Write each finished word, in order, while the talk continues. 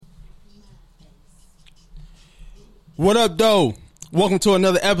What up, though? Welcome to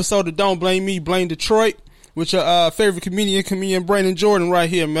another episode of Don't Blame Me, Blame Detroit, with your favorite comedian Brandon Jordan right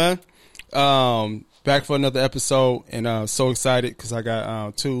here, man. Back for another episode, and so excited because I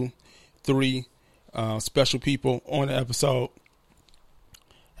got 3 special people on the episode.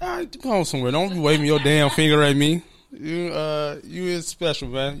 Go somewhere. Don't be waving your damn finger at me. You is special,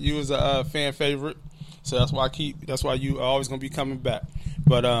 man. You is a fan favorite, so that's why you are always gonna be coming back.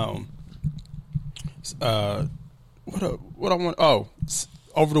 But what I want? Oh,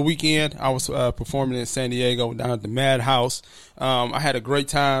 over the weekend I was performing in San Diego down at the Madhouse. I had a great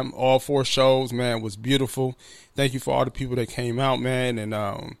time. All 4 shows, man, it was beautiful. Thank you for all the people that came out, man,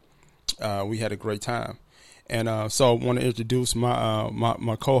 and we had a great time. And so I want to introduce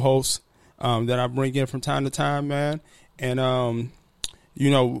my co-host that I bring in from time to time, man. And you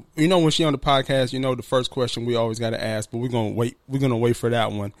know when she on the podcast, the first question we always got to ask, but we're gonna wait for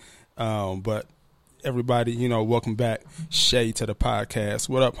that one. But everybody, welcome back, Shay, to the podcast.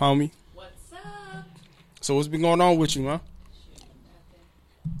 What up, homie? What's up? So what's been going on with you, man?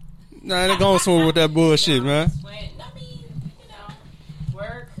 Nah, they're going somewhere with that bullshit, man.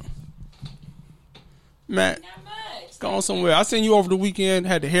 Work. Man, Not much. going somewhere. I seen you over the weekend,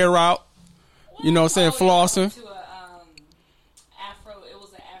 had the hair out. Flossing. To it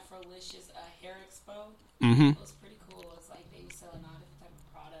was an Afrolicious hair expo. Mm-hmm. It was pretty cool. It's like they were selling all different type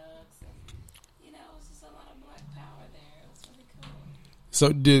of products, and it was just a lot of black power there. It was really cool.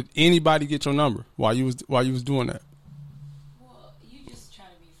 So did anybody get your number while you was doing that? Well, you just trying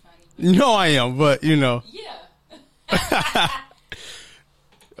to be funny. No, I am, but Yeah.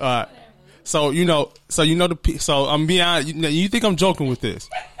 All right. So so I'm being honest. You think I'm joking with this,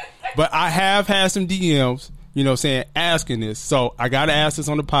 but I have had some DMs, asking this. So I gotta ask this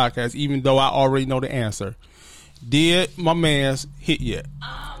on the podcast, even though I already know the answer. Did my man's hit yet?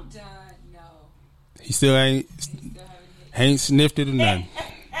 I'm done. No. He still ain't sniffed it or nothing.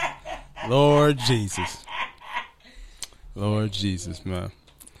 Lord Jesus, man.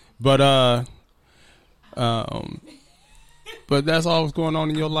 But but that's all that's going on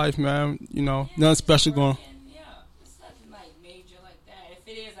in your life, man. Nothing special going on. Yeah, it's nothing like major like that. If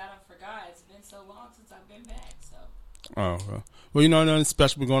it is, I don't forgot. It's been so long since I've been back. So. Oh, well, nothing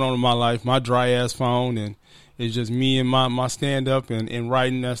special going on in my life. My dry ass phone, and it's just me and my stand up and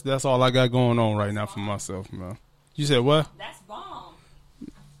writing. That's all I got going on right now for myself, man. You said what? That's bomb.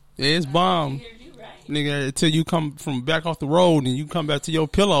 It's bomb, Here to do, right? nigga. Until you come from back off the road and you come back to your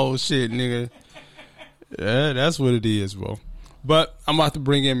pillow, shit, nigga. Yeah, that's what it is, bro. But I'm about to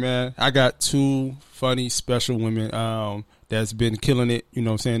bring in, man. I got 2 funny, special women that's been killing it,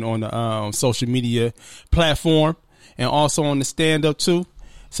 on the social media platform and also on the stand-up, too.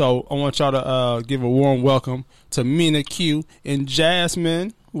 So I want y'all to give a warm welcome to Mina Q and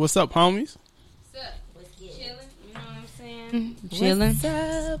Jasmine. What's up, homies? What's up? Chilling? You know what I'm saying? Chilling. What's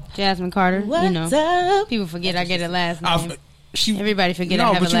up? Jasmine Carter. What's up? People forget I get a last name. Everybody forget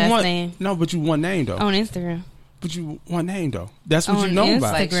no, I have a last name. No, but you one name, though. On Instagram. But you one name, though. That's what on you know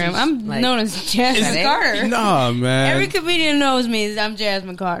about. Instagram. I'm known as Jasmine Carter. Nah, man. Every comedian knows me. I'm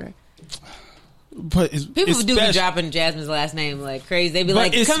Jasmine Carter. But People do be dropping Jasmine's last name like crazy. They be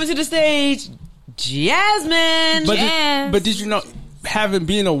like, coming to the stage, Jasmine. But did you know,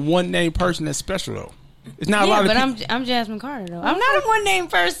 being a one name person, that's special though. It's not a lot of people. But I'm Jasmine Carter though. I'm not a one name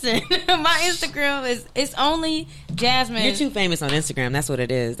person. My Instagram it's only Jasmine. You're too famous on Instagram. That's what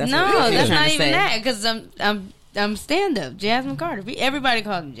it is. That's not even that because I'm stand up Jasmine Carter. Everybody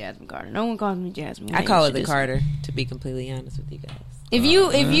calls me Jasmine Carter. No one calls me Jasmine. I call it the Carter. To be completely honest with you guys. If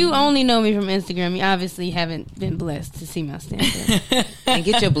you only know me from Instagram, you obviously haven't been blessed to see my stand-up. And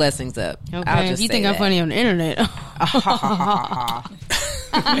get your blessings up. Okay, I'll just if you think I'm funny on the internet.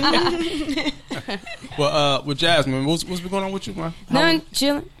 Well, with Jasmine, what's been going on with you, man? None,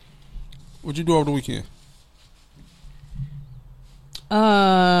 chilling. What'd you do over the weekend?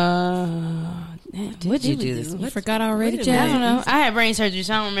 What did you do this? I forgot already. I don't know. I had brain surgery,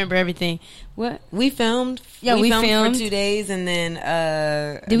 so I don't remember everything. What? We filmed. Yeah, we filmed for 2 days, and then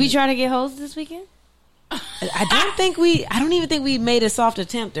did we try to get hoes this weekend? I don't even think we made a soft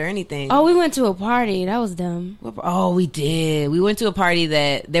attempt or anything. Oh, we went to a party. That was dumb. Oh, we did. We went to a party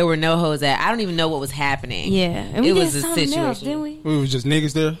that there were no hoes at. I don't even know what was happening. Yeah, and it was a situation. Else, didn't we? We was just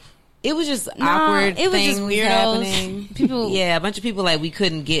niggas there. It was just awkward. It was things just weirdos. happening. People, yeah, a bunch of people we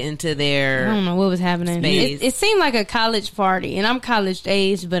couldn't get into their. I don't know what was happening. It seemed like a college party, and I'm college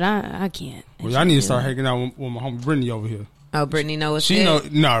age, but I can't. Well, I need to start hanging out with my homie Brittany over here. Oh, Brittany knows.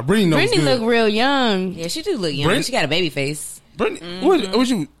 Brittany knows. Brittany look real young. Yeah, she do look young. She got a baby face. Brittany, what was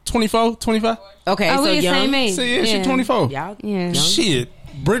you? 24, 25? Okay, so we the young. same age. So yeah, she 24. Yeah. Shit,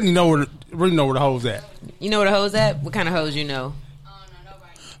 Brittany know where really know where the hoes at. You know where the hoes at? What kind of hoes you know?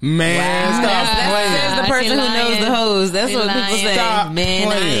 Man, stop playing. That's the person who knows the hoes. That's what people say. Stop Man,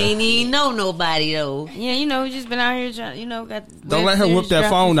 I playing. ain't even know nobody though. Yeah, you know, we just been out here trying, you know, got. Don't let her whip that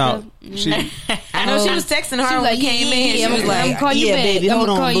phone out. She, I know she was texting her she was when like, we came in. She was I'm like, gonna call you yeah, back. baby, I'm hold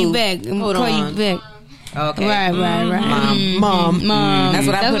gonna on, call you boo. back. I'm Hold gonna call on. you back. Okay. Right. Mom. Mom. That's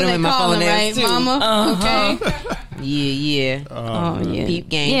what I put what them they in my call phone her, as, right, too. Mama? Okay. Yeah. Oh yeah. Peep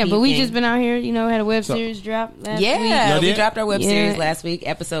game. Yeah, peep but we game. just been out here. You know, had a web series drop last week. Yeah, we did? dropped our web Yeah. series last week.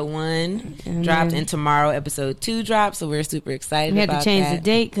 Episode 1 And dropped, then- and tomorrow episode 2 dropped. So we're super excited We had about to change that. the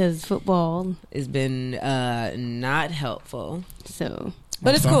date because football. It's been not helpful, So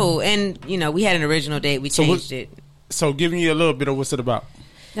but it's Okay. cool. And you know, we had an original date. We So changed it. So giving you a little bit of what's it about.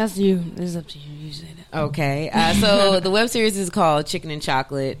 that's you. It's up to you. You say that. Okay, so the web series is called Chicken and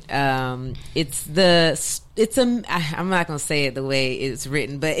Chocolate. I'm not gonna say it the way it's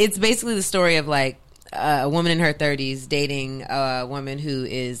written, but it's basically the story of like a woman in her 30s dating a woman who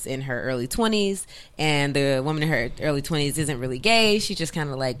is in her early 20s, and the woman in her early 20s isn't really gay. She just kind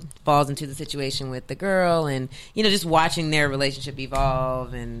of like falls into the situation with the girl, and you know, just watching their relationship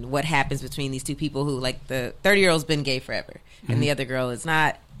evolve and what happens between these two people who, like, the 30-year-old's been gay forever, and the other girl is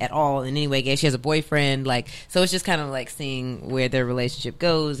not at all in any way gay. She has a boyfriend, like, so it's just kind of like seeing where their relationship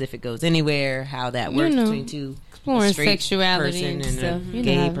goes, if it goes anywhere, how that works between two, Exploring a straight sexuality person and and stuff. a You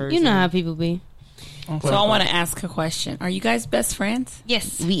gay know, person. you know how people be. So I want to ask a question. Are you guys best friends?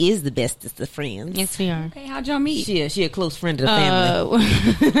 Yes. We is the bestest of friends. Yes, we are. Okay, how'd y'all meet? She a close friend of the family.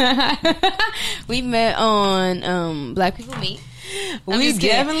 We met on Black People Meet. I'm We just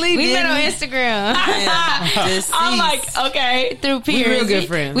kidding. definitely we met on didn't. Instagram I'm like, okay. through peers. real good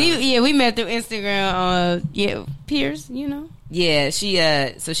friends, We met through Instagram. Peers. You know. Yeah,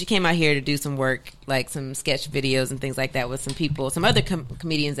 so she came out here to do some work, like some sketch videos and things like that with some people, some other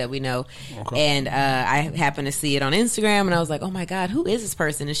comedians that we know. Okay. And I happened to see it on Instagram, and I was like, oh my God, who is this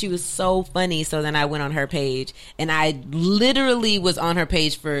person? And she was so funny. So then I went on her page, and I literally was on her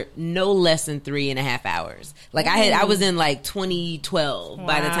page for no less than 3.5 hours. Like I was in like 2012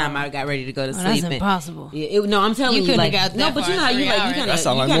 by the time I got ready to go to sleep. That's And- impossible. Yeah, no, I'm telling You you, couldn't like, have got no, that but you far know how in you 3 like, you hours. kind That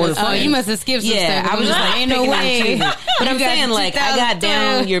sound like more than Oh, friends. you must have skipped some yeah, stuff. I was just like, ain't no picking out way. choosing. But I'm You got saying, like, I got 2012.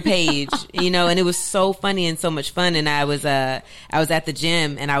 down your page, you know, and it was so funny and so much fun. And I was at the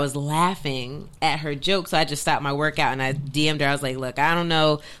gym, and I was laughing at her joke, so I just stopped my workout and I DM'd her. I was like, look, I don't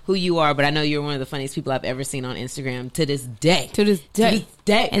know who you are, but I know you're one of the funniest people I've ever seen on Instagram to this day. To this day.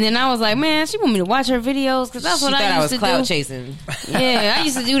 And then I was like, man, she want me to watch her videos because that's She what thought I I used was to clout do. chasing. Yeah, I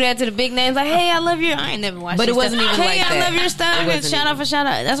used to do that to the big names. Like, hey, I love your. I ain't never watched. But your it wasn't stuff. even hey, like I that. love your It stuff. wasn't Shout out for shout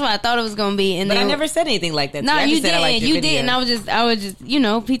out. That's what I thought it was gonna be. And But then, I never said anything like that. No, I you just said I liked did. your You video. did, and I was just, you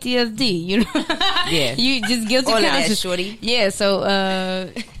know, PTSD. You know, Yeah. You just guilty All of that, conscious, shorty. Yeah. So,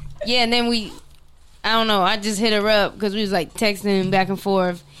 yeah, and then I don't know. I just hit her up because we was like texting back and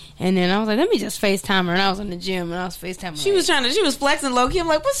forth. And then I was like, let me just FaceTime her. And I was in the gym, and I was FaceTiming her. She was flexing low key. I'm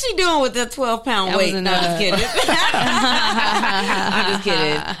like, what's she doing with that 12-pound That weight? was No, I'm just kidding. I'm just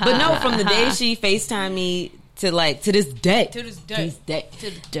kidding. But no, from the day she FaceTimed me to this day. To this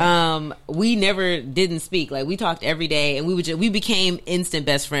day. We never didn't speak. Like, we talked every day, and we became instant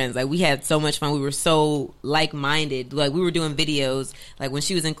best friends. Like, we had so much fun. We were so like-minded. Like, we were doing videos. Like, when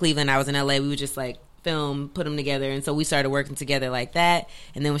she was in Cleveland, I was in LA, we would just like film, put them together, and so we started working together like that.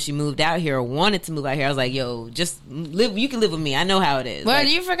 And then when she moved out here, or wanted to move out here, I was like, yo, just live, you can live with me, I know how it is. Well,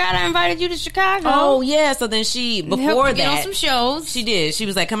 Like, you forgot I invited you to Chicago. oh yeah, so then she, Help before you get on that, some shows. she did, she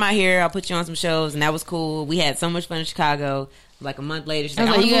was like, come out here, I'll put you on some shows. And that was cool. We had so much fun in Chicago. Like a month later, she's I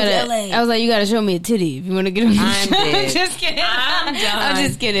like, was like, I want to you gotta show me a titty if you want to get on the I'm show. dead. Just kidding. I'm done. I'm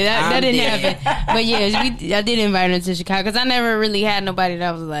just kidding. That I'm didn't dead. happen. But yeah, I did invite her to Chicago because I never really had nobody that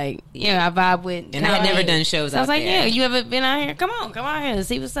was like, I vibe with. And I had never done shows So I was out like, there. yeah, you ever been out here? Come out here,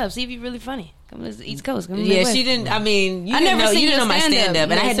 see what's up, see if you're really funny. Come to the East Coast. Come to the Yeah, West. she didn't. I mean, you I didn't never know, seen you didn't your know my stand up,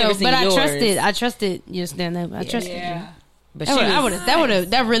 and I had never seen but yours. I trusted your stand up. I trusted you. But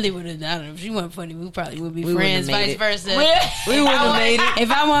That really would have done it. If she wasn't funny, we probably would be We wouldn't friends. have made Vice it. versa. we wouldn't have made it.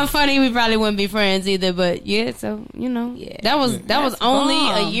 If I wasn't funny, we probably wouldn't be friends either. But yeah, so that was only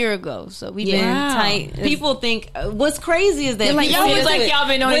a year ago. So we've been tight. People think what's crazy is that They're like, people Y'all feel was like y'all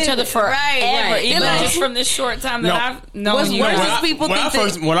been knowing each other forever, right. even Like- just from this short time that I've known What's you. worse guys. is people think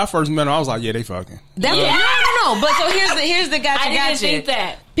that- when I first met her, I was like, yeah, they fucking. That's no. But so here's the gotcha. I didn't think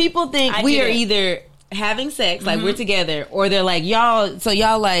that. People think I we are didn't. either having sex, like we're together, or they're like y'all. So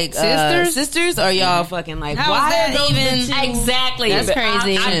y'all like sisters, or y'all fucking like How why is that are those even- the two? Exactly. That's But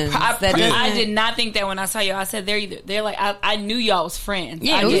crazy. I did not think that when I saw y'all. I said they're like I knew y'all was friends.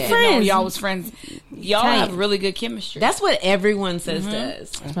 Yeah, I we just didn't know friends. y'all was friends. Y'all tight. have really good chemistry. That's what everyone says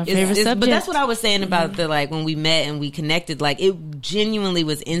does. That's my favorite subject. But that's what I was saying about the like when we met and we connected. Like it genuinely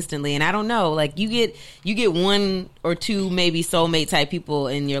was instantly. And I don't know. Like you get one or two maybe soulmate type people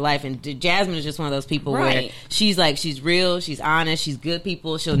in your life, and Jasmine is just one of those people where Right. she's real, she's honest, she's good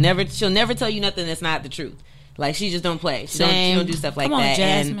people. She'll never tell you nothing that's not the truth. Like she just don't play. She don't do stuff like Come on, that.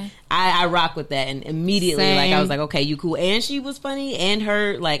 Jasmine. And I rock with that. And immediately, Same. like I was like, okay, you cool. And she was funny, and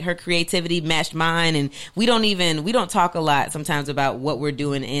her creativity matched mine. And we don't talk a lot sometimes about what we're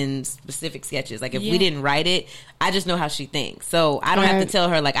doing in specific sketches. Like if we didn't write it, I just know how she thinks. So I don't have to tell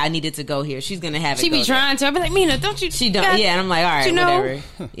her like I needed to go here. She's gonna have it. She be go trying to. I be like, Mina, don't you? She don't. Yeah, and I'm like, all right, you know?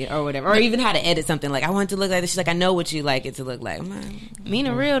 whatever, yeah, or whatever, or even how to edit something. Like I want it to look like this. She's like, I know what you like it to look like. I'm like,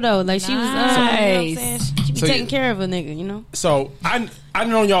 Mina real though. Like she was. You know what I'm saying? She be So taking you- care of a nigga. You know. So I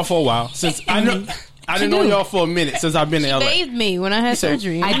known y'all for a while since I didn't know y'all for a minute since I've been in LA. Bathed me when I had said-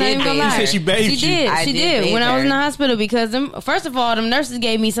 surgery. I I'm not did even gonna bathe lie. her. You said she bathed She you. did. I She did did bathe when I was in the her. hospital because first of all, them nurses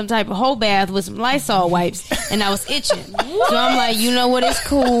gave me some type of whole bath with some Lysol wipes, and I was itching. So I'm like, you know what? It's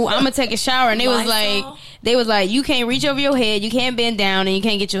cool. I'm gonna take a shower, and they was like, you can't reach over your head, you can't bend down, and you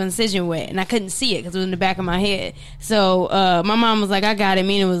can't get your incision wet. And I couldn't see it because it was in the back of my head. So my mom was like, I got it.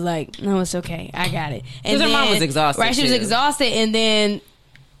 Mina was like, no, it's okay, I got it. And 'Cause her mom was exhausted, Right, she was too. exhausted, and then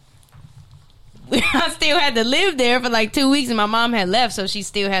I still had to live there for like 2 weeks, and my mom had left, so she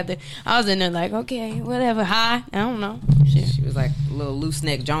still had to. I was in there like, okay, whatever. Hi, I don't know. Shit. she was like a little loose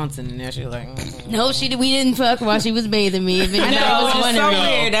neck Johnson in there. She was like, No, we didn't fuck while she was bathing me. If anybody was it's so wondering.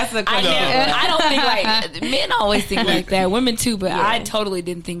 weird. That's a I question. never. I don't think like men always think like that. Women too, but I totally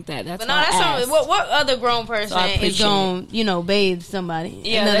didn't think that. That's But no, why I that's asked. something. What other grown person So I is appreciate going to bathe somebody?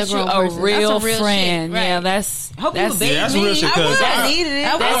 Yeah, another that's grown a person. real That's friend. Shit, right. Yeah, that's Hope you that's bathe that's me. real shit, I 'cause would. I- I needed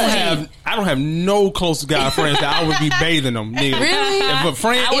it. I don't have no close guy friends that I would be bathing them. Nigga. Really? If a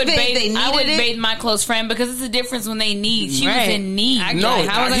friend, I would If they bathe. I would needed it? bathe my close friend because it's a difference when they need. She was Right. in need. no,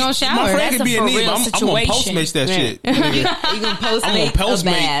 How was I gonna shower? My friend That's could a be in for need, real but I'm gonna situation. postmates that Right. shit. Nigga. You gonna postmate I'm gonna a postmate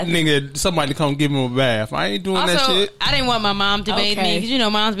bath? nigga somebody to come give him a bath. I ain't doing that Also, shit. I didn't want my mom to bathe me Okay. because you know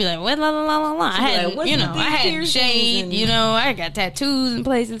moms be like, what la la la la la. I be had like, what's you with know these I had piercings shade. and- You know I got tattoos in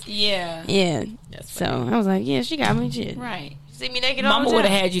places. Yeah. Yeah. So I was like, yeah, she got me shit. Right. See me naked all Mama the would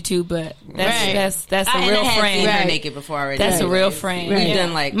have time. had you too, but Right. that's a I real had friend. seen her Right. naked before already. That's a anyways. real friend. Right. We've Yeah.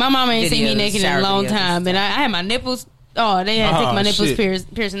 done like My mama ain't seen me videos, naked in a shower long videos time, and but I stuff. had my nipples. Oh, they had to take Oh, my nipples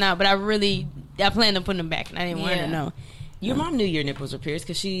shit. piercing out, but I planned on putting them back, and I didn't want her Yeah. to know. Your mom knew your nipples were pierced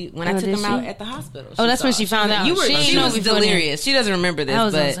because when I Oh, took did them out she? at the hospital. Oh, that's when saw she it. found was out. You were, She she didn't know was before then. delirious. She doesn't remember this, I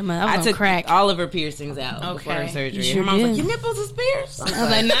was on but some- I was I on took crack. all of her piercings out before her Okay. surgery. You And sure her mom was like, did. "Your nipples is pierced." I was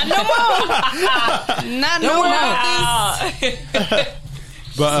like, not no more, not no more.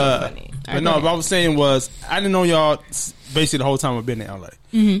 But no, what I was saying was I didn't know y'all basically the whole time I've been in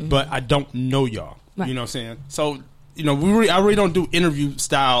LA, but I don't know y'all. Right. You know what I'm saying? So you know, I really don't do interview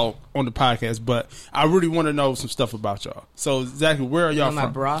style on the podcast, but I really want to know some stuff about y'all. So exactly where are y'all On my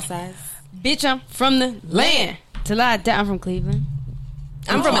from? bra size. Bitch, I'm from the land. Till I die, I'm from Cleveland.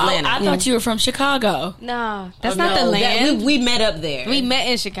 I'm from Atlanta. I thought you were from Chicago. No, that's Oh, not no, the land. we met up there. We met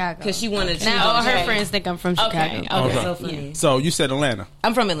in Chicago because she wanted. Now all her Okay. friends think I'm from Chicago. Okay. Okay. So funny. So you said Atlanta,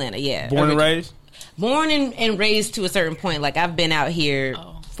 I'm from Atlanta. Yeah, born and raised. Born and raised to a certain point. Like I've been out here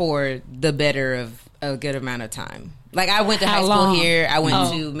for the better of a good amount of time. Like I went to How high school long? here. I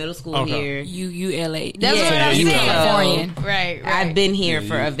went to middle school Okay. here. ULA. That's Yeah, what I'm you saying. Californian. Right, right. I've been here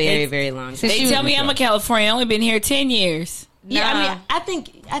for a very, very long time. Since They you- tell me I'm a Californian. I only been here 10 years. Yeah, I Nah. mean,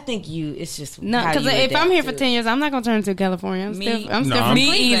 I think you. It's just No, how because you if I'm adapt here for to 10 years, I'm not gonna turn to California. I'm Me- still No, from Me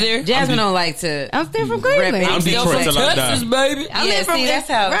Cleveland. either. Jasmine don't like to. I'm still from Cleveland. I'm Still Detroit from till I Texas, die. baby. I Yeah, live from see, that's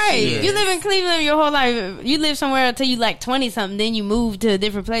how- right. Yeah. You live in Cleveland your whole life. You live somewhere until you like 20 something, then you move to a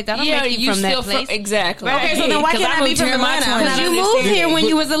different place. I don't Yeah, make you you from that still place. exactly. Right. Okay, so then why 'Cause can't I be moved from here in my Atlanta? 20s. Because you moved here when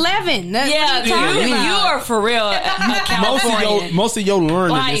you was 11. That's Yeah, what you're talking you about. are for real a Californian. Most of your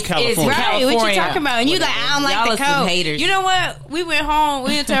learning Life is is California. right. Right, what you California. talking about? And you like, I don't like Y'all the are some code. haters. You know what? We went home.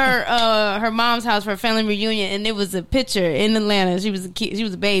 We went to her mom's house for a family reunion, and there was a picture in Atlanta. She was a kid, she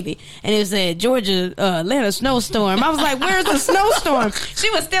was a baby, and it said Georgia, Atlanta snowstorm. I was like, "Where's the snowstorm?" She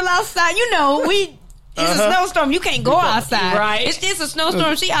was still outside. You know, it's a snowstorm. You can't go outside. Right. It's just a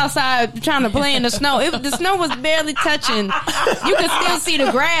snowstorm. She outside trying to play in the snow. The snow was barely touching. You could still see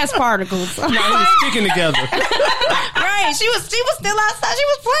the grass particles. Now you're sticking together. Right. She was still outside. She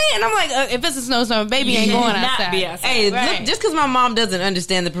was playing. I'm like, if it's a snowstorm, baby ain't going Not outside. be outside. Hey, Right. look, just because my mom doesn't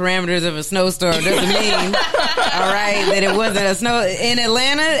understand the parameters of a snowstorm doesn't mean, all right, that it wasn't a snow in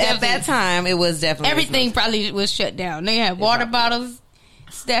Atlanta at that time. It was definitely a Everything probably was shut down. They had water bottles.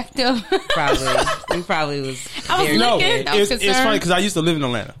 stacked up. He probably was. I was very No, looking. I was it's concerned. funny because I used to live in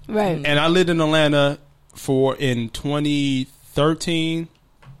Atlanta. Right. And I lived in Atlanta in 2013.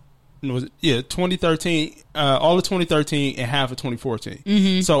 Was it? Yeah, 2013. All of 2013 and half of 2014.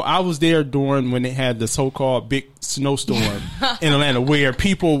 Mm-hmm. So I was there during when they had the so-called big snowstorm in Atlanta, where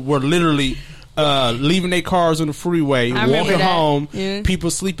people were literally leaving their cars on the freeway, I remember walking that. home. Yeah.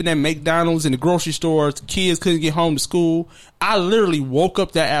 People sleeping at McDonald's and the grocery stores. Kids couldn't get home to school. I literally woke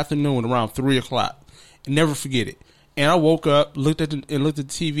up that afternoon around 3:00. Never forget it. And I woke up, looked at the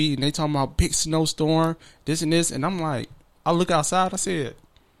TV, and they talking about big snowstorm, this and this, and I'm like, I look outside, I said,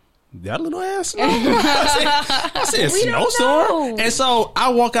 that little ass snow? I said snowstorm? And so I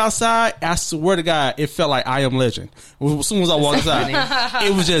walk outside, I swear to God, it felt like I Am Legend. As soon as I walked outside,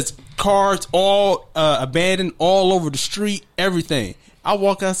 it was just cars all abandoned all over the street, everything. I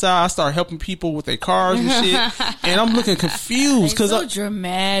walk outside, I start helping people with their cars and shit, and I'm looking confused because so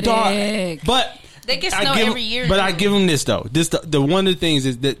dramatic. But They get I snow give- every year. But I give them this though. The one of the things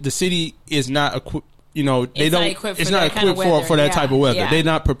is that the city is not equipped. You know, they It's not don't. equipped It's for not that kind of equipped weather. for that Yeah. type of weather. Yeah. They're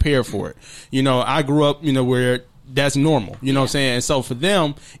not prepared for it. You know, I grew up. You know, where that's normal. You know what I'm saying? And so for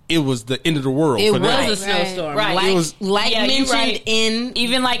them, it was the end of the world. It for was them. a Right. snowstorm, Right. Like, It was- Yeah, you mentioned right. in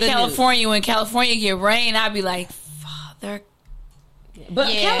Even like the news. California, when California get rain, I'd be like, Father,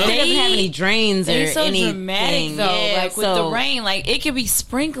 But Yeah. California doesn't have any drains or they're so anything. dramatic though. Yeah, like with the rain, like it could be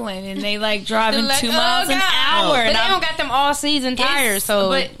sprinkling, and they like driving They're like, 2 miles oh, an God. hour. But and they I'm- don't got them all season tires, so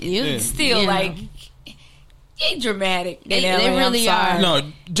but you still you know. like it dramatic. They in LA, I'm really sorry. are. No,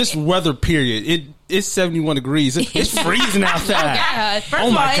 just weather. Period. It's 71 degrees. It's freezing outside. God. First Oh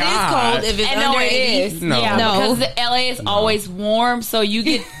of my all, it is God. cold if it's And no, under it 80. is. No. Yeah, No. because the LA is always warm, so you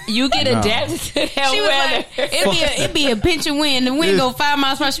get No. adapted to that She was weather. like, it'd be a pinch of wind. The wind go 5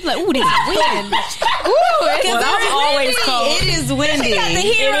 miles per hour. She'd be like, ooh, this wind. Ooh, Well, I'm always cold. It is windy. She got the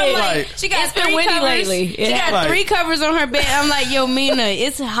heater. I'm is. like, Like- she got It's been 3 windy covers. lately. She got Like- 3 covers on her bed. I'm like, yo, Mina,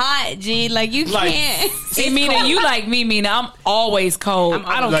 it's hot, G. Like, you Like- can't. See, Mina, you like me, Mina. I'm always cold.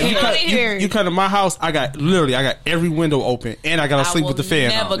 I don't Like you care. come, you come to my house, I got every window open, and I gotta I sleep will with the fan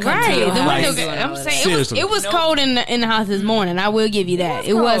never on. come Right, to your the house. window. Like, I'm saying seriously. it was cold in the house this morning. I will give you that.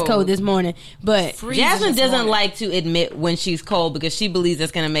 It was cold. cold this morning, but Freezing Jasmine this doesn't morning. like to admit when she's cold because she believes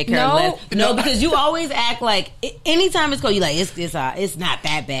that's going to make her No. less. No, because you always act like anytime it's cold, you like it's not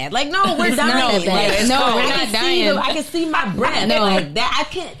that bad. Like no, we're It's dying. not that bad. Like, No, I we're can not see dying. I can see my breath. No. Like that. I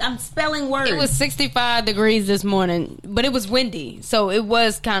can't. I'm spelling words. it was 65 degrees this morning, but it was windy, so it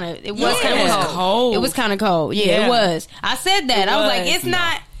was kind of Yeah. cold. It was cold. It was kind of cold. Yeah, Yeah. it was. I said that. I was like, was. it's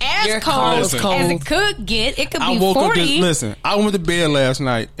not as Your cold car was as cold. it could get. It could I be woke 40. up. Listen, I went to bed last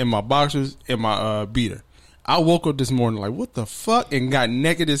night in my boxers and my beater. I woke up this morning like, what the fuck, and got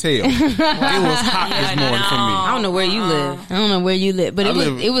naked as hell. It was hot this morning for me. I don't know where you live. I don't know where you live, but I it was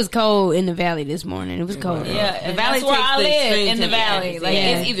live- it was cold in the valley this morning. It was cold. Yeah, and valley that's where takes I the live, extreme in the valley. temperatures, Like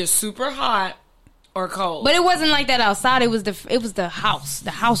yeah. it's either super hot or cold. But it wasn't like that outside. It was the house.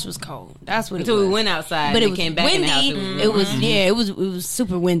 The house was cold. That's what Until it was. we went outside, But and it was came back windy. in the house. It was it was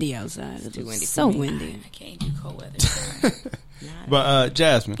super windy outside. It was windy so for me. windy. I can't do cold weather. But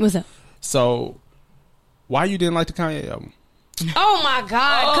Jasmine, What's up? so why you didn't like the Kanye album? Oh my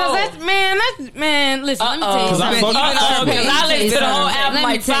God! Because that's man. Listen, let me tell you 'Cause I something. fuck- Uh-oh, because I listened to the whole album Let me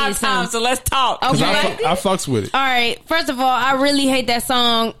like tell you 5 something. times, so let's talk. Because Okay. I fucks with it. All right. First of all, I really hate that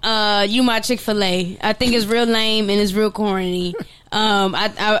song. You my Chick-fil-A. I think it's real lame and it's real corny. We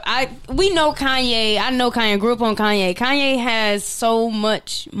know Kanye. I know Kanye. Grew up on Kanye. Kanye has so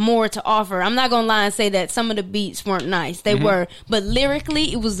much more to offer. I'm not gonna lie and say that some of the beats weren't nice. They were, but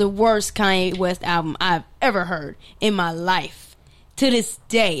lyrically, it was the worst Kanye West album I've ever heard in my life. To this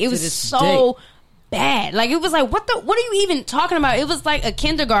day, it was this so bad. Like, it was like, what are you even talking about? It was like a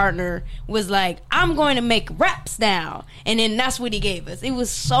kindergartner was like, I'm going to make raps now, and then that's what he gave us. It was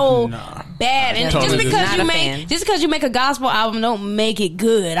so bad. And Totally just not because you make a gospel album don't make it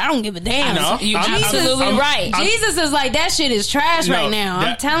good. I don't give a damn. No, You're I'm- absolutely I'm- right. I'm- Jesus is like, that shit is trash No, right now. I'm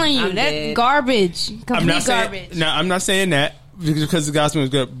that- telling you, I'm that dead. garbage, complete I'm not garbage. saying. No, I'm not saying that because the gospel is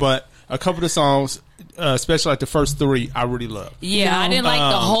good. But a couple of the songs, especially like the first 3, I really love. Yeah, I No. didn't like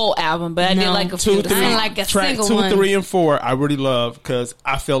the whole album, but I did No. like a 2, few. 3, I didn't like a track single 2, one. 3, and 4. I really love because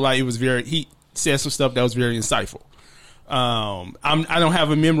I felt like it was he said some stuff that was very insightful. I don't have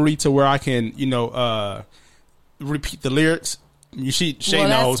a memory to where I can repeat the lyrics Shay Well,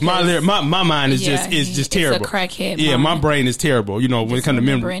 knows that's my mind is Yeah, just it's terrible. a crackhead Yeah, mind. my brain is terrible. You know, when it comes to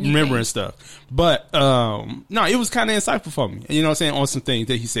remember anything. remembering stuff. But no, it was kind of insightful for me. You know what I'm saying, on some things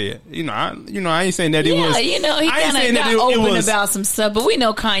that he said. I ain't saying that it was. Yeah, you know, he I ain't kind saying of that got open was, about some stuff, but we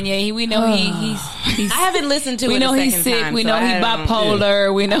know Kanye. We know he's I haven't listened to we it. know a he's second sick. time, We so know he's I don't-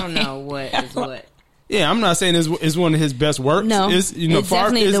 bipolar. We know. I don't know what is what. Yeah, I'm not saying it's one of his best works. No, it's it's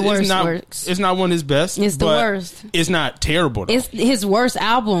definitely the worst works. It's not one of his best. It's the but worst. It's not terrible though. It's his worst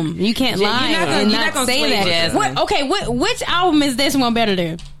album. You can't You're lie not gonna- and you're not not gonna say sway that. Jasmine. Which album is this one better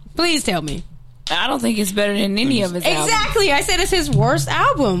than? Please tell me. I don't think it's better than any of his albums. Exactly. I said it's his worst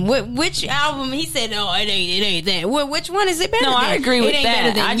album. Which album? He said, no, it ain't that. Which one is it better No, than? I agree with It ain't that.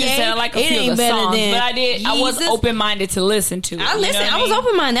 better than I just Ye. said I like a It few ain't of the better songs, than but I was Jesus. open minded to listen to it. I you know listened. what I was mean?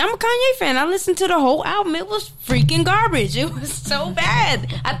 open minded. I'm a Kanye fan. I listened to the whole album. It was freaking garbage. It was so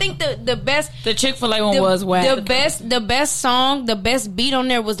bad. I think the best. The Chick-fil-A one was whack. The best song, the best beat on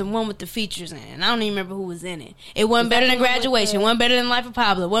there was the one with the features in it. And I don't even remember who was in it. It wasn't better than Graduation. It wasn't better than Life of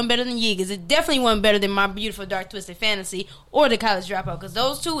Pablo. It wasn't better than Yeager's. It definitely wasn't better than My Beautiful Dark Twisted Fantasy or The College Dropout, because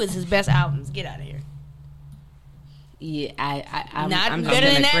those two is his best albums. Get out of here. Yeah, I'm Not I'm just better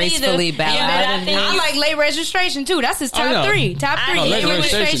gonna than that gracefully either. bow Yeah, out but of I think it. I like Late Registration too. That's his top yeah. three. Top three. know, Late Late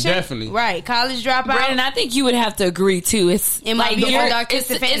Registration, definitely. Right. College Dropout. Brandon, I think you would have to agree too. It's In My Beautiful you're- Dark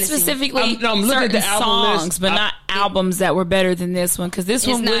Twisted it's Fantasy. specifically I'm looking at certain the album songs, list. but not albums that were better than this one, because this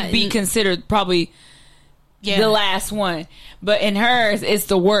It's one not- would be considered probably Yeah. the last one. But in hers, it's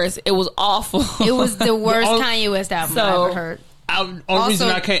the worst. It was awful. It was the worst only- Kanye West album I So- ever heard. Only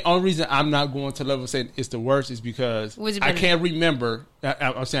reason I'm not going to level saying it's the worst is because Was it I better? can't remember.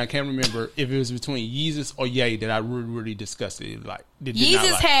 I'm saying I can't remember if it was between Yeezus or Ye that I really discussed it. Like did not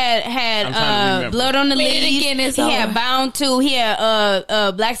Yeezus like. had I'm trying to remember. Blood on the Play it Leaves. again, it's He over. had Bound to. He had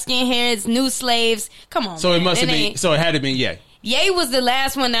Black Skinheads, New Slaves. Come on. So it man. must have been. ain't- So it had to been Ye. Ye was the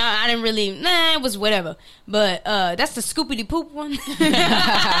last one. I didn't really. Nah, it was whatever. But that's the Scoopity Poop one.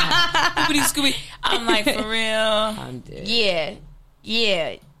 Scooby. I'm like, for real. I'm dead.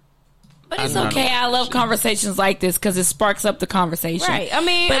 Yeah. But it's I'm not okay. on I love conversations like this because it sparks up the conversation. Right. I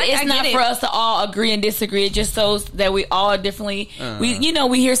mean, but I it's get not it. for us to all agree and disagree. It just shows that we all differently.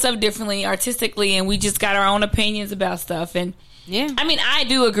 We hear stuff differently artistically, and we just got our own opinions about stuff. And Yeah. I mean, I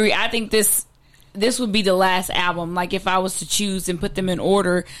do agree. I think this would be the last album. Like, if I was to choose and put them in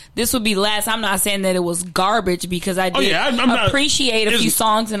order, this would be last. I'm not saying that it was garbage, because I did yeah, I'm not- appreciate a it's- few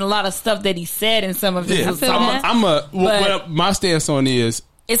songs and a lot of stuff that he said in some of his Yeah, songs. what my stance on is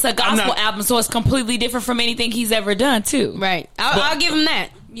It's a gospel not- album, so it's completely different from anything he's ever done, too. Right. I'll give him that.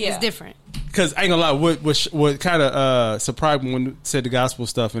 Yeah. It's different. because I ain't gonna lie. What kind of surprised me when you said the gospel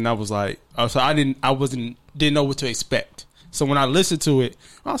stuff, and I was like, so didn't know what to expect. So when I listened to it,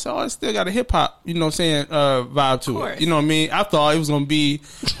 I said, "Oh, it still got a hip hop, you know what I'm saying, vibe to course. it." You know what I mean? I thought it was gonna be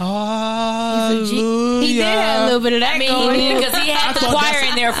hallelujah. He did have a little bit of that I mean, going. he did, because he had I the thought choir that's-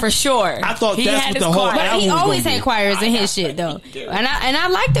 in there for sure. I thought He that's had what his the whole choir. But he album was always gonna had be. choirs in his shit though, and I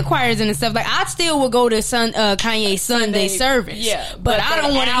like the choirs and stuff. Like I still would go to Kanye's Sunday service, Yeah, but I the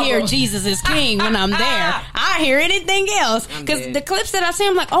don't want to hear album- Jesus is King when I'm there. I hear anything else because dead. the clips that I see,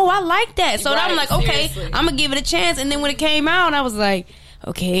 I'm like, oh, I like that. So Right, I'm like, okay, seriously. I'm gonna give it a chance. And then when it came out, I was like,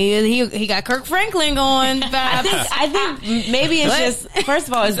 okay, he got Kirk Franklin going. I think maybe it's just, first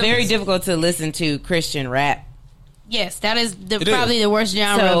of all, it's very difficult to listen to Christian rap. Yes, that is It probably is. the worst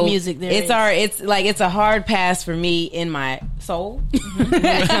genre of music there is. It's a hard pass for me in my soul when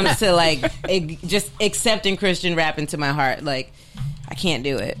it comes to like just accepting Christian rap into my heart. Like I can't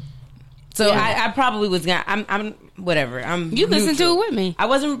do it. So Yeah. I probably was gonna. I'm whatever. You listen to it with me. I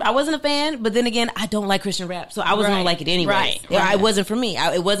wasn't a fan, but then again, I don't like Christian rap, so I was Right. gonna like it anyway. Right. It wasn't for me.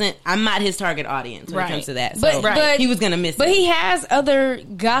 It wasn't. I'm not his target audience when Right. it comes to that. So But he was gonna miss But it. he has other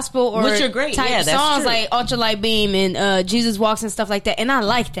gospel or Which are great. type Yeah, that's songs true. like Ultralight Beam and Jesus Walks and stuff like that, and I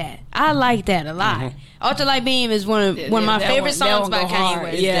like that. I like that a lot. Ultralight Beam is one of my that favorite one- that songs one by go Kanye hard.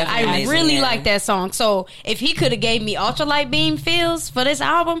 West. Yeah, I amazing, really yeah. like that song. So if he could have gave me Ultralight Beam feels for this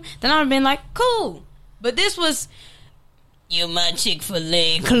album, then I'd have been like, cool. But this was. You my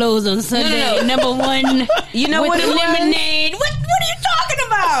Chick-fil-A close on Sunday. Number one. You know with what the it was? lemonade. What are you talking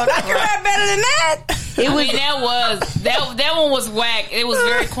about? I can rap better than that. That one was whack. It was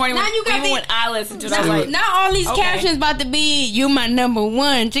very corny. Now you got Even the- when I listened to it, I was like, Now all these okay. captions about to be you my number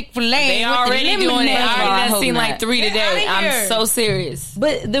one Chick-fil-A. they with already the doing it. lemonade. I I already done hope seen not. like 3 Get today. outta here. I'm so serious.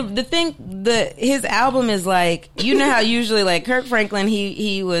 But the thing, his album is like, you know how usually like Kirk Franklin,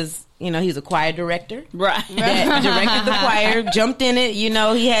 he was, you know, he's a choir director. Right. That directed the choir, jumped in it. You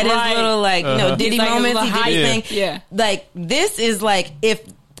know, he had his Right. little like, you know, Diddy He's like a moments. little He did his hype. thing. Yeah. Like this is like if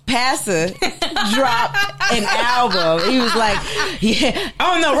Pastor dropped an album. He was like, yeah,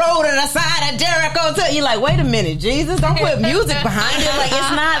 on the road to the side of Jericho. You're like, wait a minute, Jesus, don't put music behind it. Like,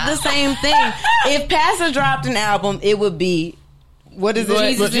 it's not the same thing. If Pastor dropped an album, it would be, what is it?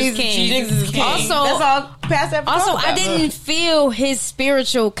 Jesus is King. Jesus is King. Also, that's all Pastor ever Also, talked I about. didn't feel his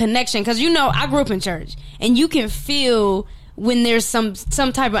spiritual connection because I grew up in church, and you can feel when there's some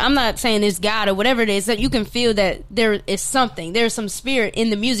type of, I'm not saying it's God or whatever it is, that you can feel that there is something, there's some spirit in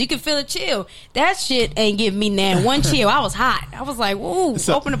the music. You can feel a chill. That shit ain't giving me now one chill. I was hot. I was like, whoa,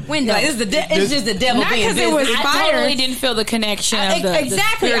 open the window. Like, it's just the devil Not being 'cause it was busy. I fire. totally didn't feel the connection of the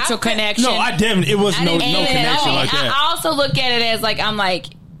Exactly. spiritual connection. No, I definitely. It was no And connection like that. I also look at it as like, I'm like,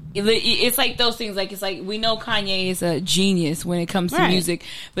 it's like those things. Like, it's like we know Kanye is a genius when it comes to Right. music,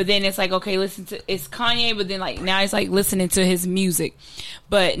 but then it's like, okay, it's Kanye, but then like now it's like listening to his music.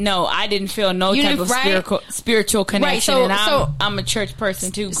 But no, I didn't feel no You type didn't- of right? spiritual connection. so- and so- I'm a church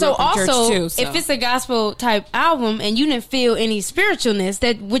person too. Grew So up in also, church too, so. if it's a gospel type album and you didn't feel any spiritualness,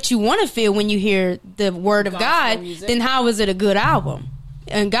 that what you want to feel when you hear the word of Gospel God, music. then how is it a good album?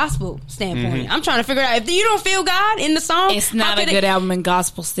 And gospel standpoint, I'm trying to figure out if you don't feel God in the song, it's how not a could good it- album in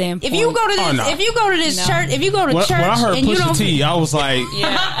gospel standpoint. If you go to this, Oh, no. if you go to this No. church, if you go to When church I heard and you Pusha don't, T, I was like,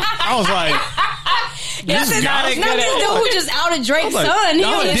 that's this is not gospel? this dude who just outed Drake's like, son. He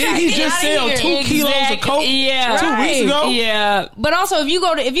no, on the didn't track, he get just outta sell here. 2 kilos of coke Yeah. 2 weeks Right. ago? Yeah. But also, if you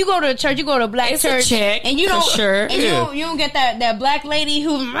go to a church, you go to a black It's a church, check, and you for don't, sure. and Yeah. you don't get that black lady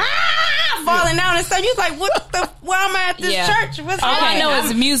who's falling down and stuff. You like, what the? Where am I at this Yeah. church? What's All I happening? know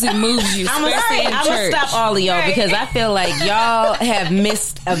is music moves you, I'm especially in gonna church. stop all of y'all Right. because I feel like y'all have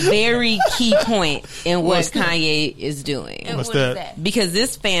missed a very key point in what What's that? Kanye is doing. What's What is that? Because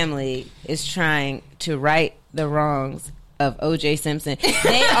this family is trying to right the wrongs of O.J. Simpson.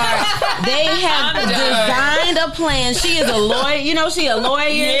 They have designed a plan. She is a lawyer. You know, she a lawyer.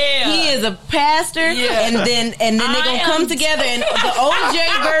 Yeah. He is a pastor. Yeah. And then they're gonna come together, and the O.J.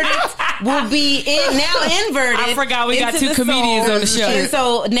 verdict will be inverted. I forgot we got into 2 the comedians soul. on the show. And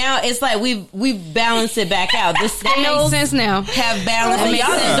so now it's like we've balanced it back out. The That makes scales sense now. have balanced. That And makes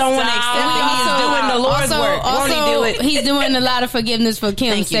y'all sense. just don't want to accept that he's doing the Lord's work. Won't he do it? He's doing a lot of forgiveness for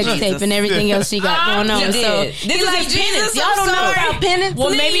Kim's Thank you, sex Jesus. tape and everything else she got going on. He So did. This he's is like, penance. Jesus, Y'all I'm don't know sorry. about penance. Well,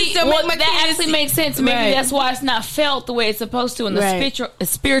 Please maybe don't make my that kids- actually makes sense. Maybe Right. that's why it's not felt the way it's supposed to in the Right.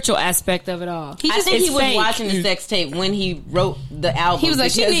 spiritual aspect of it all. He I just think he it's was fake. watching the sex tape when he wrote the album. He was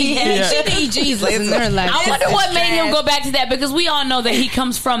like, she because he had- need Jesus in her life. I wonder what made him trash. go back to that, because we all know that he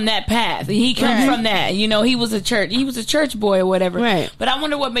comes from that path. He comes Right. from that. You know, he was a church boy or whatever. Right. But I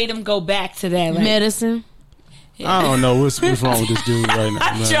wonder what made him go back to that. Like, Medicine. I don't know what's wrong with this dude right now.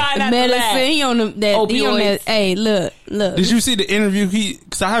 I'm man. trying not to Medicine. laugh. He on that. He on Opioids. that. Hey, look. Did you see the interview?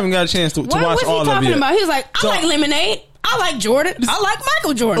 Because I haven't got a chance to What watch was he all of talking it. about? He was like, I So- like lemonade. I like Jordan. I like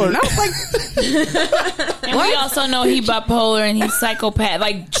Michael Jordan. I was like, And we also know he bipolar and he's psychopath.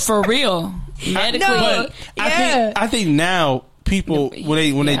 Like, for real. Medically. No. But Yeah. I think now people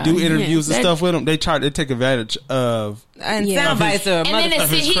when they do interviews and Yeah. stuff with him, they take advantage of. and Yeah. sound bites are a And then motherfucker. of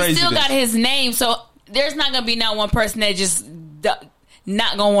his he still craziness. got his name, so there's not gonna be not one person that just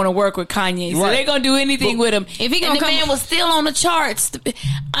not gonna want to work with Kanye. So Right. they're gonna do anything with him. If he gonna and the come- man was still on the charts.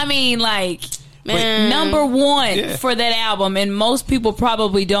 I mean, like, Man. number one Yeah. for that album, and most people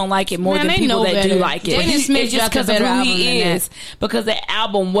probably don't like it more Man, than they people know that do better. like it. Jaden It's Smith just dropped a because of better who album he than is. Because the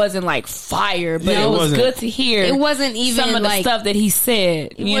album wasn't like fire, but Yeah, it it was wasn't. good to hear. It wasn't even some of the like- stuff that he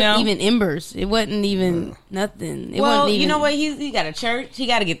said. it You know, wasn't even embers. It wasn't even nothing. It well, wasn't even. you know what? He got a church. He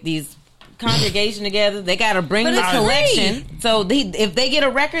got to get these congregation together. They got to bring But the it's collection. So if they get a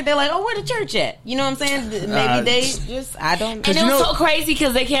record, they're like, "Oh, where the church at?" You know what I'm saying? Maybe they just I don't. and it you was know- so crazy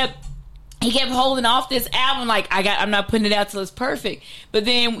because he kept holding off this album like I'm not putting it out till it's perfect. But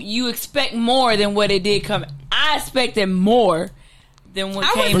then you expect more than what it did come. I expected more than what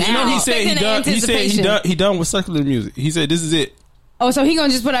I came was- But you know, out. he said he expecting done. He said anticipation. he done with secular music. He said this is it. Oh, so he gonna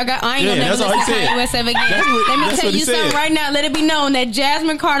just put I ain't Yeah, gonna never that's all listen he to said. Kanye West ever again. That's what- Let me that's tell what he you something said. right now. Let it be known that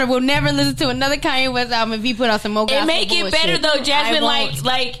Jasmine Carter will never listen to another Kanye West album if he put out some more It gospel make it bullshit. better though, Jasmine. I won't.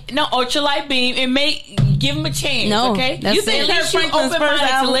 Like no Ultralight Beam. It make give him a chance. No, okay. that's You it. think at least you Franklin's open first minded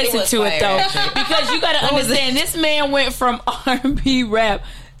to album, it listen was to it fire. though, because you got to understand this man went from R&B rap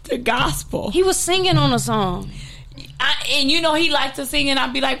to gospel. He was singing on a song. And you know he likes to sing, and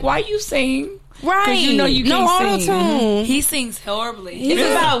I'd be like, "Why you sing?" Right. Because you know you No can't sing. auto-tune. He sings horribly.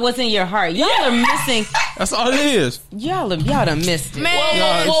 It's about what's in your heart. Y'all are missing. That's all it is. Y'all done missed it.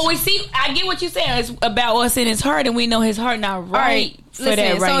 Man. Well, we see. I get what you're saying. It's about what's in his heart, and we know his heart not right for Listen,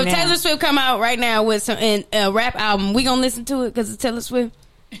 that right so now. if Taylor Swift come out right now with some rap album, we gonna listen to it because it's Taylor Swift.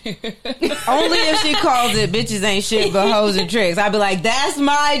 Only if she calls it bitches ain't shit but hoes and tricks. I'd be like, that's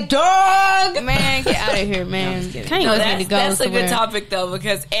my dog. Man, get out of here, man. Can't No, let me to go that's a somewhere. good topic though,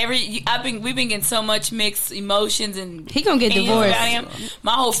 because we've been getting so much mixed emotions and He gonna get opinions divorced. about him.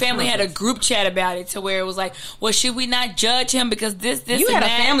 My whole family had a group chat about it to where it was like, well, should we not judge him because this You and had a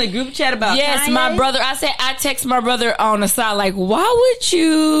that? family group chat about Yes, Kanye? my brother. I text my brother on the side like, why would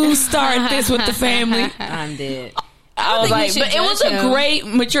you start this with the family? I'm dead. I was think we like, should but it was judge a him. great,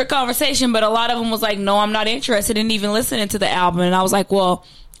 mature conversation. But a lot of them was like, no, I'm not interested in even listening to the album. And I was like, well,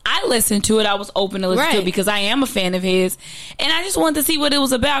 I listened to it. I was open to listen to Right. it because I am a fan of his. And I just wanted to see what it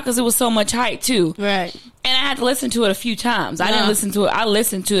was about because it was so much hype too. Right. And I had to listen to it a few times. I Yeah. didn't listen to it. I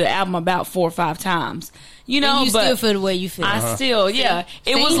listened to the album about 4 or 5 times. You know, And you but still feel the way you feel. I still, yeah.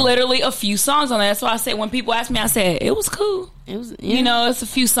 It was literally a few songs on there. That's why I said when people asked me, I said it was cool. It was, You know, it's a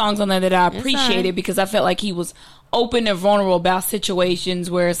few songs on there that I appreciated alright. because I felt like he was open and vulnerable about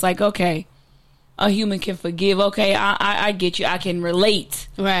situations where it's like, okay, a human can forgive. Okay, I get you. I can relate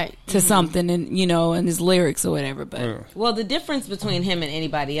right. to something, and you know, in his lyrics or whatever. But Well, the difference between him and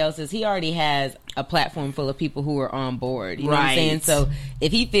anybody else is he already has a platform full of people who are on board. You know what I'm Right. saying? So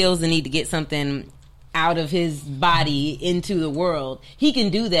if he feels the need to get something out of his body into the world, he can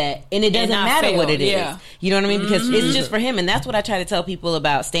do that, and it doesn't not matter fail, what it is. yeah. You know what I mean? Because it's just for him, and that's what I try to tell people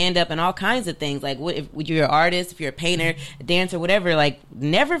about stand up and all kinds of things. Like, what if you're an artist, if you're a painter, a dancer, whatever, like,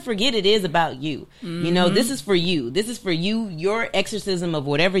 never forget it is about you. You know, this is for you. This is for you, your exorcism of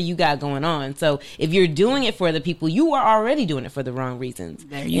whatever you got going on. So if you're doing it for other people, you are already doing it for the wrong reasons.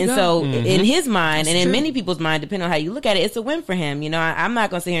 There you and go. so in his mind, and in true. many people's mind, depending on how you look at it, it's a win for him. You know, I'm not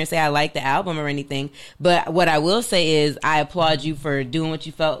going to sit here and say I like the album or anything, but what I will say is I applaud you for doing what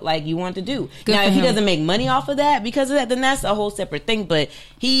you felt like you wanted to do. Good now, for if he him. doesn't make money off of that because of that, then that's a whole separate thing. But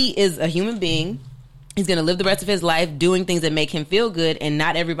he is a human being. He's going to live the rest of his life doing things that make him feel good, and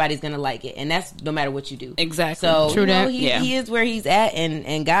not everybody's going to like it. And that's no matter what you do. Exactly. So, True you know, that. he is where he's at,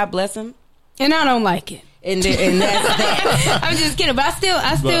 and God bless him. And I don't like it. And that's that. I'm just kidding, but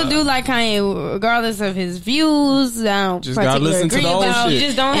I still do like Kanye, regardless of his views. I don't Just gotta particularly listen to agree the old about. shit. You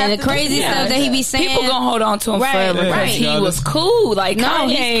just don't have And the to crazy listen to stuff it. that he be saying. people gonna hold on to him Right, forever because right. he was cool. Like No, Kanye,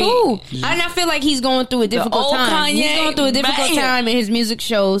 he's cool. And I feel like he's going through a difficult old time. He's Kanye, going through a difficult man. time in his music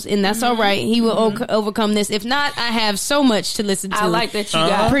shows, and that's all right. He will overcome this. If not, I have so much to listen to. I like that you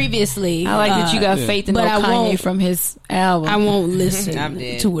got. previously. I like that you got faith in but I Kanye won't- from his album. I won't listen I'm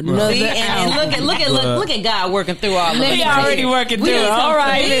dead. to another See, and album. look at God working through all of Let it. me He already working through it. All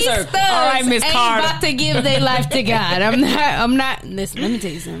right, These Miss- thugs all right, Miss ain't Carter. about to give their life to God. I'm not. Listen, let me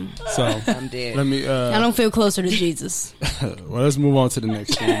tell you something. So I'm dead. let me. I don't feel closer to Jesus. Well, let's move on to the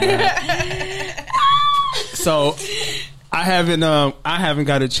next thing. Man. So I haven't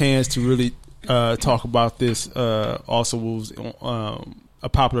got a chance to really talk about this. Also, was a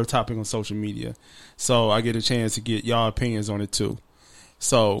popular topic on social media, so I get a chance to get y'all opinions on it too.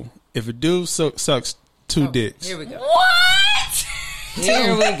 So if a dude sucks two dicks, Here we go. What?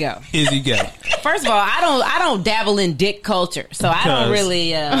 Here we go. is he gay? First of all, I don't dabble in dick culture, so I don't 'Cause-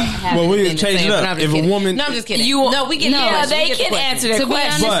 really have Well, we anything to change say, it but up. I'm just If a kidding. woman- no, I'm just kidding. You- no, we get Yeah, the question. they We get the can question. answer that To be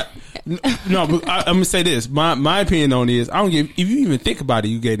question. honest- But no, but I'm gonna say this. My opinion on it is I don't give. If you even think about it,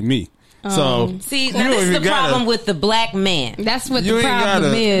 you gay to me. So See, you now don't this is even the gotta- problem with the black man. That's what You the ain't problem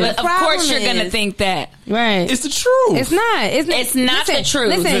gotta- is. But of problem course you're gonna is- think that. Right. It's the truth. It's not. It's not the truth.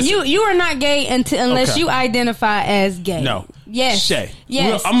 Listen, Listen. you are not gay unless Okay. you identify as gay. No. Yes. Shay. Yes.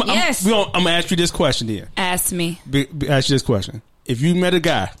 Yes. I'm gonna ask you this question then. Ask me. Ask you this question. If you met a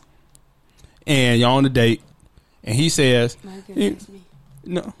guy and y'all on a date and he says,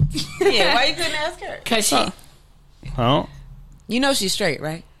 no, Yeah, why you couldn't ask her? Cause she. huh? You know she's straight,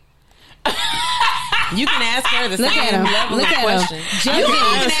 right? You can ask her the Look at same him. level Look of at question. him. You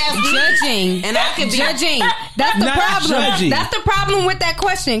can ask me, Judging. and I could be Judging. That's the Not problem. judging. That's the problem with that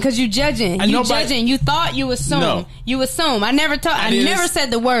question because you judging. I You know, but- judging. You thought you assume. No. You assume. I never I I didn't never s- said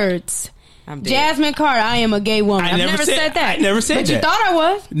the words. I'm dead. Jasmine Carter, I am a gay woman. I I've never never said- said that. I never said but you that. thought I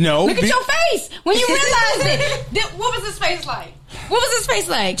was. No, Look at be- your face when you realized it. What was his face like? What was his face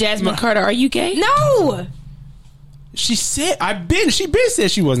like? Jasmine Carter, are you gay? No. She said, she been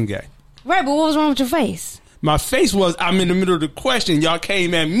said she wasn't gay. Right, but what was wrong with your face? My face was, I'm in the middle of the question. Y'all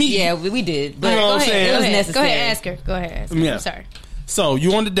came at me. Yeah, we did. But You know what I'm saying? It was Go necessary. ahead, ask her. Go ahead, ask her. Yeah. I'm sorry. So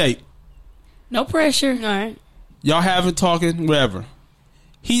you on the date. No pressure. All right. Y'all having talking, whatever.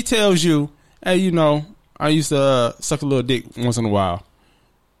 He tells you, hey, you know, I used to suck a little dick once in a while.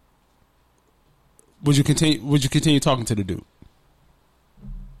 Would you continue talking to the dude?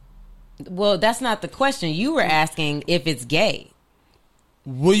 Well, that's not the question. You were asking if it's gay.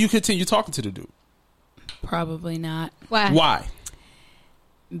 Will you continue talking to the dude? Probably not. Why? Why?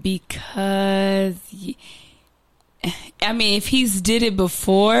 Because, I mean, if he's did it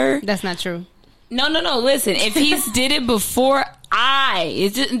before, That's not true. no. Listen, if he's did it before,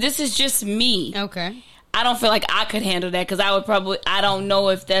 this is just me. Okay. I don't feel like I could handle that because I don't know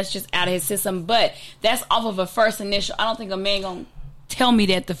if that's just out of his system, but that's off of a first initial. I don't think a man gonna tell me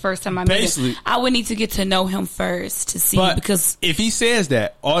that the first time I met Basically- him. I would need to get to know him first to see, But because if he says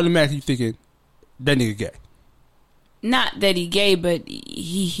that, automatically you thinking that nigga gay. not that he gay, but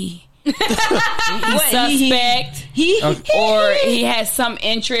he suspect, or he has some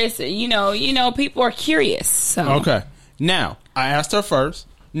interest. You know, people are curious. So Okay. Now, I asked her first.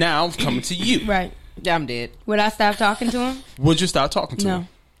 Now I'm coming to you. Right. I'm dead. Would I stop talking to him? Would you start talking to No. him?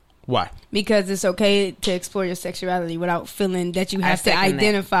 Why? Because it's okay to explore your sexuality without feeling that you I have to second that.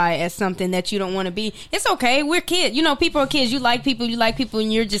 identify as something that you don't want to be. It's okay. We're kids. You know, people are kids. You like people,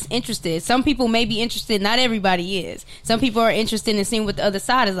 and you're just interested. Some people may be interested. Not everybody is. Some people are interested in seeing what the other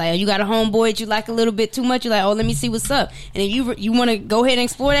side is like. You got a homeboy that you like a little bit too much. You're like, oh, let me see what's up. And if you want to go ahead and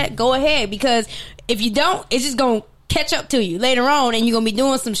explore that, go ahead. Because if you don't, it's just going to catch up to you later on, and you're gonna be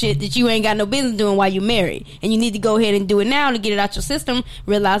doing some shit that you ain't got no business doing while you're married. And you need to go ahead and do it now to get it out your system,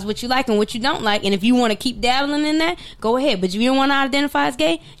 realize what you like and what you don't like. And if you want to keep dabbling in that, go ahead. But if you don't want to identify as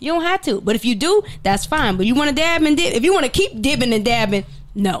gay, you don't have to. But if you do, that's fine. But you want to dab and dip, if you want to keep dibbing and dabbing,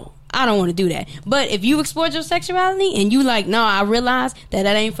 no, I don't want to do that. But if you explored your sexuality and you like, no, I realize that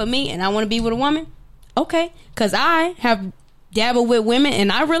ain't for me and I want to be with a woman, okay. Because I have dabbled with women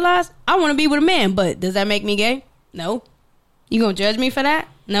and I realize I want to be with a man. But does that make me gay? No. You gonna judge me for that?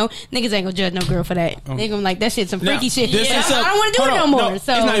 No. Niggas ain't gonna judge no girl for that. They gonna like, that shit's some freaky shit. This Yeah, is I don't want to do it no more.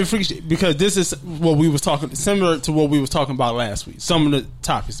 So it's not even freaky shit, because this is what we was talking, similar to what we was talking about last week. Some of the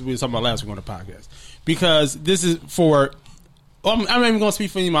topics we was talking about last week on the podcast. Because this is for, I'm not even gonna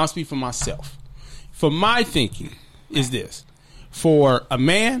speak for anyone. I'll speak for myself. For my thinking is this: for a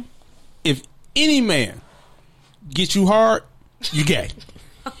man, if any man gets you hard, you gay.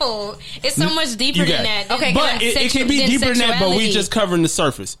 oh, it's so much deeper You than gay. that. Okay, But it can be deeper than that, but we sexuality. just covering the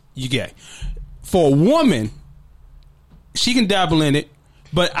surface. You gay. For a woman, she can dabble in it,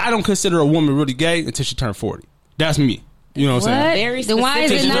 but I don't consider a woman really gay until she turns 40. That's me. You know what I'm saying? What? Very Then why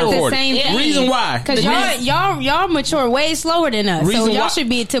is Till it she not turn the 40. same thing? Reason why? Because The reason- y'all mature way slower than us. Reason So y'all why- should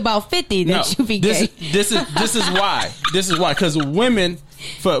be to about 50 No, that you be gay. this is why. This is why. Because women,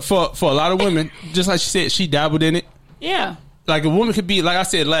 for a lot of women, just like she said, she dabbled in it. yeah. Like a woman could be, like I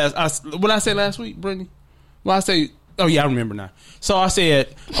said what I said last week, Brittany? Well, I say, oh yeah, I remember now. So I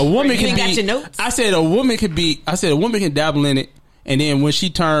said a woman You can ain't be. got your notes? I said a woman can dabble in it, and then when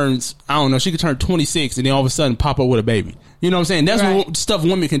she turns, I don't know, she could turn 26, and then all of a sudden pop up with a baby. You know what I'm saying? That's Right. what stuff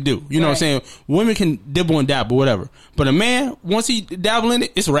women can do. You know what I'm saying? Women can dibble and dabble, whatever. But a man, once he dabble in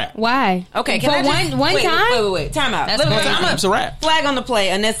it, it's a wrap. Why? Okay, For can I just, one wait, time? Wait. Time out. That's Let me- crazy. I'm It's a wrap. Flag on the play,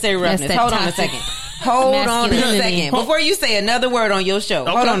 unnecessary roughness. that Hold on a toxic second. Hold on a masculinity. second. Before you say another word on your show,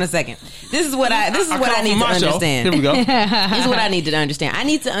 hold Okay. on a second. This is what I come need from to my show. understand. Here we go. This is what I need to understand. I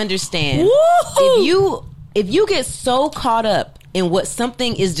need to understand Woo-hoo! if you get so caught up in what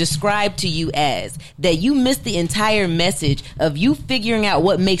something is described to you as that you miss the entire message of you figuring out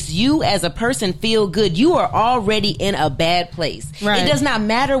what makes you as a person feel good, you are already in a bad place. Right. It does not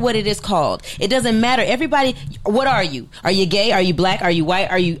matter what it is called. It doesn't matter. Everybody, what are you? Are you gay? Are you black? Are you white?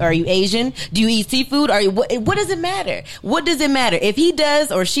 Are you Asian? Do you eat seafood? Are you what does it matter? What does it matter? If he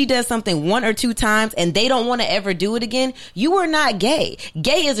does or she does something 1 or 2 times and they don't want to ever do it again, you are not gay.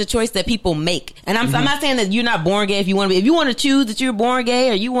 Gay is a choice that people make. And I'm not saying that you're not born gay if you want to be. If you want to choose that you're born gay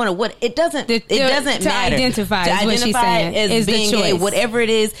or you want to what, it doesn't to matter. identify to is what she's identify saying, as is the being gay, choice. whatever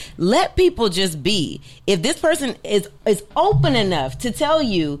it is, let people just be. If this person is open enough to tell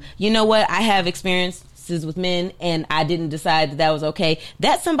you, you know what, I have experiences with men and I didn't decide that was okay,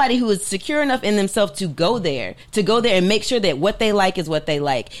 that's somebody who is secure enough in themselves to go there and make sure that what they like is what they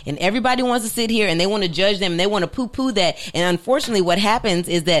like. And everybody wants to sit here and they want to judge them and they want to poo-poo that. And unfortunately what happens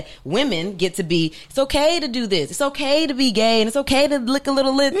is that women get to be, it's okay to do this, it's okay to be gay, and it's okay to lick a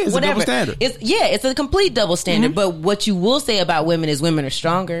little lip, It's whatever. a double standard. It's a complete double standard. But what you will say about women is women are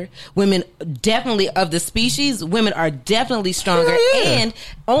stronger. Women definitely, of the species, women are definitely stronger. Yeah. And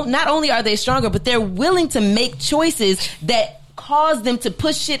not only are they stronger, but they're willing to make choices that cause them to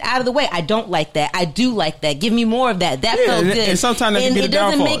push shit out of the way. I don't like that. I do like that. Give me more of that. That Yeah, felt and- good. and sometimes that can and be it the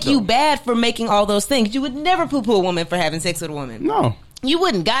doesn't downfall, make you though. bad for making all those things. You would never poo-poo a woman for having sex with a woman. No. You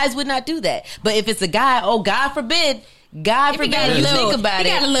wouldn't. Guys would not do that. But if it's a guy, oh, God forbid, God If he forbid got a you little- think about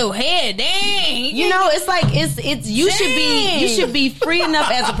he it. got a little head. Dang. You know, it's like it's you should be free enough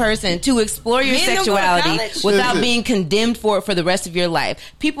as a person to explore your Men don't go to sexuality college. without Listen. being condemned for it for the rest of your life.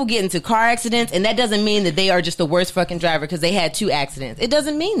 People get into car accidents, and that doesn't mean that they are just the worst fucking driver because they had 2 accidents. It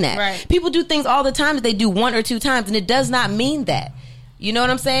doesn't mean that. Right. People do things all the time that they do 1 or 2 times, and it does not mean that. You know what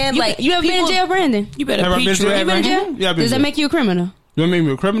I'm saying? You ever been in jail, Brandon? You better Have I been peach to jail? You been in jail? Yeah, I've been Does that jail. make you a criminal? You want me to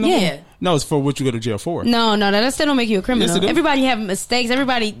be a criminal? Yeah. No, it's for what you go to jail for. No, that still don't make you a criminal. Yes, it do. Everybody have mistakes.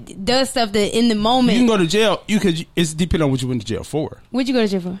 Everybody does stuff that in the You moment. can go to jail. It's depending on what you went to jail for. What'd you go to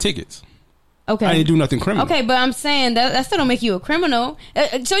jail for? Tickets. Okay. I didn't do nothing criminal. Okay, but I'm saying that still don't make you a criminal.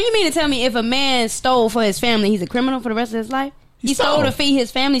 So you mean to tell me if a man stole for his family, he's a criminal for the rest of his life? He stole stole. to feed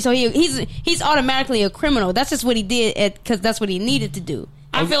his family, so he's automatically a criminal. That's just what he did because that's what he needed to do.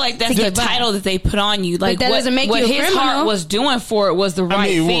 I feel like that's To the get by. title that they put on you. Like that what, doesn't make what you a his criminal. heart was doing for it was the right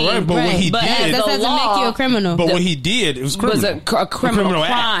thing. right, but what he But did, as That the doesn't law make you a criminal. but what he did, it was was criminal. a criminal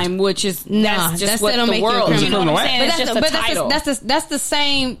act. crime, which is Nah, that's that just still what don't the make you a world. criminal. You know what I'm But saying? It's just a title. that's the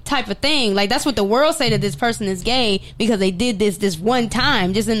same type of thing. Like that's what the world say that this person is gay because they did this one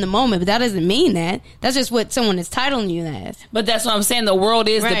time, just in the moment. But that doesn't mean that. That's just what someone is titling you as. But that's what I'm saying. The world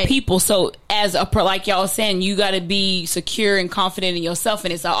is the Right. people. So as like y'all saying, you got to be secure and confident in yourself,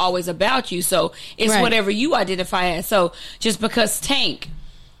 and it's always about you. So it's Right. whatever you identify as. So just because Tank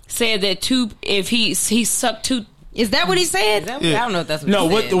said that if he sucked 2. Is that what he said? I don't know if that's what No,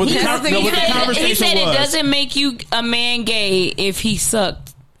 he what said. the Yes, He conversation said was. it doesn't make you a man gay if he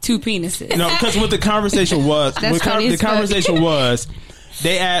sucked 2 penises. No, because what the conversation was, That's funny the as fuck. conversation was,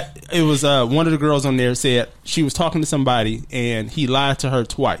 it was one of the girls on there said she was talking to somebody and he lied to her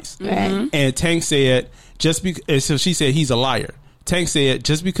twice, Right. and Tank said so she said he's a liar. Tank said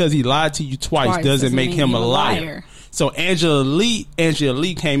just because he lied to you twice doesn't make him a liar. So Angela Lee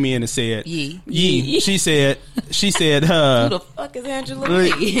came in and said, Yee. She said, Who the fuck is Angela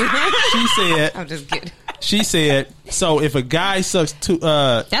Lee. Lee? she said, I'm just kidding. She said, so if a guy sucks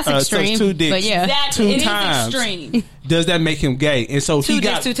That's extreme, sucks 2 dicks but yeah. That 2 it is times, extreme. does that make him gay? And so 2 he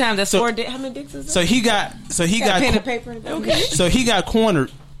dicks got 2 times. That's so, 4 dicks. How many dicks is that? So he got pen and paper. Okay. so he got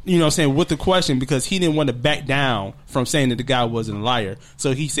cornered. You know what I'm saying, with the question because he didn't want to back down from saying that the guy wasn't a liar.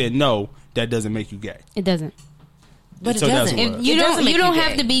 So he said, no, that doesn't make you gay. It doesn't. But So it that's doesn't. what- You It don't. doesn't make You don't you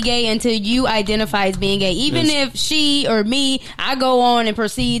have gay. to be gay until you identify as being gay. Even Yes. if she or me, I go on and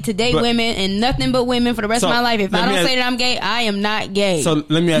proceed to date But- women and nothing but women for the rest So, of my life. If let I me don't ask- say that I'm gay, I am not gay. So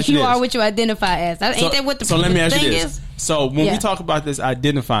let me ask you You this. are what you identify as. Ain't that what the so let me ask thing you this. is? So when Yeah. we talk about this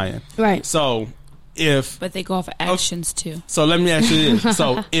identifying, Right. So if But they go off actions too. so, let me ask you this.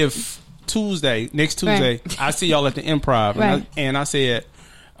 So if next Tuesday, Right. I see y'all at the Improv, Right. and I said,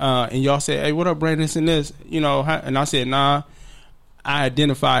 and y'all said, "Hey, what up, Brandon? This and this," you know, and I said, "Nah, I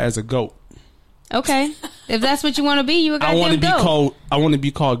identify as a goat. Okay. If that's what you want to be, you a I want to goddamn be goat. called. I want to be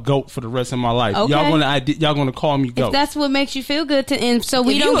called goat for the rest of my life. Okay. Y'all gonna call me If goat. that's what makes you feel good, and so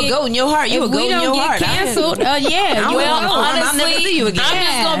we If don't you a get goat in your heart, you if a goat we in don't your get heart. canceled. Yeah, I'm you well, know, I'll never honestly, see you again. I'm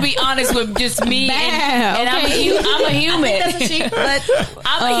just gonna be honest with just me, and I'm a Okay. human. That's what she. But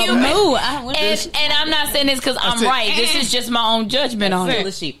I'm a human. Moo, I want this. And I'm not saying this because I'm it. right. This is just my own judgment on Still it.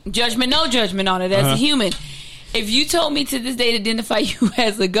 a sheep. Judgment, no judgment on it. As a human, if you told me to this day to identify you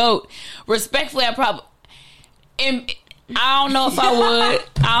as a goat, respectfully, I probably. I don't know if I would.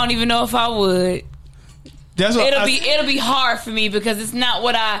 I don't even know if I would. That's what It'll be hard for me because it's not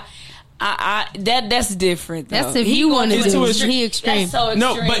what that's different. Though. That's if you want to it's do. too He extreme. extreme. That's so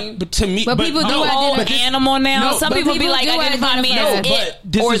no, extreme. but to me, But people do no, identify- animal now. No, Some but people be people like do identify me as identify. it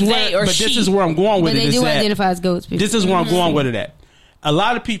this or is they or but she. this is where I'm going with But it. they is do that identify as goats. People. This is where I'm going with it at. A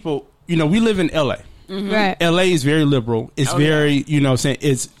lot of people, you know, we live in LA. Right. LA is very liberal. It's very, you know what I'm saying,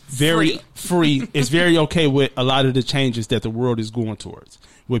 it's very free. It's very okay with a lot of the changes that the world is going towards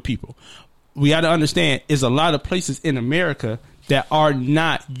with people. We got to understand is a lot of places in America that are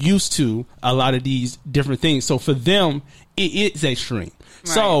not used to a lot of these different things. So for them, it is extreme.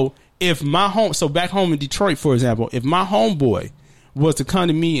 So if back home in Detroit, for example, if my homeboy was to come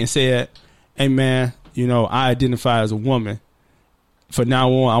to me and said, "Hey man, you know, I identify as a woman. For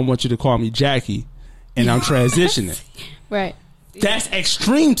now on, I want you to call me Jackie, and I'm transitioning." Right. That's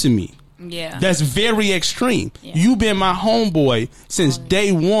extreme to me. Yeah. That's very extreme. Yeah. You've been my homeboy since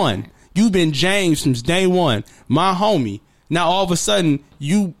day one. You've been James since day one, my homie. Now all of a sudden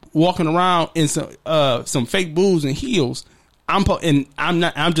you walking around in some fake boots and heels. I'm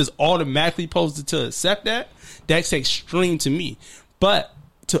just automatically supposed to accept that. That's extreme to me. But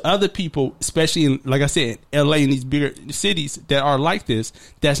to other people, especially in, like I said, LA and these bigger cities that are like this,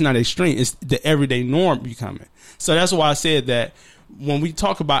 that's not extreme. It's the everyday norm becoming. So that's why I said that when we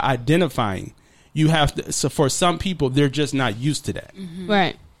talk about identifying, you have to. So for some people, they're just not used to that.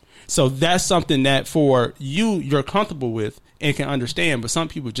 Right. So that's something that for you're comfortable with and can understand, but some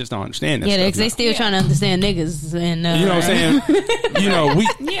people just don't understand that. Yeah, stuff they now. still trying to understand niggas, and You know what I'm saying? You know, we.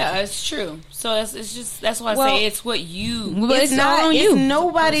 Yeah, it's true. So that's why I Well, say it's what you. Well, It's all not. on It's you.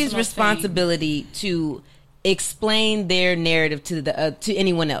 nobody's Personal responsibility to explain their narrative to the to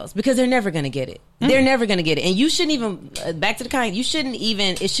anyone else because they're never going to get it. They're never going to get it, and you shouldn't even. Back to the kind. You shouldn't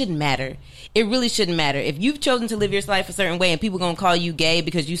even. It shouldn't matter. It really shouldn't matter if you've chosen to live your life a certain way, and people gonna call you gay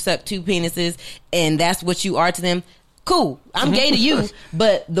because you suck 2 penises, and that's what you are to them. Cool, I'm gay to you,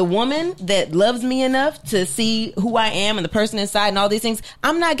 but the woman that loves me enough to see who I am and the person inside and all these things,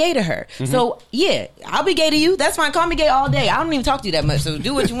 I'm not gay to her. So yeah, I'll be gay to you. That's fine. Call me gay all day. I don't even talk to you that much. So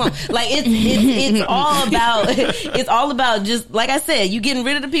do what you want. Like it's all about it's all about just like I said, you getting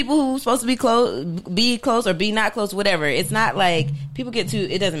rid of the people who's supposed to be close or be not close, whatever. It's not like people get too.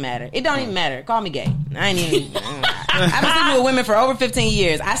 It doesn't matter. It don't even matter. Call me gay. I ain't even. I've been sleeping with women for over 15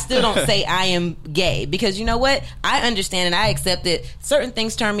 years. I still don't say I am gay because you know what? I understand and I accept that certain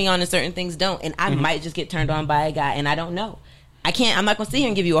things turn me on and certain things don't, and I might just get turned on by a guy and I don't know. I'm not going to sit here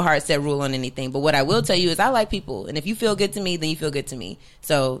and give you a hard set rule on anything, but what I will tell you is I like people, and if you feel good to me, then you feel good to me.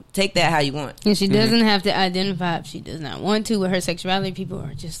 So take that how you want. And she doesn't have to identify if she does not want to with her sexuality. People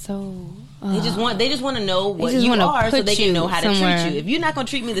are just so They just want to know what just you wanna are so put they can you know how to somewhere. treat you. If you're not going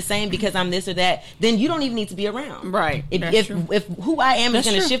to treat me the same because I'm this or that, then you don't even need to be around. Right. If who I am That's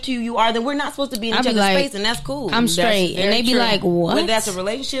is going to true. shift to who you are, then we're not supposed to be in I'll each be other's like, space, and that's cool. I'm That's straight, and very they be true. like, what? Whether that's a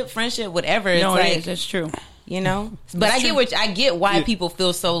relationship, friendship, whatever. It's No, like, it is. That's true. you know, but I get why people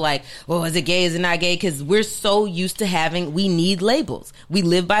feel so like, well, is it gay? Is it not gay? Because we're so used to we need labels. We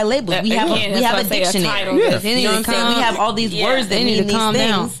live by labels. That- we have again, a that's why I say a dictionary. title. Yeah. They You need know to what I'm saying? calm- We have all these Yeah. words that They need to mean calm these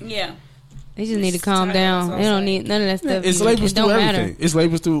down. things. Yeah. They just need to calm title, down. that's what They I'm don't saying. need none of that stuff. It's labels it through don't everything. matter. It's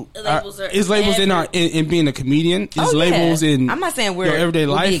labels through. Labels are It's labels in being a comedian. It's Oh, labels yeah. in. I'm not saying we're your everyday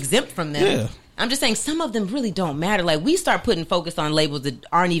we'll life. be exempt from them. Yeah. I'm just saying some of them really don't matter. Like we start putting focus on labels that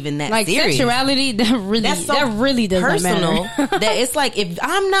aren't even that Like serious. sexuality, that really That's so does personal not matter. that it's like if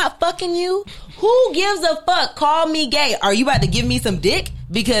I'm not fucking you, who gives a fuck? Call me gay. Are you about to give me some dick?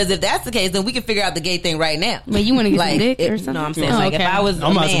 Because if that's the case, then we can figure out the gay thing right now. But you want to get some dick or something? No, I'm saying Oh, like okay. if I was I'm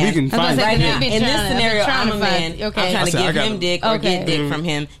a about to- man, we can I was find gonna say, right it. now I've been in this trying to- scenario, I've been I'm a trying to man. find- okay. I'm trying I to said, I give got him it. dick or get Okay. dick from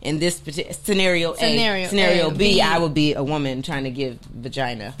him. In this scenario Scenario A, B, B. I would be a woman trying to give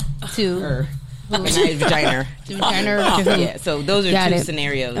vagina Two. or not vagina. Yeah, so those are Got two it.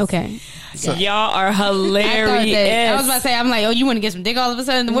 scenarios. Okay. Y'all are I thought hilarious. that, I was about to say, I'm like, oh, you want to get some dick all of a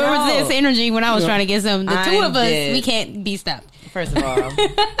sudden? Where was No. this energy when I was trying to get some? The two I'm of us, dead. we can't be stopped. First of all,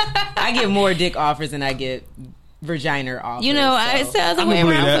 I get more dick offers than I get vagina offers. You know, so. it's the other I way can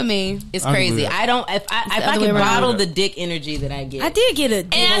believe around that. for me. It's I can crazy. believe that. I don't. If I the other can way around. bottle the dick energy that I get, I did get a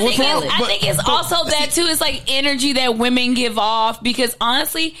dick. And I what's think, wrong? it's, I think it's also that too. It's like energy that women give off because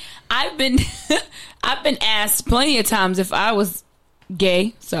honestly, I've been I've been asked plenty of times if I was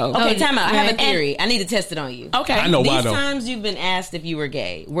gay. So Okay, time out. I have a right. theory. I need to test it on you. okay, I know why These though. times you've been asked if you were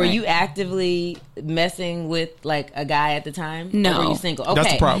gay, were Right. you actively messing with like a guy at the time? No. Or were you single? Okay.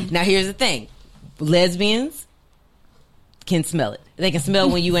 That's the problem. Now here's the thing: lesbians can smell it. They can smell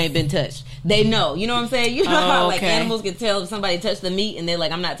when you ain't been touched. They know. You know what I'm saying? You know how like Okay. animals can tell if somebody touched the meat, and they're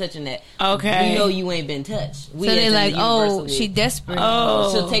like, "I'm not touching that." Okay. We know you ain't been touched. We So as they're in the like, oh, universal she we. desperate.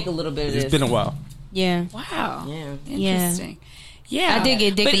 Oh. She'll take a little bit of this. It's been a while. Yeah. wow, Yeah. interesting. Yeah, I did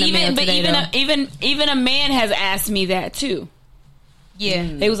get dick but in the even mail but today, even a man has asked me that too. Yeah.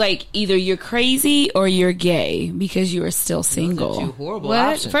 They was like, either you're crazy or you're gay because you are still single. Two horrible What?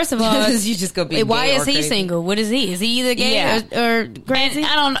 options. First of all, you just go be. Wait, why gay is or he crazy. single? What is he? Is he either gay Yeah. or crazy? And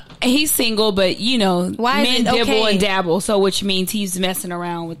I don't know. He's single, but you know, Why is men it dibble okay? and dabble, so which means he's messing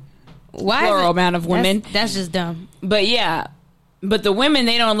around with Why is plural it- amount of women. That's just dumb. But yeah, but the women,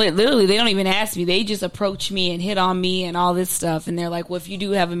 they don't literally, they don't even ask me. They just approach me and hit on me and all this stuff. And they're like, well, if you do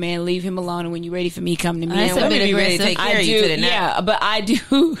have a man, leave him alone. And when you're ready for me, come to me. That's And a women bit be ready to aggressive. take care I of do, you to the neck. yeah, but I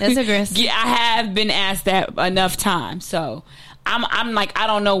do. That's aggressive. Yeah, I have been asked that enough times. So I'm like, I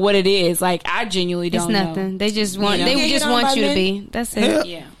don't know what it is. Like, I genuinely It's don't nothing. know. They just want. You know? They You get just hit on want by you to men? be. That's it. Yeah.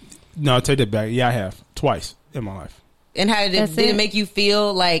 Yeah. No, I take that back. Yeah, I have twice in my life. And how did That's it it. make you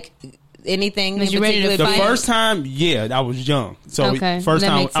feel? Like anything? Was in you ready to particular? The fight? first time, yeah, I was young. So Okay, first that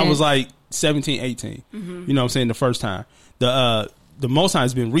time makes I was sense. like 17, 18. You know what I'm saying? The first time. The most time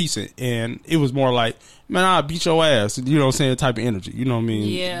has been recent, and it was more like, man, I'll beat your ass. You know what I'm saying? Type of energy. You know what I mean?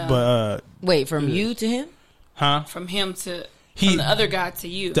 Yeah. But Wait, from you to him? huh? From him to He- from the other guy to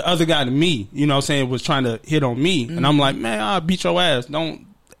you. The other guy to me, you know what I'm saying, was trying to hit on me, and I'm like, man, I'll beat your ass. Don't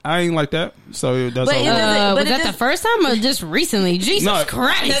I ain't like that. So that's But all. it doesn't- was that the first time or just recently? Jesus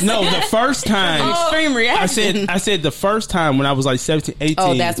Christ. No, the first time. Extreme reaction. I said the first time when I was like 17, 18.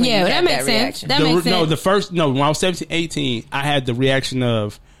 Oh, that's when Yeah, you that had makes that sense. reaction. That makes sense. When I was 17, 18, I had the reaction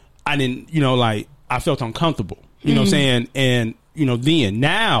of, I didn't, like, I felt uncomfortable. You know what I'm saying? And, then,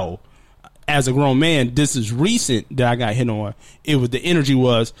 now, as a grown man, this is recent that I got hit on. It was, the energy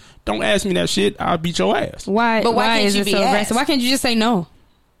was, don't ask me that shit, I'll beat your ass. Why? But why can't is you it be so asked? aggressive? Why can't you just say no?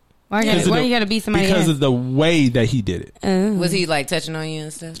 Why Because you of got to beat somebody? Because of the way that he did it. Was he like touching on you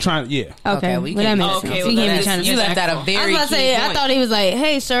and stuff? Okay, well, well, you that can't- makes Okay, sense. well, You can't be that's- trying to You left out a I very was about to key say, I point. thought he was like,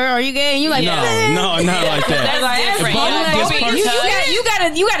 "Hey, sir, are you gay?" And you like, No, not like that. That's different. But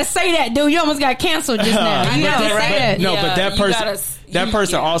this you gotta say that, dude. You almost got canceled just now. You But gotta that- say that. No, Yeah, but that you person, gotta- that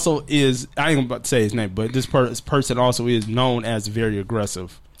person yeah. also is. I ain't about to say his name, but this person also is known as very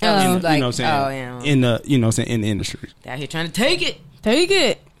aggressive. Oh. In, Like, you know what I'm saying? oh, yeah. In the, you know what I'm saying, in the industry. Out here trying to take it. Take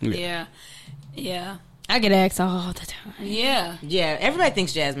it. Yeah. Yeah. I get asked all the time. Yeah. Yeah, everybody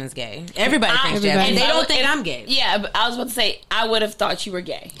thinks Jasmine's gay. Everybody thinks Everybody. Jasmine. And they I don't would- think if- I'm gay. Yeah, but I was about to say I would have thought you were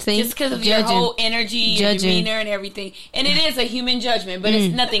gay, See? just because of your Judging. whole energy, your Judging. demeanor, and everything. And it is a human judgment, but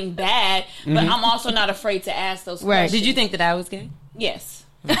it's nothing bad. But I'm also not afraid to ask those Right. questions. Did you think that I was gay? Yes.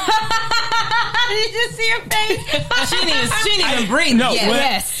 Did you see her face? She didn't even breathe. No, Yeah. well,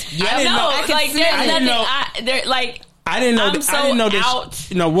 Yes. I didn't No, know. like there's I didn't nothing. know. I I didn't know. I'm That, so I didn't know that. out.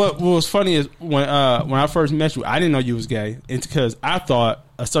 You know what was funny is when I first met you, I didn't know you was gay. It's because I thought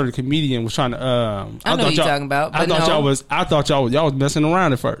a certain comedian was trying to. I know thought who you're y'all- talking about, I but thought no. y'all was messing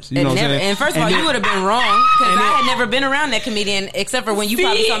around at first. You know what I'm saying? And first of all, then- you would have been wrong because And I then- had never been around that comedian except for when you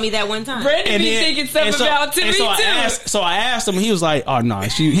probably saw me that one time. Brandon be thinking stuff about to me too. I asked him. He was like, "Oh no,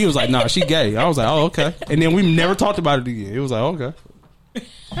 he was like, no, she gay." I was like, "Oh okay." And then we never talked about it again. It was like, "Okay."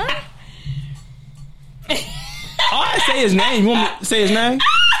 I say his name. You want me to say his name?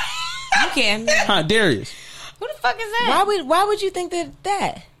 You can. Huh, Darius. Who the fuck is that? Why would you think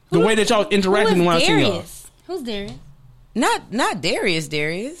that? The way that y'all interacted when I seen y'all. Darius? Who's Darius? Not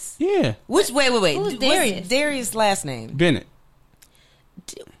Darius. Yeah, Wait. Who's What's Darius? Darius' last name? Bennett.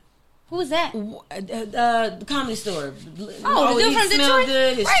 Who is that? The Comedy Store. Oh, the dude from Detroit?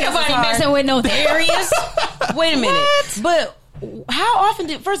 Good. His Ain't chest is nobody hard. messing with no Darius. Wait a minute. But how often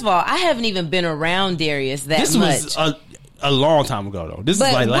did? First of all, I haven't even been around Darius that This much. was a long time ago though. This but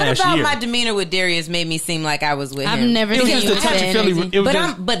is like what last about year. my demeanor with Darius made me seem like I was with I've him? never It was seen just you a with touch that of Philly. energy. It was But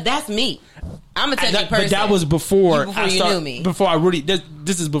just, but that's me. I'm a touchy person. but that was before Before I you started, knew me. Before I really.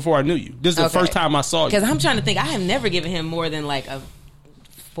 This is before I knew you. This is the Okay. first time I saw you. because I'm trying to think. I have never given him more than like a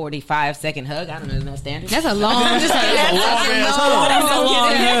 45-second hug. I don't know. Is that standard? That's a long. That's a long-ass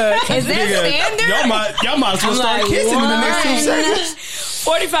hug. Is that standard? Y'all might as well start like, kissing in the next 2 one. seconds.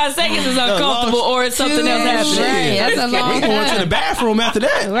 45 seconds is uncomfortable, or it's something else happening. Right, that's a long We going to the time. bathroom after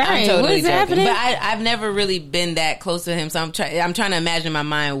that. I'm Right. totally What is joking. happening? But I've never really been that close to him, so I'm trying to imagine in my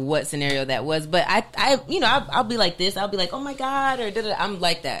mind what scenario that was. But I'll be like this. I'll be like, oh my god, or da-da-da. I'm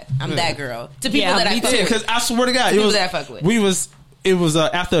like that. I'm that girl to people Yeah, that I me fuck too. with. Because I swear to God, it People was that I fuck with. It was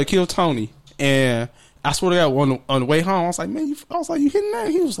after I killed Tony, and I swear to God, on the way home, I was like, "Man, you hitting that?"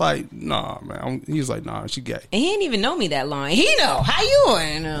 He was like, "Nah, man." He was like, "Nah, she gay." And he didn't even know me that long. He know how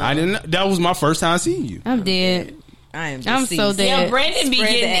you know. I didn't know. That was my first time seeing you. I'm dead. I am. I'm deceased. so dead. Yeah, Brandon be Spread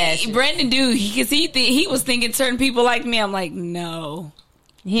the getting ashes. Brandon do because he was thinking certain people like me. I'm like, no.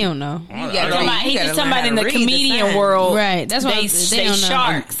 He don't know. You gotta read- He's you gotta just learn talking about how in to the read comedian signs. world. Right. That's why They they don't know.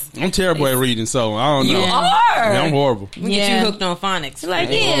 sharks. I'm terrible at reading, so I don't know. You Yeah. are. Yeah, I'm horrible. We get Yeah. you hooked on phonics. Like,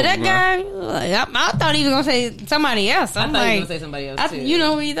 Hey, yeah, oh, that man. guy. Like, I thought he was gonna say somebody else. I I'm thought you were like, gonna say somebody else too. you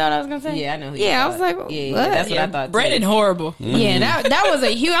know who you thought I was gonna say? Yeah, I know. Who you Yeah, I thought. was like, yeah, what? that's what I thought. Too. Brandon horrible. Yeah, that was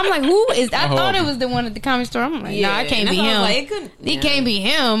a huge. I'm like, who is? I thought it horrible. was the one at the comedy store. I'm like, Yeah, nah, it can't and be that's why I him. was like, it couldn't- It yeah. can't be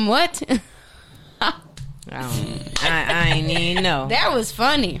him. What? I ain't even know. That was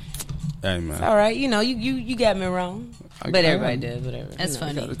funny. Hey man, All right, you got me wrong, but everybody does whatever. That's You know,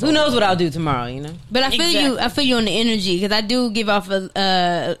 funny. Who knows what I'll do tomorrow? You know. But I feel you. Exactly. I feel you on the energy because I do give off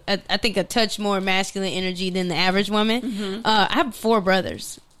I think a touch more masculine energy than the average woman. I have 4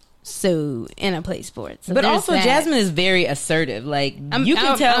 brothers, so and I play sports. So But there's also, that. Jasmine is very assertive. Like you can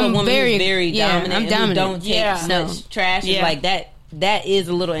I'm- tell I'm a woman very- who's very yeah, dominant. I'm and who dominant. don't take Yeah. much No. trash. Yeah. Is like that. That is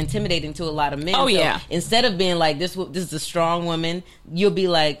a little intimidating to a lot of men. Oh, So yeah. Instead of being like this is a strong woman, you'll be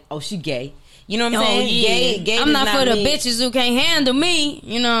like, oh, she gay. You know what I'm Oh, saying? yeah. Gay. I'm does not for the mean- bitches who can't handle me.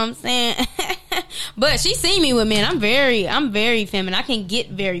 You know what I'm saying? But she see me with men. I'm very feminine. I can get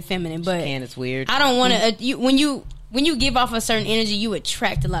very feminine, but And it's weird. I don't want to. When you give off a certain energy, you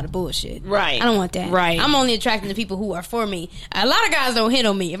attract a lot of bullshit. Right. I don't want that. Right. I'm only attracting the people who are for me. A lot of guys don't hit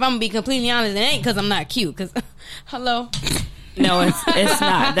on me. If I'm gonna be completely honest, it ain't because I'm not cute. Because hello. No, it's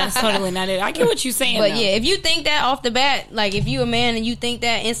not. That's totally not it. I get what you're saying. But though. yeah, if you think that off the bat, like if you a man and you think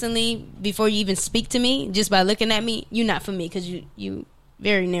that instantly before you even speak to me, just by looking at me, you're not for me because you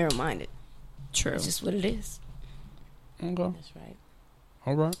very narrow minded. True. It's just what it is. Okay. That's right.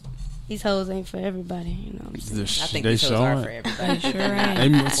 All right. These hoes ain't for everybody, you know what I'm saying? I think they these shows are showing. for everybody. Sure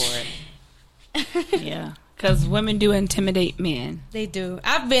ain't. For it. Yeah, because women do intimidate men. They do.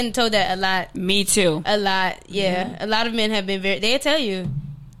 I've been told that a lot. Me too. A lot, yeah. A lot of men have been they'll tell you.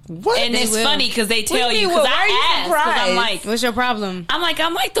 What? And They it's will. funny because they tell do you you. mean? Because Why are you I asked. 'Cause I'm surprised? like, What's your problem?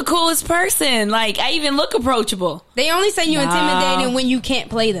 I'm like the coolest person. Like I even look approachable. They only say you're Nah. intimidating when you can't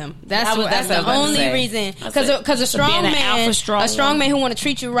play them. That's That's what I the was about to only say. reason. That's it. Because a So being strong an man, alpha strong a strong woman. man who want to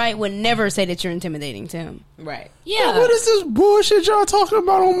treat you right would never say that you're intimidating to him. Right. Yeah. What is this bullshit y'all talking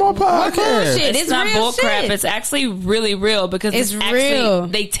about on my podcast? bullshit? It's, It's not real bull crap. shit. It's actually really real because It's it's actually, real.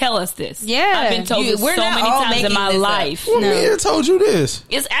 They tell us this. Yeah. I've been told this We're so not many all times in making my this up. life. What No. man told you this?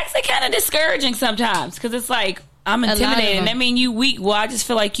 It's actually kind of discouraging sometimes because it's like I'm lot of intimidated. them. That mean you weak. Well, I just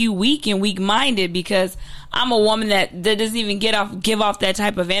feel like you weak and weak minded because I'm a woman that doesn't even give off that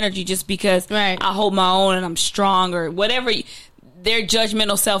type of energy just because Right. I hold my own and I'm strong or whatever. Their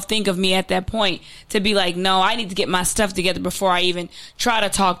judgmental self think of me at that point to be like, no, I need to get my stuff together before I even try to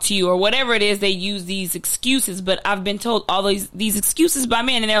talk to you or whatever it is. They use these excuses, but I've been told all these excuses by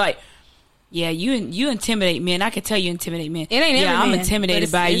men, and they're like, yeah, you intimidate men. I could tell you intimidate men. It ain't every I'm man, intimidated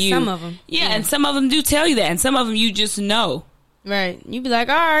but by it's you. some of 'em. Yeah, Yeah. and some of them do tell you that, and some of them you just know. Right. You be like,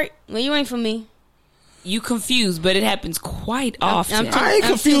 all right, well, you ain't for me. You confused, but it happens quite often. I'm too- I ain't I'm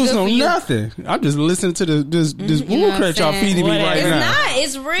too confused good for on you. nothing. I'm just listening to this You know what bullcrap y'all I'm saying? feeding me Whatever. right It's now. not.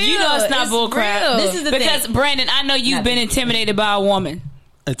 It's real. You know it's not bullcrap. real. This is the because thing. Brandon, I know you've been intimidated by a woman.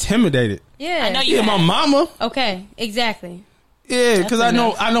 Intimidated. Yeah. I know you Yeah, my have. mama. Okay, exactly. Yeah, because I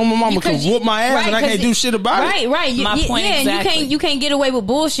know my mama Because can whoop my ass right, and I 'cause can't do shit about right, it. Right, My point yeah, exactly. and you can't get away with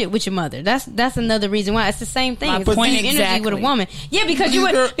bullshit with your mother. That's another reason why it's the same thing. My It's the point same energy exactly. with a woman. Yeah, because These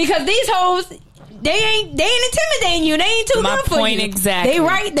girl- because these hoes they ain't intimidating you. They ain't too My good for point you. exactly. They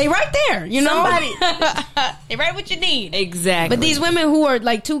right there. You know, Somebody- they right what you need. Exactly. But these women who are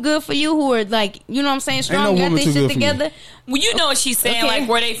like too good for you, who are like, you know what I'm saying, strong, no got woman their too shit good for me. together. well, you know what she's saying, Okay. like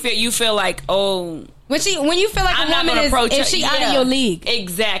where you feel like, oh, When you feel like I'm a not woman gonna approach if her. she out Yeah. of your league.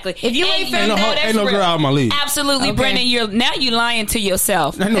 Exactly. If you ain't And felt that, that's ain't no real. girl out of my league. Absolutely, Okay. Brandon. You lying to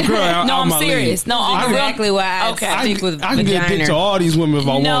yourself. Ain't no girl out No, out I'm my serious. league. No, on the real- Exactly why I Okay. speak with I can get dick to vagina. all these women if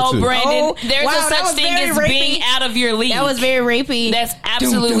I No, want to. Brandon. Oh, There's wow, a that such was thing very as being rapey. out of your league. That was very rapey. That's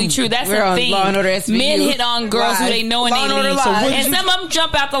absolutely true. That's We're a on thing. Law and Order SVU. Men hit on girls who Live. they know in Law and their Order league. Live. And some of them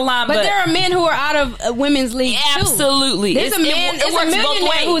jump out the line, But there are men who are out of women's league too. absolutely. There's a man, it there's a works both millionaire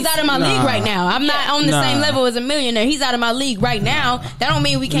ways. who's out of my league right now. I'm not on the Nah. same level as a millionaire. He's out of my league right now. That don't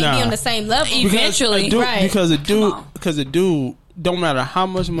mean we can't be Nah. on the same level. Eventually. Right. Because a dude, on. don't matter how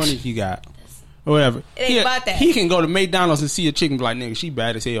much money he got or whatever. It ain't about that. He can go to McDonald's and see a chick and be like, nigga, she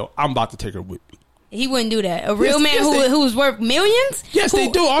bad as hell. I'm about to take her with me. He wouldn't do that. A real Yes, man yes, they- who's worth millions. Yes, they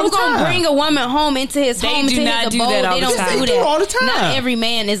do all who the gonna time. bring a woman home into his They home, do into not his do abode? that all They the don't time. do Yes, they that do all the time. Not every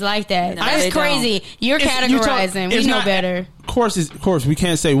man is like that. No, That's they don't. crazy. You're categorizing. We it's know not- better. Of course, we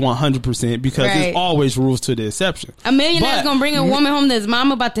can't say 100% because Right. there's always rules to the exception. A millionaire's But- gonna bring a woman home to his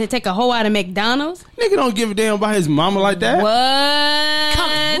mama about to take a hoe out of McDonald's. Nigga don't give a damn about his mama like that.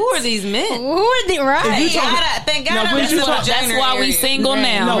 What? Who are these men? Who are they? Right. If you talking- Thank God. Now, I'm when not you in the talk- That's vagina why we area. single Right.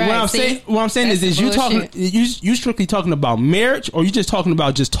 now. No, Right, what I'm saying That's is the you talking bullshit. you strictly talking about marriage or you just talking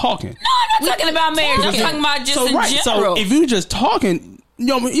about just talking? No, I'm not talking about marriage. I'm talking about just in general. So if you just talking, you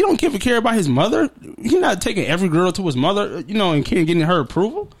don't give a care about his mother. You're not taking every girl to his mother, and getting her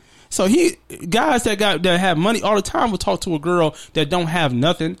approval. So guys that have money all the time will talk to a girl that don't have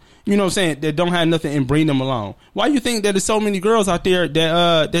nothing. You know what I'm saying? That don't have nothing and bring them along. Why you think that there's so many girls out there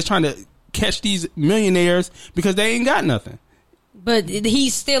that's trying to catch these millionaires because they ain't got nothing? But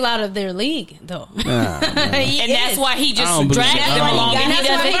he's still out of their league, though. and that's why he I just don't believe drags that. them I don't along believe and he That's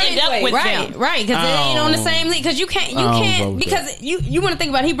why doesn't end up with right, them. right, because it ain't on the same league. Because you can't, I don't vote with because you want to think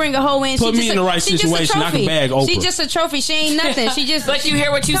about it, he bring a hoe in. Put she me just in the right she just a situation, I can trophy. bag Oprah. She just a trophy. She ain't nothing. She just. But you hear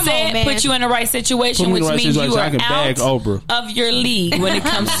what you Come said? on, man. Put you in the right situation, Put me which in the right means you situation, are I can bag out Oprah. of your league when it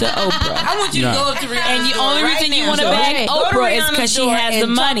comes to Oprah. I want you to Nah. go up to Rihanna's And the door only right reason you now. wanna Go bag to Oprah is Rihanna's 'cause she door has the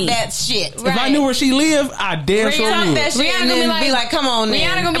and talk money. That shit. If I knew where she lived, I damn sure Talk would. that shit Rihanna and gonna then be like, "Come on, Rihanna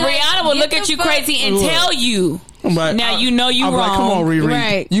then." gonna be like, Rihanna will get look the at you fuck- crazy and Look. tell you. But Now you know you I'm like, come wrong. on, Riri.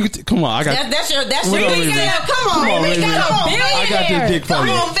 Right. You come on, I got. That's your What up, big Riri? girl. Come on, Come on, Riri. Riri. Come on, I got this dick for Come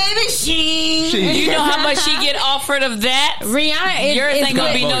you. on, baby. Sheen. You know how much she get offered of that? Rihanna Yours is ain't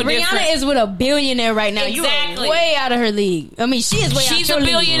gonna be no Rihanna different. is with a billionaire right now. Exactly. You are way out of her league. I mean, she is way out She's your a league.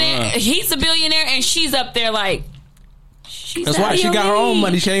 billionaire. He's a billionaire, and she's up there like, She's That's out why of she your got her own league.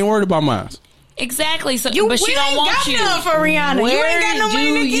 money. She ain't worried about mine. Exactly. So, You, but she we don't ain't want got you. none for Rihanna. You Where ain't got no money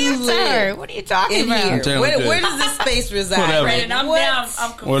to do you give to live? her. What are you talking In about? here. telling you Where this. does this space reside? Whatever. Brandon, I'm What? down. I'm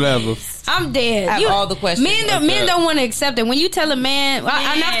confused. Whatever. I'm dead. I have all the questions. Men don't want to accept it. When you tell a man, and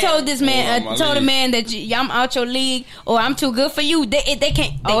I've told this man, Oh, my told a league. man that I'm out your league or I'm too good for you. They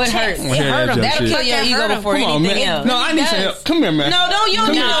can't. Oh, it check. hurts. It Yeah, hurt them. that's That'll shit. kill your That ego hurt 'em. before Come on, anything man. else. No, I need some does. help. Come here, man. No, don't you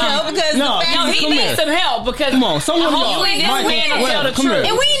Come need here. help because No, the fact No, is he Come needs here. some help because Come on, someone hopefully this Michael, man will tell the come here. truth.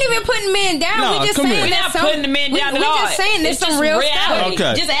 And we ain't even putting men down. No, we just come saying here. We're that's not putting the men down we at all. just saying there's It's some just real reality. stuff.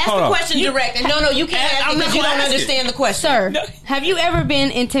 Okay. just ask hold the on. question direct. No, you can't ask I'm it not because you gonna don't ask it. understand the question. Sir, have you ever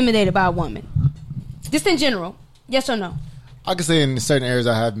been intimidated by a woman? Just in general, yes or no? I can say in certain areas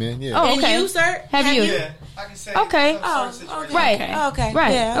I have been. Yeah. Oh, And okay. you, sir? Have you? Yeah, I can say. Okay. some certain situations. Right. Okay. Okay.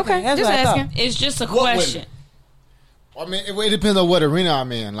 Right. Yeah, okay. That's Just what I thought. asking. It's just a What question. I mean, it depends on what arena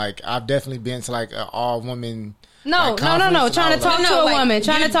I'm in. Like, I've definitely been to like an all woman. No. like, conference, and Trying to I was talk like, to a like, woman.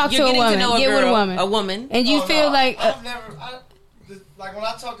 Trying to talk to a getting woman. know Get with a girl, woman. A woman. And you Oh, feel no, like I've never. Like when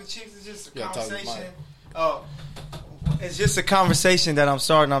I talk to chicks, it's just a Yeah, talk to conversation. Mike. Oh, it's just a conversation that I'm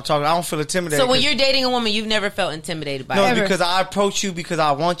starting. I'm talking. I don't feel intimidated. So when 'cause- you're dating a woman, you've never felt intimidated by no, her. Ever. because I approach you because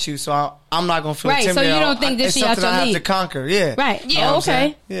I want you, so I'm not gonna feel Right, so intimidated. you don't think that it's she out something your I have league. to conquer. Yeah, right. Yeah. Oh, what I'm saying?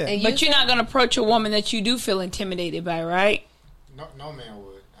 okay. Yeah. And But you're not going to approach a woman that you do feel intimidated by, right? No man would.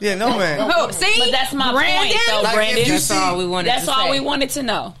 Yeah, no man. Oh, see, But that's my Brandon? point, though, Like, if Brandon. you That's see- all we wanted That's to all say. we wanted to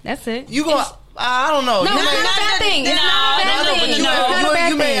know. That's it. You go. I don't know. No, You it's may- not a bad thing. It's No, not a bad no, thing. but It's you not a bad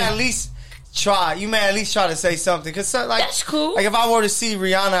you may thing. at least try. You may at least try to say something because, like, That's cool. Like if I were to see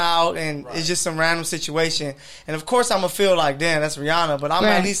Rihanna out and it's just some random situation, and of course I'm gonna feel like, damn, that's Rihanna. But I'm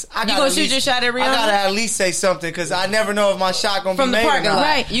Right. at least I You gotta gonna at shoot least- your shot at Rihanna? I gotta at least say something because I never know if my shot gonna From be the made or parking not. lot.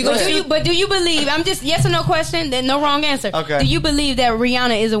 Right. You but, gonna do you believe? I'm just yes or no question. Then no wrong answer. Okay. Do you believe that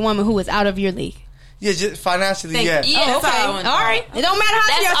Rihanna is a woman who is out of your league? Yeah, just financially, Thank yeah. you. Oh, That's okay. all I All wanted to right. It don't matter how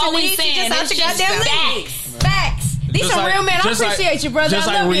she That's out all your we league. She saying. just out It's your just goddamn league. Facts. These Just some like- real men. I just like- appreciate you, brother. just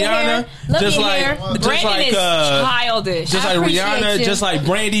I like love your Rihanna, hair. Love just your like- hair. just Brandon like, is childish. Just I like appreciate Rihanna, you. just like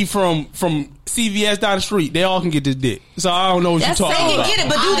Brandy from CVS down the street. They all can get this dick. So I don't know what That's you're talking they can about. get it,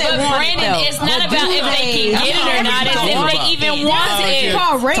 but do they But want it, Brandon, though? it's not But about do if they they? can get it or not. It's Talking if about. they even That's want what you it.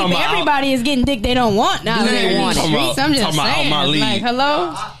 call rape. Talking about- Everybody is getting dick they don't want now. Do they want it? Streets. I'm just Talking about saying. my league. Like,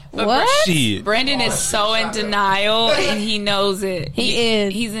 hello? What? Shit. Brandon is so in denial and he knows it. He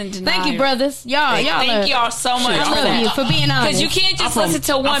is. He's in denial. Thank you, brothers. Y'all Thank are- y'all so much I for love that. you for being honest. Because you can't just I'm from- listen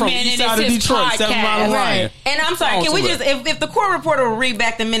to I'm one from man and east it's side of his Detroit, 7 Mile podcast. Line. And I'm sorry, can we to just, it. if the court reporter will read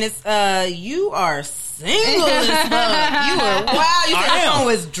back the minutes, you are single as fuck. You were, wow, you said I the am. phone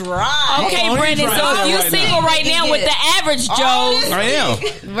was dry. Okay, phone is Brandon, right so there if you right single now. right now with the average Joe, I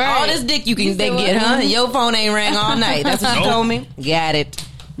am. Right. All this dick you can You they said get, what? huh? And your phone ain't rang all night. That's what you Nope. told me? Got it.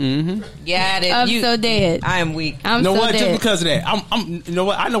 Got it. I'm You- so dead. I am weak. I'm You know so what? dead. Just because of that, I'm. You know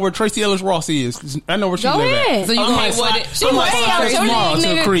what? I know where Tracy Ellis Ross is. I know where she Go live ahead. at. So you I gonna might what slide- it- She I might way slide out your tomorrow league, to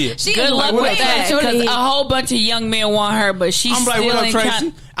the nigga. crib. She good is luck way with out that. your Because league. a whole bunch of young men want her, but she's I'm like, still what up, ain't Tracy?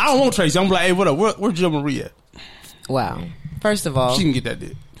 trying. I don't want Tracy. I'm like, hey, what up? Where's Jill Marie at? Wow. First of all, She can get that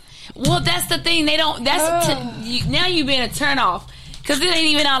dick. Well, that's the thing. They don't. That's now you being a turnoff because it ain't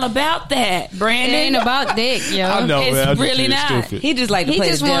even all about that, It Brandon. ain't about dick, yo. I know, It's man. I'm just really being not. stupid. he just like to He play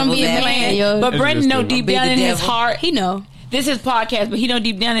just the wanna devil. be a man. man, yo. But It's Brandon just know the- deep Be down the in his devil. heart. He know. This is podcast, but he know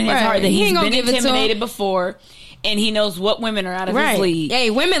deep down in his Right. heart that He he's ain't gonna been give it to him. intimidated before, and he knows what women are out of Right. his league. Hey,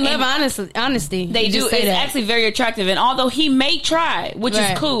 women love And honesty. They You do. just say It's that. actually very attractive, and although he may try, which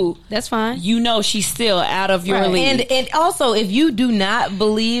Right. is cool, That's fine. you know she's still out of your Right. league. And also, if you do not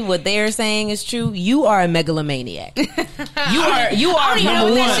believe what they're saying is true, you are a megalomaniac. you are even know Number what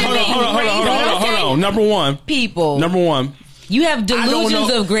one. that shit Hold on, mean. hold on. Number one. people. Number one. You have I don't delusions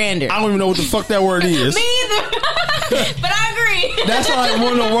know- of grandeur. I don't even know what the fuck that word is. Me either. But I agree. That's like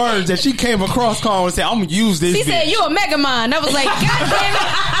one of the words that she came across calling and said, I'm going to use this She bitch. said, you a mega mind. I was like, God damn it.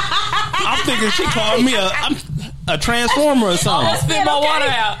 I'm thinking she called me a transformer or something. Spit my water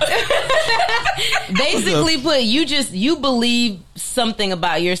out. Basically put, you believe something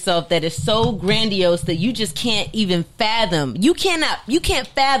about yourself that is so grandiose that you just can't even fathom. You can't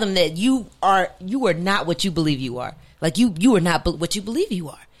fathom that you are not what you believe you are. Like you are not what you believe you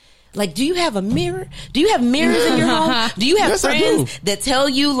are. Like, do you have a mirror? Do you have mirrors in your home? Do you have Yes, I friends do. that tell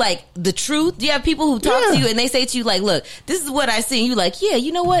you like the truth? Do you have people who talk Yeah. to you and they say to you like, look, this is what I see. And you like, yeah,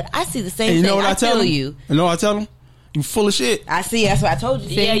 you know what? I see the same And you thing. know what I tell feel them? you. You know what I tell them? You full of shit. I see. That's what I told you.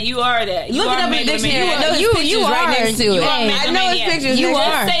 See? Yeah, you are that. You Look are it up in the megalomaniac. dictionary. I know his You pictures right are. next to You it. are I know his megalomaniac. pictures. You next to it.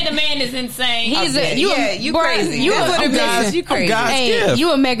 are. Let's say the man is insane. He's a, you boy, crazy. You That's a, what it guys- means. You I'm crazy. guys- hey, Yeah.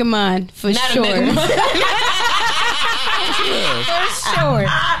 you a mega mind for Not a sure. mega mind. For sure.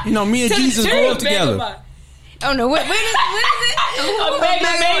 You know, me and Jesus grew up together. Oh no, what is it? A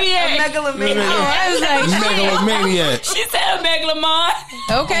megalomaniac. I was like, Megalomaniac. She said a megalomon.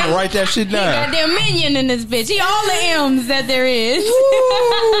 okay. Write that shit down. Goddamn minion in this bitch. He all the M's that there is.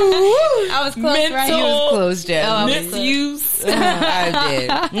 I was close, right? You was close, Jeff. Oh, I was Misuse.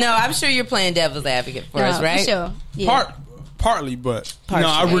 I did. No, I'm sure you're playing devil's advocate for us, No, right? For sure. Yeah. Partly, but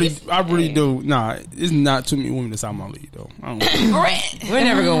Partially. I really do. Nah, it's not too many women that's out my league though. I don't know. We're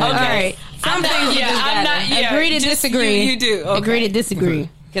never going to win. Okay. All right. Some things you just gotta agree to just disagree. You do. Okay. Agree to disagree.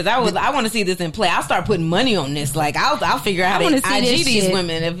 Because I want to see this in play. I'll start putting money on this. Like I'll figure out how to wanna see IG this these shit.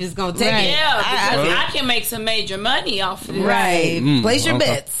 women if it's gonna take Right. it. Yeah, because I can make some major money off of this. Right. Place your okay.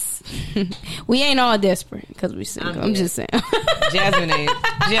 bets. We ain't all desperate because we single. I'm just saying. Jasmine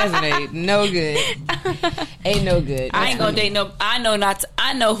ain't no good. Ain't no good. I ain't gonna date no. I know not.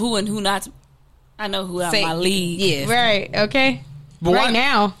 I know who and who not. I know who out Say- my league. Yes. Right. Okay. But right why-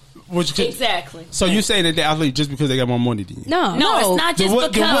 now. Exactly. So you saying that they're athlete just because they got more money than you? No. No, it's not just Then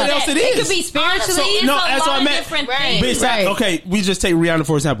what because else it It is? could be spiritually. Honestly, it's No, a that's lot what I of meant. different Right. things. But Right. okay, we just take Rihanna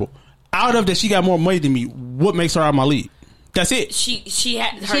for example. Out of that, she got more money than me. What makes her out of my league? That's it. She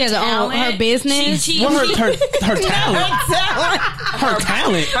had her She has her own- talent. her business. She, What her talent? Her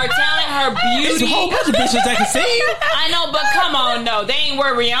talent. her talent, her There's a beauty. whole bunch of bitches that can sing. I know, but come on, no, they ain't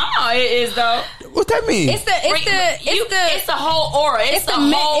where Rihanna is though. What that mean? It's the whole aura. It's the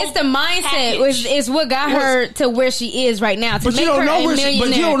whole. it's the mindset package. is what got her to where she is right now. To But make you don't her know a where she- millionaire.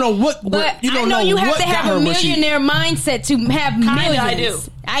 but you don't know what- But you don't I know know you have what to got have her a where she- millionaire mindset to have Kinda, millions. I do.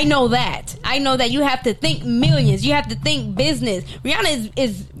 I know that. I know that you have to think millions. You have to think business. Rihanna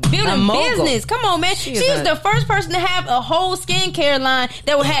is A building mogul. business. Come on, man. She was the first person to have a whole skincare line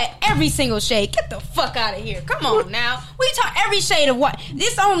that would have every single shade. Get the fuck out of here. Come on now. We talk every shade of white.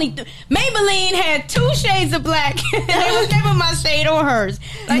 This only Maybelline had 2 shades of black. They was giving my shade on hers.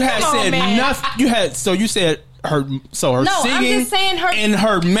 Like, You had come on, said man. nothing. You said her. So her No, I'm singing just saying her- and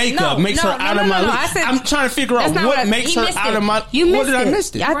her makeup No, makes no, her no, out no, of no, my no. league. I said- I'm trying to figure out That's not what I- makes you her missed out it. of my. You What missed did I it. miss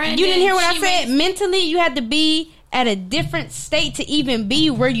it? You Brandon, didn't hear what I she said. makes- Mentally, you had to be at a different state to even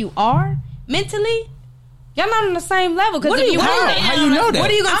be where you are. Mentally, y'all not on the same level. Because if you How were, you know that? What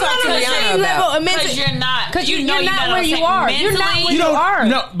are you going I'm to talk not to on the Rihanna same level about? of mentally. Because you're not. Because You know you're you're not not where on the you same- are. You're not mentally- where you are.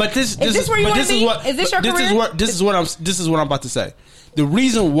 No, but this this where you but wanna this is be? what Is this your this is career? what this is what I'm about to say. The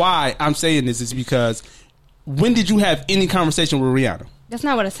reason why I'm saying this is because when did you have any conversation with Rihanna? That's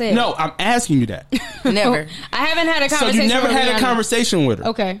not what I said. No, I'm asking you that. Never. I haven't had a So conversation. you never with had a Rihanna. conversation with her.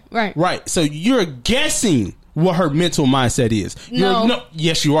 Okay, right. Right. So you're guessing what her mental mindset is. No.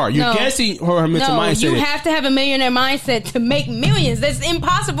 Yes, you are. You're No. guessing what her mental No, mindset you is. have to have a millionaire mindset to make millions. That's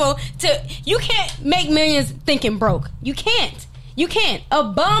impossible to. You can't make millions thinking broke. You can't. You can't. A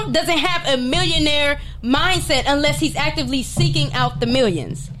bum doesn't have a millionaire mindset unless he's actively seeking out the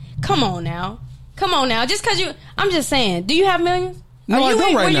millions. Come on now. Come on now. Just because you. I'm just saying. Do you have millions? No, I you don't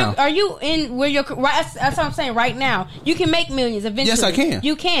in right where now. Are you in where you're? Right, that's what I'm saying. Right now, you can make millions eventually. Yes, I can.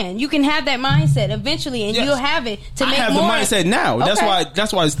 You can. You can have that mindset eventually, and Yes. you'll have it to I make have more. the mindset now. That's Okay. why.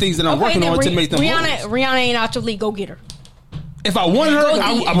 That's why it's things that I'm working then on to make them. Rihanna, moves. Rihanna ain't out your league. Go get her. If I wanted her,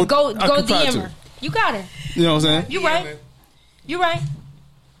 I would go I could try DM to. her. You got her. You know what I'm saying? You right. You right.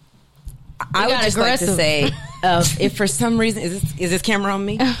 I would got just like to aggressive. say, if for some reason, is this camera on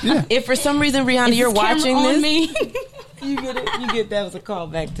me? Yeah. If for some reason, Rihanna, Is you're this camera watching on this, me? you get it. You get that was a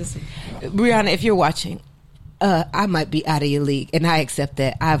callback to some. Rihanna, if you're watching, I might be out of your league, and I accept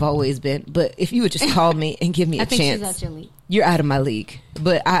that. I've always been, but if you would just call me and give me a I think chance, she's out your league. you're out of my league.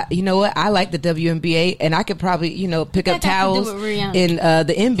 But you know what? I like the WNBA, and I could probably, pick up That got to do towels with Rihanna. in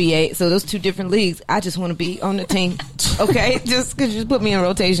the NBA. So those 2 different leagues. I just want to be on the team. Okay, just put me in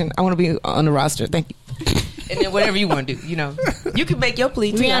rotation. I want to be on the roster. Thank you. And then whatever you want to do, you can make your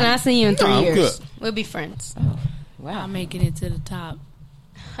plea too. Rihanna, I see you in 3 I'm years. good. We'll be friends. Wow. I'm making it to the top.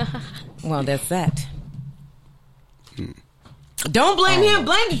 Well, that's that. Don't blame him.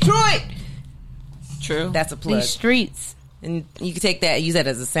 Blame Detroit. True. That's a plug. These streets. And you can take that and use that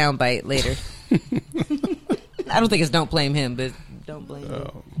as a soundbite later. I don't think it's don't blame him, but don't blame him.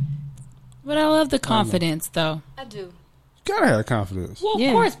 But I love the confidence, though. I do. Gotta have confidence. Well, Yeah.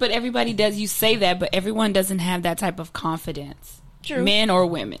 of course, but everybody does. You say that, but everyone doesn't have that type of confidence. True. Men or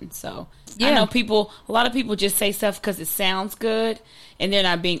women. So I Yeah. know a lot of people just say stuff because it sounds good and they're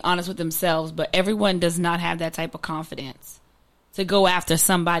not being honest with themselves, but everyone does not have that type of confidence to go after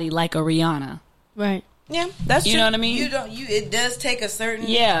somebody like a Rihanna. Right. Yeah, that's You true. know what I mean? It does take a certain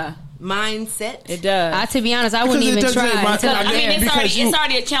Yeah, mindset. it does. To be honest, I wouldn't Because it even doesn't try. take my- until I mean, Yeah, it's because already, you- it's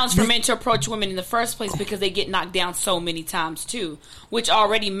already a challenge for men to approach women in the first place because they get knocked down so many times too, which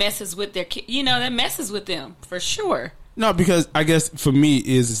already messes with their, that messes with them for sure. No, because I guess for me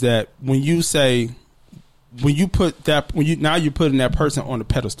is that when you say when you're putting that person on a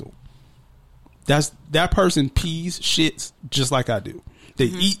pedestal. That person pees, shits just like I do. They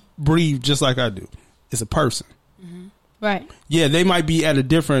eat, breathe just like I do. It's a person. Right. Yeah, they might be at a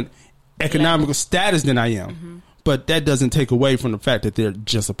different economical status than I am, but that doesn't take away from the fact that they're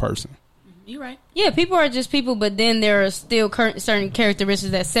just a person. You're right. Yeah, people are just people, but then there are still certain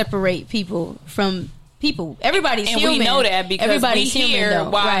characteristics that separate people from people. Everybody's and human. we know that because everybody's we hear human, though.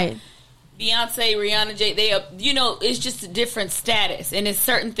 why Right. Beyonce, Rihanna, Jay, it's just a different status, and it's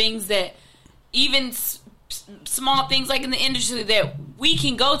certain things that even small things like in the industry that we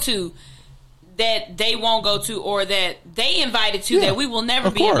can go to that they won't go to, or that they invited to that we will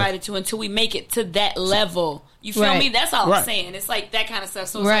never be invited to until we make it to that level. You feel me? That's all I'm saying. It's like that kind of stuff.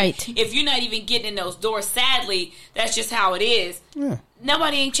 So it's like, if you're not even getting in those doors, sadly, that's just how it is. Yeah.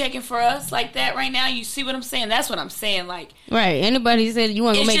 Nobody ain't checking for us like that right now. You see what I'm saying? That's what I'm saying. Like, right. Anybody said you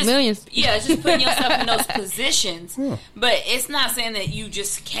want to make millions. Yeah, it's just putting yourself in those positions. But it's not saying that you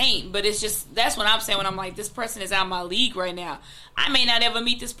just can't. But it's just, that's what I'm saying when I'm like, this person is out of my league right now. I may not ever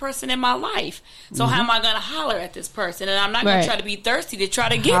meet this person in my life. So how am I going to holler at this person? And I'm not going to try to be thirsty to try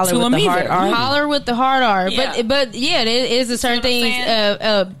to get holler to him either. Holler with the hard R. Yeah. But yeah, there is a certain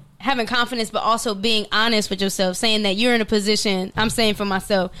thing having confidence, but also being honest with yourself, saying that you're in a position. I'm saying for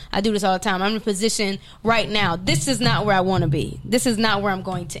myself, I do this all the time. I'm in a position right now. This is not where I want to be. This is not where I'm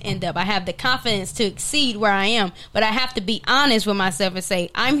going to end up. I have the confidence to exceed where I am, but I have to be honest with myself and say,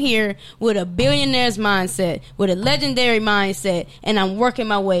 I'm here with a billionaire's mindset, with a legendary mindset, and I'm working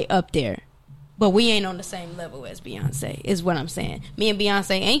my way up there. But we ain't on the same level as Beyonce, is what I'm saying. Me and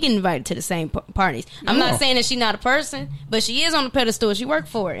Beyonce ain't getting invited to the same parties. I'm not saying that she's not a person, but she is on the pedestal. She worked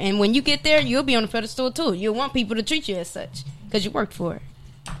for it. And when you get there, you'll be on the pedestal too. You'll want people to treat you as such because you worked for it.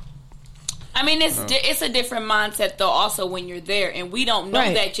 I mean, it's a different mindset, though, also when you're there. And we don't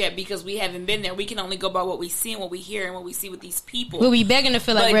know that yet because we haven't been there. We can only go by what we see and what we hear and what we see with these people. We'll be begging to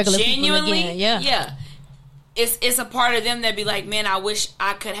feel like regular people again. Yeah. It's a part of them that be like, man, I wish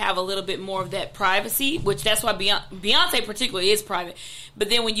I could have a little bit more of that privacy, which that's why Beyonce particularly is private. But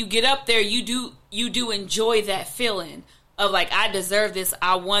then when you get up there, you do enjoy that feeling of like, I deserve this,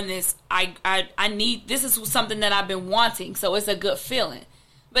 I won this, I need, this is something that I've been wanting, so it's a good feeling.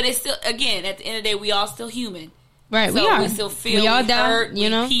 But it's still, again, at the end of the day, we all still human. Right, so we are. We still feel, we all hurt, you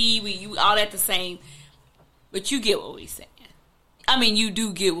know? we pee, we all at the same, but you get what we saying. I mean, you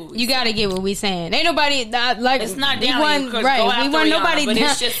do get what we You got to get what we saying. Ain't nobody like it's not down to you, right. We want nobody Rihanna,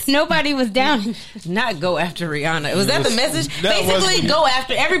 down. Just, nobody was down. Not go after Rihanna. Was that the message? Basically, go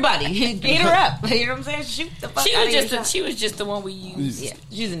after everybody. Get her up. You know what I'm saying? Shoot the fuck out she was just the one we used. Yeah,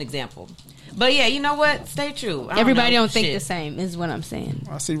 she's an example. But yeah, you know what? Stay true. Everybody don't think the same is what I'm saying.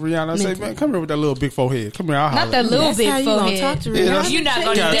 I see Rihanna. I say, man, come here with that little big forehead. Come here, I'll holler. Not that little big forehead. Talk to Rihanna. You're not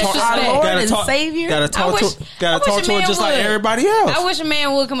going to disrespect. Lord and Savior. Gotta talk to her just like everybody else. I wish a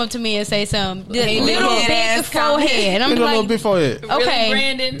man would come up to me and say something. Hey, little big forehead. I'm Get a little like, big forehead. Really, okay,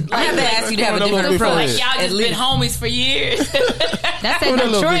 Brandon? I have to ask you to have a different approach. Like y'all just been homies for years. that's that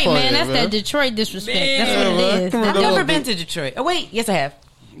Detroit, man. That's that Detroit disrespect. That's what it is. I've never been to Detroit. Oh wait, yes I have.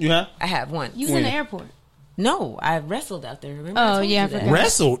 You have? I have once. You was in the airport. No, I wrestled out there. Remember? Oh yeah, I forgot.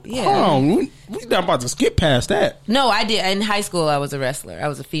 Wrestled? Yeah. Hold on, we not about to skip past that. No, I did. In high school, I was a wrestler. I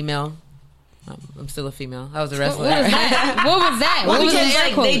was a female. I'm still a female. I was a wrestler. What was that? What was that? What was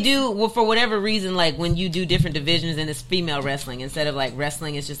like they do for whatever reason, like when you do different divisions and it's female wrestling instead of like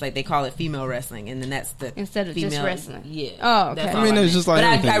wrestling, it's just like they call it female wrestling, and then that's the instead of female just wrestling. Yeah. Oh, okay. That's I mean, it's just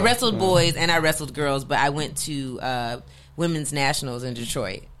like. But I wrestled boys and I wrestled girls, but I went to women's nationals in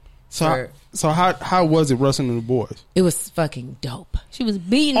Detroit. So how was it wrestling the boys? It was fucking dope. She was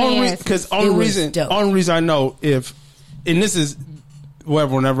beating their ass. Because only reason I know and this is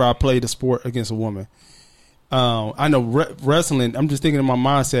whenever I played a sport against a woman, I know wrestling. I'm just thinking in my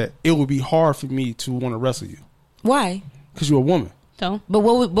mindset, it would be hard for me to want to wrestle you. Why? Because you're a woman. So, but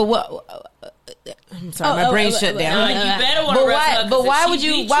what? I'm sorry, my brain shut down. You better want to wrestle her. But why would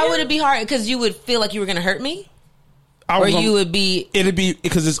you? Why would it be hard? Because you would feel like you were going to hurt me. It'd be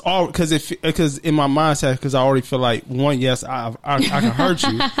because it's all because in my mindset, because I already feel like one, yes, I can hurt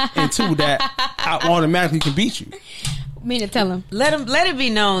you, and two, that I automatically can beat you. Me to tell him. Let it be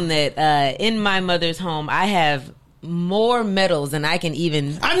known that in my mother's home, I have more medals than I can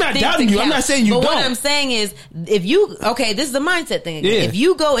even. I'm not doubting you. I'm not saying you don't. But what I'm saying is, if you this is the mindset thing again. Yeah. If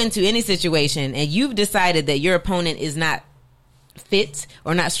you go into any situation and you've decided that your opponent is not fit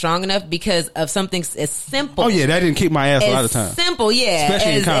or not strong enough because of something as simple. Oh yeah, that didn't kick my ass a lot of times. Simple, yeah.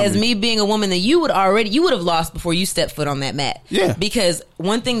 Especially as me being a woman that you would have lost before you stepped foot on that mat. Yeah. Because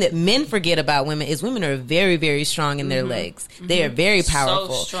one thing that men forget about women is women are very, very strong in their legs. They are very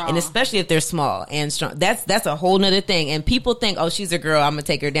powerful, strong. and especially if they're small and strong. That's a whole nother thing. And people think, oh, she's a girl, I'm gonna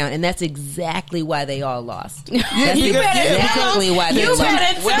take her down, and that's exactly why they all lost. That's exactly why they lost.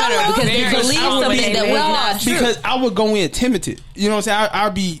 Because they believe something that was not true. Because I would go in timid. You know what I'm saying?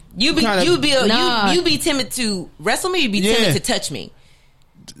 I'd be You be timid to wrestle me. You'd be timid to touch me.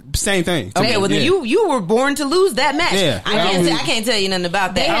 same thing. Okay, well then you were born to lose that match. Yeah. I can't tell you nothing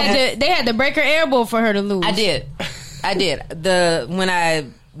about that. They had to break her elbow for her to lose. I did.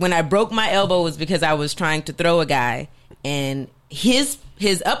 When I broke my elbow was because I was trying to throw a guy, and his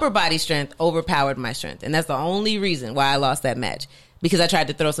upper body strength overpowered my strength, and that's the only reason why I lost that match, because I tried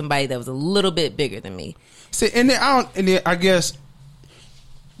to throw somebody that was a little bit bigger than me. See, and then I guess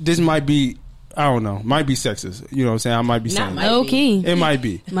this might be, I don't know, might be sexist. You know what I'm saying? I might be saying that. Okay. It might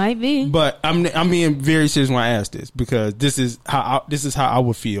be. Might be. But I'm being very serious when I ask this, because this is how I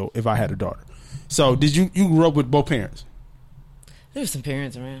would feel if I had a daughter. So did you grew up with both parents? There were some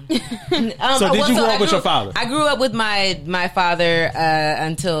parents around. So did you grow up with your father? I grew up with my father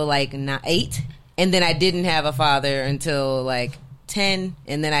until like 8, and then I didn't have a father until like 10,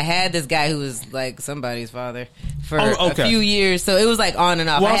 and then I had this guy who was like somebody's father for a few years. So it was like on and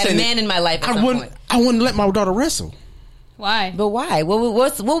off. Well, I had a man in my life at some point. I wouldn't let my daughter wrestle. Why? But why?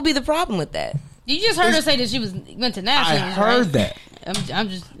 What would be the problem with that? You just heard her say that she went to nationals. I heard that.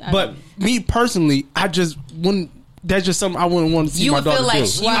 But me personally, I just wouldn't. That's just something I wouldn't want to see my daughter do. You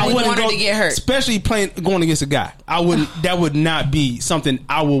feel like I wouldn't want her to get hurt, especially going against a guy. I wouldn't. That would not be something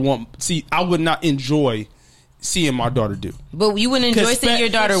I would want. See, I would not enjoy seeing my daughter do. But you wouldn't enjoy seeing your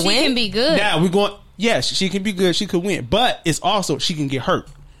daughter win? She can be good. Yeah, we're going. Yes, she can be good. She could win, but it's also she can get hurt.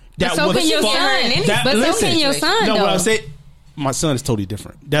 But so can your son. But so can your son. No, what I say, my son is totally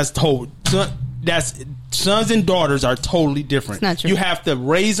different. That's sons and daughters are totally different. It's not true. You have to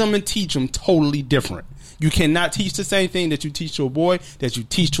raise them and teach them totally different. You cannot teach the same thing that you teach to a boy that you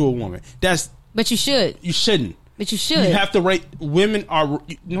teach to a woman. But you should. You shouldn't. But you should. You have to rate. Women are.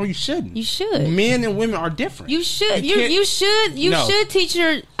 No, you shouldn't. You should. Men and women are different. You should. You should teach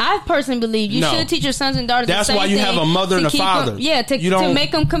your. I personally believe you should teach your sons and daughters. That's the same why you thing have a mother and a father. To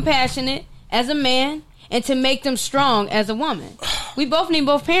make them compassionate as a man, and to make them strong as a woman. We both need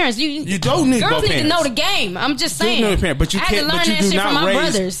both parents. You don't need both parents. Girls need to know parents. the game. I'm just saying. You know the parent, but you I can't. had to learn that shit from my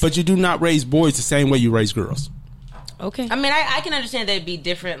brothers. But you do not raise boys the same way you raise girls. Okay. I mean, I can understand there'd be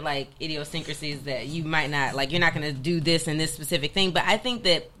different like idiosyncrasies that you might not like. You're not going to do this and this specific thing, but I think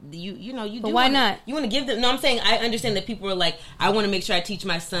that you know you. But do why wanna, not? You want to give them. No, I'm saying I understand that people are like, I want to make sure I teach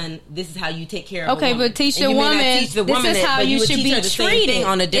my son. This is how you take care of. Okay, a woman. but teach and the you may not woman. teach the woman this is how you should be treated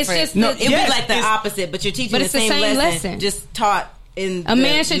on a different. It's just it'd be like the opposite, but you're teaching the same lesson, just taught in. A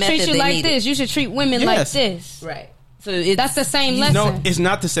man should treat you like this. You should treat women like this. Right. So that's the same lesson. No, it's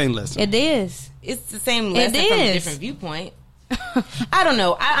not the same lesson. It is. It's the same lesson from a different viewpoint. I don't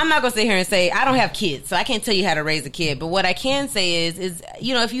know. I'm not gonna sit here and say I don't have kids, so I can't tell you how to raise a kid. But what I can say is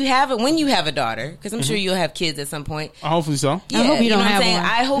you know, if you have it, when you have a daughter, because I'm sure you'll have kids at some point. Hopefully so. Yeah, I hope you don't have one.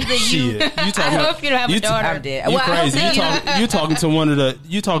 I hope that you. I hope you don't have a daughter. I'm dead. You're crazy. You're talking to one of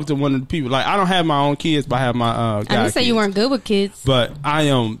the people. Like, I don't have my own kids, but I have my I didn't say you weren't good with kids. But I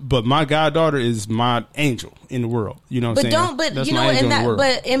am. But my goddaughter is my angel in the world. You know what I'm saying? But you know,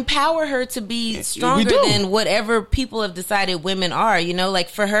 but empower her to be stronger than whatever people have decided women are. You know, like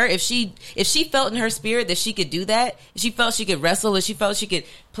for her, if she felt in her spirit that she could do that, if she felt she could wrestle, if she felt she could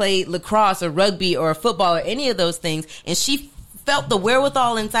play lacrosse or rugby or football or any of those things, and she felt the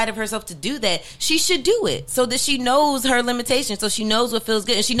wherewithal inside of herself to do that, she should do it so that she knows her limitations, so she knows what feels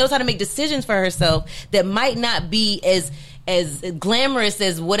good, and she knows how to make decisions for herself that might not be as glamorous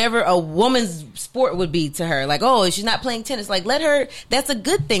as whatever a woman's sport would be to her. Like, oh, she's not playing tennis. Like, let her. That's a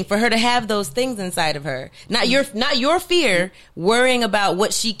good thing for her to have those things inside of her. Not your fear, worrying about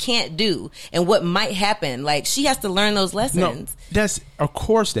what she can't do and what might happen. Like, she has to learn those lessons. No, that's of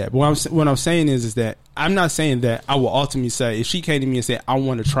course that. But what I'm saying is that I'm not saying that I will ultimately say, if she came to me and said I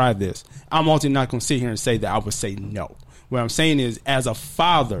want to try this, I'm ultimately not going to sit here and say that I would say no. What I'm saying is, as a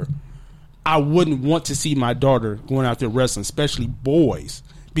father, I wouldn't want to see my daughter going out there wrestling, especially boys,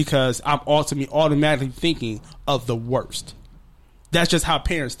 because I'm automatically thinking of the worst. That's just how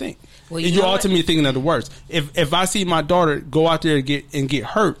parents think. Well, you're ultimately thinking of the worst. If I see my daughter go out there and get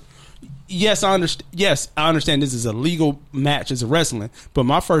hurt, yes, I understand. Yes, I understand this is a legal match, it's a wrestling. But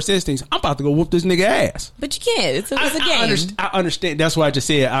my first instinct is, I'm about to go whoop this nigga ass. But you can't. It's a game. I understand. That's why I just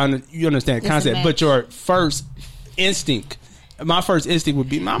said you understand the concept. But your first instinct. My first instinct would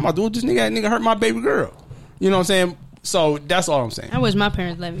be, I'm about to do this nigga hurt my baby girl. You know what I'm saying? So that's all I'm saying. I wish my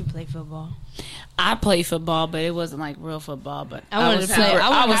parents let me play football. I played football, but it wasn't like real football. But I wanted was to play- super, I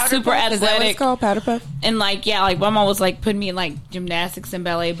I was wanted- super Is that what it's athletic. called? Powder puff? And like, yeah, like my mom was like putting me in like gymnastics and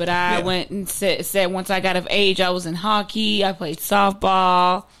ballet, but I went and said once I got of age, I was in hockey. I played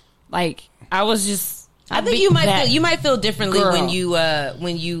softball. Like I was just. I think you might feel differently girl.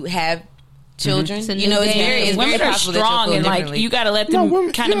 when you have children. It's a You know, new it's game. very Women are possible that you'll strong feel and like differently. you got to let them No,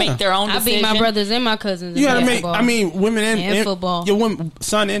 women- kind of yeah. make their own I decision. beat my brothers and my cousins. You in gotta make. basketball. I mean, women And football. Your women,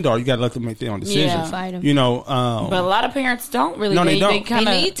 son and daughter, you gotta let them make their own decisions. Yeah. Fight 'em. You know, But a lot of parents don't really. No, they don't. They kind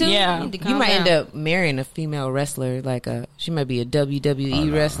of They need to. Yeah. They need to You calm might end down. up marrying a female wrestler, like she might be a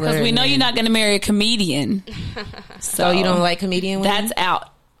WWE wrestler. Because we and know you're then- not going to marry a comedian. So you don't like comedian women? That's out.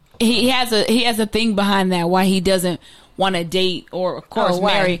 He has a thing behind that why he doesn't want to date or of course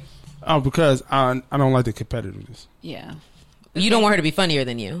why? marry. because I don't like the competitiveness. Yeah. You don't want her to be funnier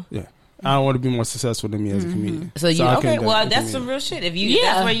than you. Yeah, I don't want to be more successful than me as a comedian. So you I okay? couldn't Well, be a that's some comedian. real shit. If you Yeah.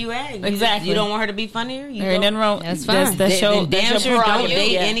 that's where you at. You Exactly. You don't want her to be funnier. You There ain't don't- nothing wrong. That's That's fine. the show. Then damn That's sure your don't prerogative.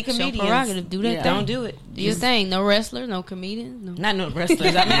 date Yeah. any Show comedians. prerogative. Do that Yeah. thing. Don't do it. Do your thing. No wrestlers, no comedians. No. Not no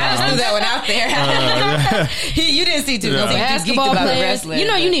wrestlers. I mean, I just threw that one out there. You didn't see too. Yeah. Too Basketball geeked about the players. wrestler. You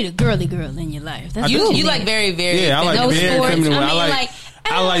know you need a girly girl in your life. That's I what do. You like very, very. Yeah, I like No very sports. feminine. I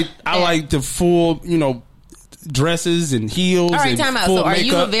I mean, like, I like the full, dresses and heels. All right, and time out. full So, are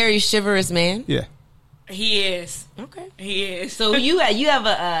you a makeup. very chivalrous man? Yeah. He is. Okay. He is. So you have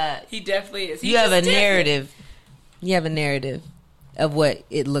a he definitely is. you have a narrative. You have a narrative of what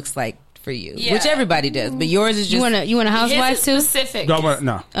it looks like for you, Yeah. which everybody does. But yours is just you want a housewife His too? is specific.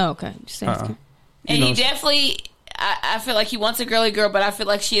 No. Oh, okay. Just asking. And You he know. definitely, I feel like he wants a girly girl, but I feel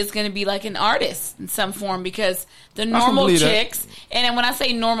like she is going to be like an artist in some form because the normal believe that. chicks, and then when I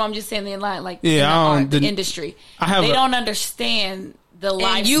say normal, I'm just saying the line, like Yeah, in the I don't- art, the the- industry. I have they a- don't understand the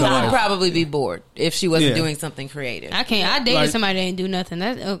lifestyle. and you would Life. probably be bored if she wasn't Yeah. doing something creative. I can't. I dated Like- somebody that didn't do nothing.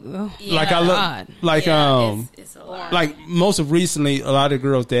 That's Yeah. Like I look, God. like it's a lot. like most of recently, a lot of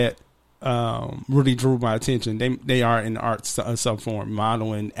girls that really drew my attention. They are in arts of some form,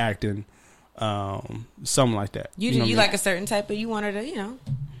 modeling, acting, something like that. You know what I mean? like a certain type, but you want her to, You know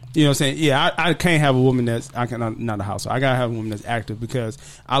what I'm saying? Yeah, I can't have a woman that's not a housewife. I gotta have a woman that's active because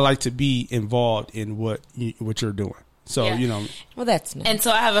I like to be involved in what you're doing. So Yeah. Well, that's nice. And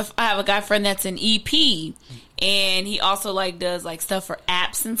so I have a guy friend that's an EP, and he also like does like stuff for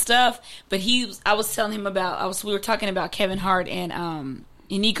apps and stuff. But I was telling him about we were talking about Kevin Hart and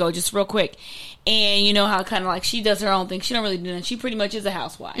Nico just real quick, and you know how kind of like she does her own thing. She don't really do that. She pretty much is a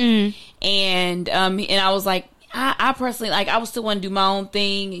housewife, and I was like. I personally like. I would still want to do my own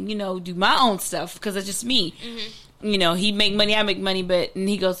thing and do my own stuff because it's just me. He make money, I make money, and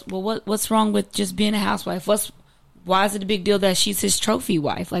he goes, "Well, what's wrong with just being a housewife? Why is it a big deal that she's his trophy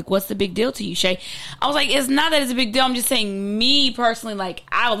wife? Like, what's the big deal to you, Shay?" I was like, it's not that it's a big deal. I'm just saying, me personally, like,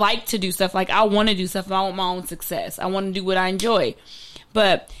 I like to do stuff. Like, I want to do stuff. I want my own success. I want to do what I enjoy.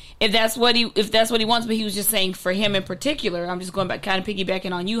 But if that's what he wants, but he was just saying for him in particular, I'm just going back, kind of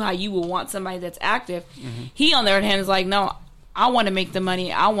piggybacking on you, how you would want somebody that's active. He, on the other hand, is like, no, I want to make the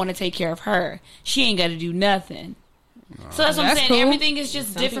money. I want to take care of her. She ain't got to do nothing. So that's what I'm That's saying. cool. Everything is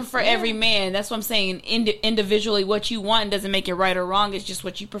just different for every man. That's what I'm saying. Individually, what you want doesn't make it right or wrong. It's just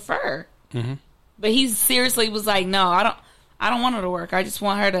what you prefer. But he seriously was like, "No, I don't want her to work. I just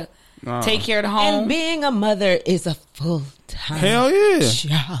want her to take care of the home." And being a mother is a full-time hell yeah.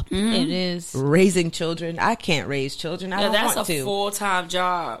 job. It is. Raising children, I can't raise children. I Yeah, don't that's want a to. full-time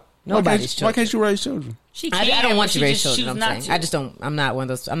job. Nobody's Why children. can't you raise children? She can, I don't want but to she raise just children. choose I'm not saying to. I just don't. I'm not one of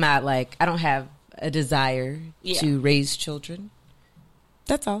those. I'm not like I don't have a desire Yeah. to raise children.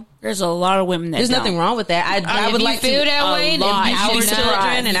 That's all. There's a lot of women that There's don't. nothing wrong with that. I if would you like feel to that way, then lot. you our should not.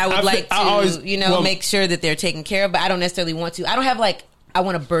 children, and I would like to, I always- well- make sure that they're taken care of. But I don't necessarily want to. I don't have like I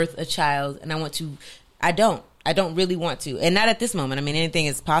want to birth a child, and I want to. I don't really want to, and not at this moment. I mean, anything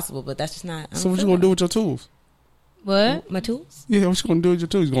is possible, but that's just not. I So don't what you feel gonna that. do with your tools? What? My tools? Yeah, what you gonna do with your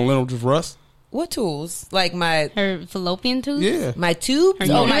tools? You gonna let them just rust? What tools? Like my Her fallopian tube? Yeah. my tubes?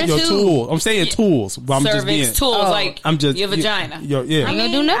 Her Oh, my uterus? Your tubes. tool. I'm saying tools. But I'm just Cervix, being. tools, Oh. like I'm just your vagina. Yeah. I'm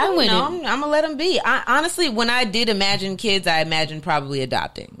gonna do nothing with it. I'm gonna let them be. Honestly, when I did imagine kids, I imagined probably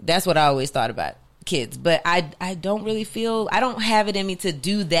adopting. That's what I always thought about kids. But I don't really feel I don't have it in me to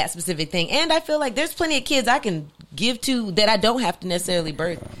do that specific thing. And I feel like there's plenty of kids I can give to that I don't have to necessarily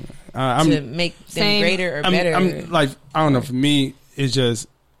birth to make them Same. greater or I'm better. like I don't know. For me, it's just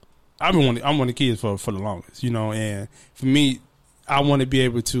I'm one of the kids for the longest, and for me, I want to be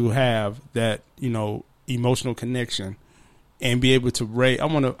able to have that emotional connection and be able to raise. I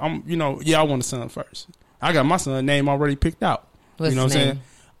want a son first. I got my son name already picked out. What's you know his what I'm name? saying?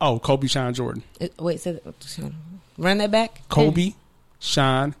 Oh, Kobe Sean Jordan. Wait, say Run that back. Kobe,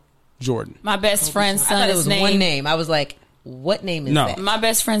 Sean, Jordan. My best friend's I son thought it is was named. one name. I was like, what name is No. that? My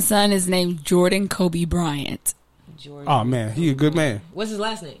best friend's son is named Jordan Kobe Bryant. Jordan. Oh man, he a good man. What's his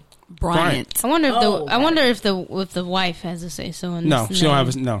last name? Bryant. I wonder if Oh, I wonder if the wife has to say so. In No, this she don't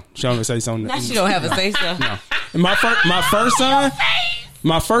name. have. She don't have to say something. Now she don't have a say so. No. And my first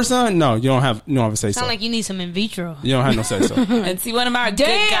son. No, you don't have to say so. Sound like you need some in vitro. You don't have no say so. And see, one of my good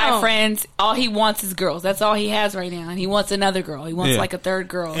Damn. guy friends, all he wants is girls. That's all he has right now. And he wants another girl. He wants Yeah. like a third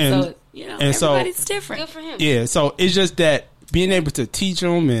girl. And- so, you know, and so- everybody's different. Good for him. Yeah, so it's just that being able to teach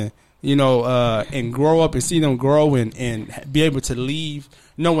them and and grow up and see them grow and be able to leave.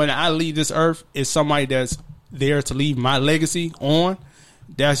 When I leave this earth, is somebody that's there to leave my legacy on.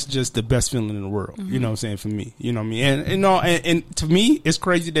 That's just the best feeling in the world. You know what I'm saying, for me. You know what I mean? And to me, it's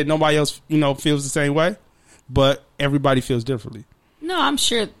crazy that nobody else, feels the same way. But everybody feels differently. No, I'm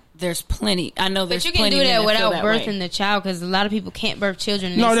sure there's plenty. I know there's But you can plenty do men that feel without that way. birthing the child because a lot of people can't birth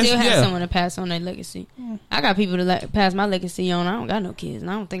children and No, they that's- still have yeah. someone to pass on their legacy. I got people to pass my legacy on. I don't got no kids,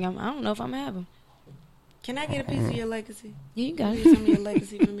 and I don't know if I'm gonna have them. Can I get a piece of your legacy? Yeah, you got Get it. some of your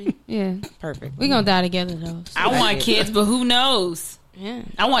legacy for me. Yeah, Perfect. we gonna die together though. So, I want kids, but who knows? yeah,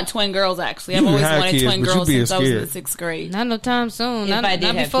 I want twin girls, actually. You I've always have wanted kids, twin but you girls being since I was in scared. the 6th grade. not no time soon. If Not, I did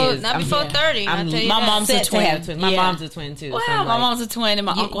not have before, kids, not I'm- before yeah. 30. I'm- I'll tell you my that. mom's a Set to twin. have twins. My Yeah. mom's a twin too. Well, so I'm my like, mom's a twin and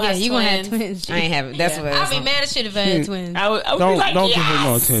my uncle has you twins. gonna have twins. I ain't having. That's Yeah. what I'd be mad as shit if I had twins. I would be Don't like, don't yes! give her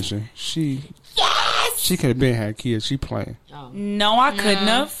no attention. She could have been had kids. She playing. No, I couldn't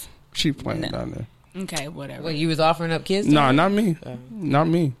have. She playing down there. Okay, whatever. Well, you was offering up kids. to No, her? not me. Not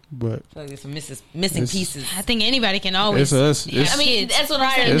me. But I feel like there's some missing It's- pieces. I think anybody can always. it's us. have It's, I mean, kids that's what I'm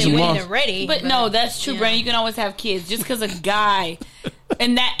prior saying. It's to when month. they're ready. But no, that's true, yeah. Brandon. You can always have kids just because a guy,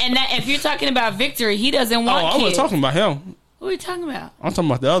 and that if you're talking about Victory, he doesn't want I kids. wasn't talking about him. What are you talking about? I'm talking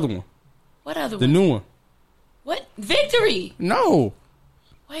about the other one, What other the one? new one. What Victory? No,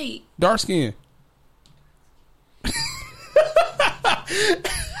 Wait, dark skin.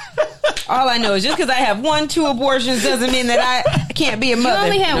 All I know is just because I have 2 abortions doesn't mean that I can't be a mother.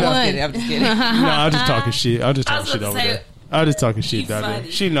 only had No, one. I'm kidding. I'm just kidding. No, I'm just talking shit. I'm just I talking was shit about over to say, there. I'm just talking shit you down there.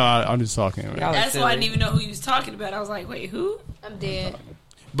 funny. She know I'm just talking. Man. Y'all- that's silly. why I didn't even know who you was talking about. I was like, wait, who? I'm dead.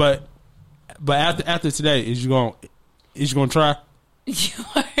 But after today, is you gonna try? You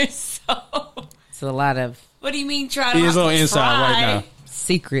are so. It's a lot of What do you mean? Try to He is on try? inside right now.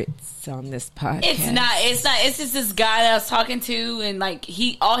 secrets on this podcast. It's not. It's just this guy that I was talking to, and like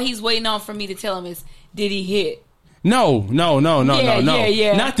all he's waiting on for me to tell him is, did he hit? No.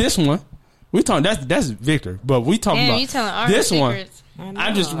 Yeah. Not this one. We talking that's Victor, but we talking Damn, about you telling our this secrets. one.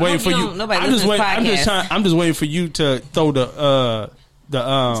 I'm just waiting for You you. don't- nobody I'm just listens to waiting. podcasts. I'm just waiting for you to throw the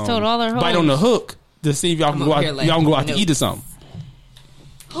told all their bite on the hoes. hook to see if y'all can I'm go over out. here like, Y'all can go out to no. eat or something.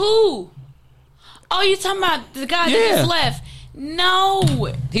 Who? Oh, you talking about the guy that Yeah. just left? No.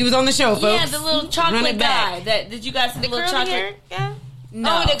 He was on the show, folks. Yeah, the little Run chocolate it back. guy. Did you guys see the little Curly chocolate? hair guy?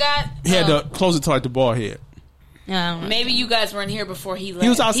 No. Oh, the guy. He had to close it to like the ball head. I don't know. Maybe you guys weren't here before he left. He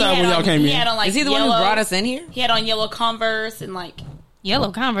was outside had when y'all on- came he in. Had on, like, Is he the one yellow, who brought us in here? He had on yellow Converse and like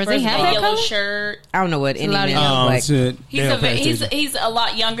Yellow Converse. They first have a that yellow color? shirt. I don't know what any lot man of looks young- like. Shit. He's They don't pay attention. he's a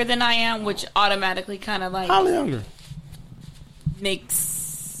lot younger than I am, which automatically kind of like How younger?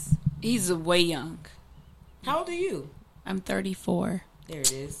 makes he's way young. How old are you? I'm 34. There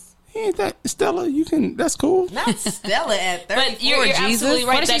it is. He ain't that Stella. You can. That's cool. Not Stella at 34, But you're Jesus. absolutely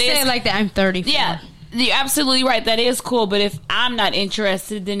right. Why did That she say is it like that? I'm 34. yeah. You're absolutely right. That is cool, but if I'm not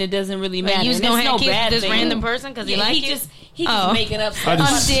interested, then it doesn't really matter. You just And gonna it's have no kids bad with this thing. random person because Yeah, you like he it? just Oh. making up I stuff.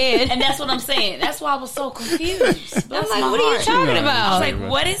 just- I'm dead. And that's what I'm saying. That's why I was so confused. I'm That's like, my what are you heart. talking Yeah. I about? was like,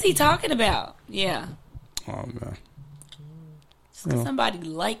 what is he talking about? Yeah. Oh man. Just 'cause somebody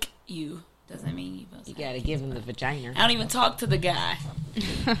like you doesn't mean you must. You gotta give him the vagina. I don't even talk to the guy.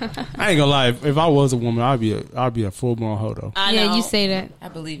 I ain't gonna lie. If I was a woman, I'd be a full blown hodo. I Yeah, know. you say that. I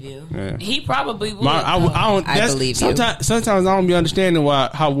believe you. Yeah. He probably would. I don't. I That's, believe you. sometimes I don't be understanding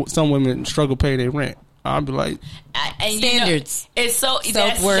how some women struggle pay their rent. I'll be like, And Standards. You know, it's so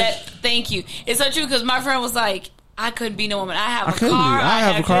Self-worth. thank you. It's so true because my friend was like, I couldn't be no woman. I have I a couldn't car. be. I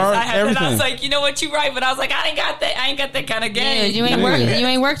have a car, This, I have that. I everything. was like, you know what, you right, but I was like, I ain't got that. I ain't got that kind of Yeah, game. you ain't Yeah. worked. You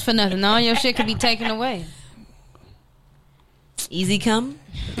ain't worked for nothing. All your shit could be taken away. Easy come.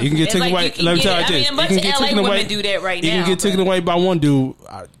 you can get It's taken like away. you can Let me get tell it. you I this. mean, a You bunch can of get LA taken women away. do that right You now, can get taken but- away by one dude.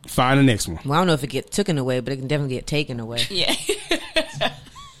 Find the next one. Well, I don't know if it get taken away, but it can definitely get taken away. Yeah.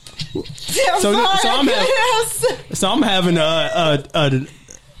 So I'm having a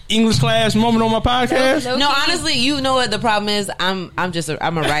English class moment on my podcast. No, honestly, you know what the problem is? I'm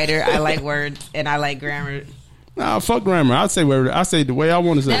a writer. I like words and I like grammar. Nah, fuck grammar. I say the way I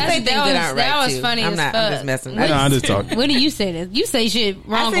want to say That's- it. that was funny I'm as not. fuck. I'm just messing. No, I'm just talking. What do you say? This? You say shit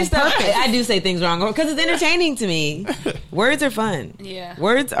wrong I say on stuff. purpose. I do say things wrong because it's entertaining to me. Words are fun. Yeah.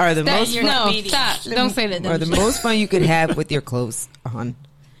 Words are the most you're fun. not No, comedian. stop. Don't say that. Or the dumb shit. most fun you could have with your clothes on.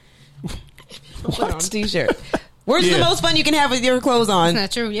 Put on a t-shirt. Words are the Yeah. most fun you can have with your clothes That's on.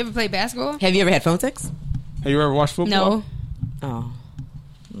 not true. You ever play basketball? Have you ever had phone sex? Have you ever watched football? No. Oh,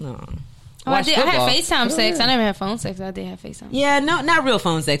 no. Oh, I Watch did. I football. had FaceTime sex. I never had phone sex. I did have FaceTime. Yeah, no, not real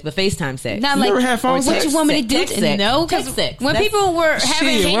phone sex, but FaceTime sex. Not You like ever had phone what sex? you want me to do? Text sex. No, because Text sex. when That's- people were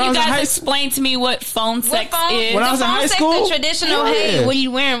having Shit, when I Can was you in guys high explain to me what phone sex is? When I was in high school? the traditional, Yeah. hey, what are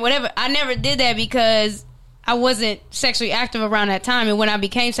you wearing? Whatever. I never did that because I wasn't sexually active around that time. And when I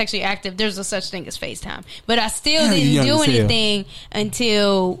became sexually active, there's a such thing as FaceTime. But I still Hell, you didn't young do as hell. anything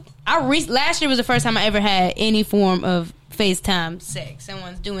until last year was the first time I ever had any form of FaceTime sex.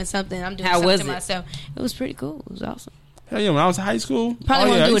 Someone's doing something. I'm doing How something was to it? myself. It was pretty cool. It was awesome. Hell yeah, when I was in high school, Probably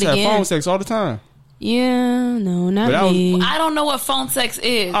won't I do used it to have again. phone sex all the time. Yeah, no, not But that was- me. I don't know what phone sex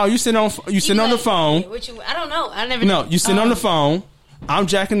is. Oh, you sitting on the phone. I don't know. I never. No, you sitting on the phone. I'm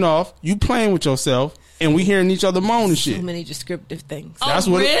jacking off. You playing with yourself, and we hearing each other moan and So shit. many descriptive things. Oh, That's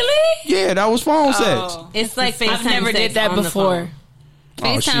what it- really? Yeah, that was phone sex. Oh. It's like FaceTime I've never sex did that on the before. Oh,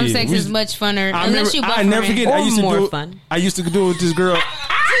 FaceTime shit. sex We- is much funner. I Unless you I never buffering. forget. Or I used to more do. fun. I used to do it with this girl.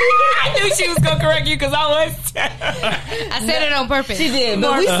 I knew she was gonna correct you because I was. I said it on purpose. She did,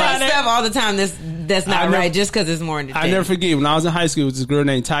 but we say stuff all the time that's not I never- right just because it's more I entertaining. never forget when I was in high school. It was this girl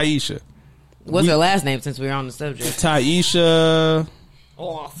named Taisha. What's her last name since we're on the subject? Taisha.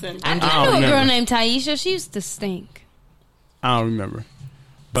 Awesome. I I knew don't a girl remember. named Taisha. She used to stink. I don't remember.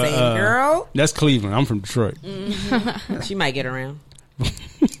 But, Same girl? That's Cleveland. I'm from Detroit. She might get around.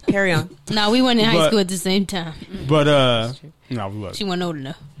 Carry on. No, we weren't in high But- school at the same time. But no, we wasn't. She wasn't old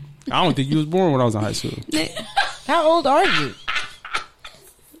enough. I don't think you was born when I was in high school. How old are you?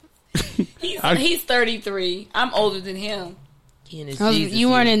 He's 33. I'm older than him. You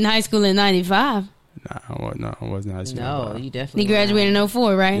weren't in high school in '95. Nah, I wasn't in high school. No, you definitely You graduated in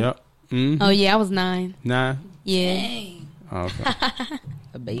 '04, right? Yep. Mm-hmm. Oh yeah, I was 9. Nah. Yeah, Dang. Oh, okay.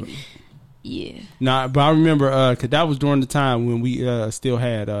 a baby. yeah. Nah, but I remember because that was during the time when we still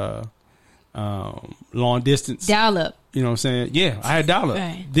had long distance. Dial up. You know what I'm saying? Yeah, I had dollar.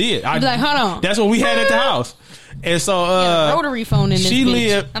 Right. Did I? You be like, hold on. That's what we had at the house. And so Rotary phone in this she bitch.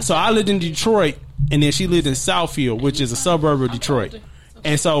 lived. So I lived in Detroit, and then she lived in Southfield, which is a suburb of Detroit.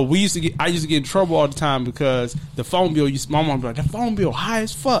 And so I used to get in trouble all the time because the phone bill. My mom would be like, the phone bill high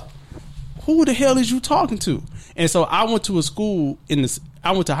as fuck. Who the hell is you talking to? And so I went to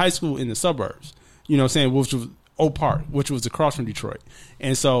I went to high school in the suburbs. You know what I'm saying? Which was Oak Park, which was across from Detroit.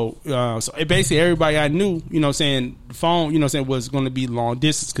 And so basically everybody I knew, you know what I'm saying, the phone, you know what I'm saying, was going to be long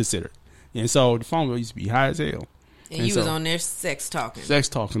distance considered. And so the phone bill used to be high as hell. And you was on there sex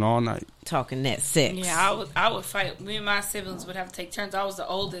talking all night. talking that sex. Yeah, I would fight. Me and my siblings would have to take turns. I was the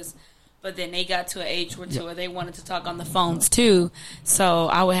oldest, but then they got to an age where they wanted to talk on the phones too. So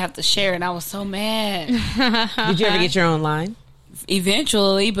I would have to share, and I was so mad. Did you ever get your own line?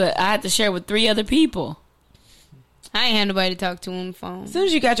 Eventually, but I had to share with 3 other people. I ain't had nobody to talk to on the phone. As soon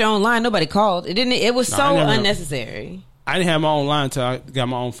as you got your own line, nobody called. It didn't. It was No, so I never- unnecessary. I didn't have my own line until I got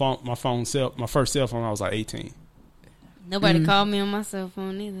my own phone, my first cell phone when I was like 18. Nobody called me on my cell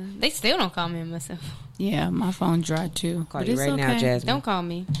phone either. They still don't call me on my cell phone. Yeah, my phone dry too. Call But you it's right now, okay. Jasmine. Don't call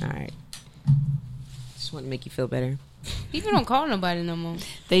me. All right. Just want to make you feel better. People don't call nobody no more.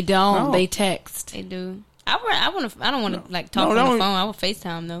 They don't. No. They text. They do. I don't want to like talk No, on don't- the phone. I would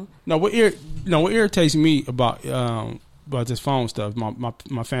FaceTime though. No, what irritates me about this phone stuff,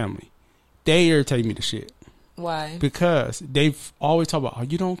 my family, they irritate me to shit. Why? Because they've always talk about, oh,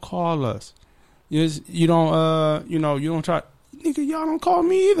 you don't call us. You don't, you don't try. Nigga, y'all don't call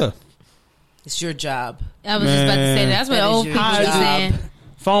me either. It's your job. I was just about to say that. That's what That is old your people be job. saying.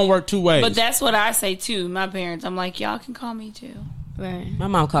 Phone work 2 ways. But that's what I say too. My parents, I'm like, y'all can call me too. Right. My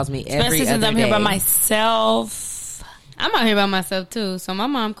mom calls me every Especially since other I'm here by day. myself. I'm out here by myself too, so my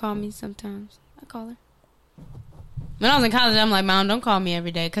mom called me sometimes. I call her. When I was in college, I'm like, Mom, don't call me every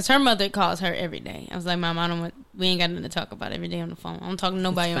day, because her mother calls her every day. I was like, Mom, we ain't got nothing to talk about every day on the phone. I don't talk to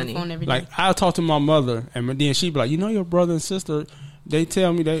nobody on the phone every day. Like, I'll talk to my mother, and then she'd be like, your brother and sister, they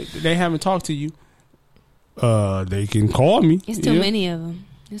tell me they haven't talked to you. They can call me. It's too many of them.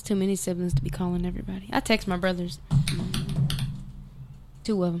 There's too many siblings to be calling everybody. I text my brothers.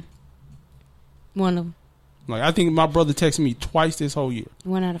 2 of them. 1 of them. Like, I think my brother texted me twice this whole year.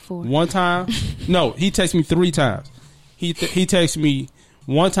 1 out of 4. One time, no, he texted me 3 times. He texted me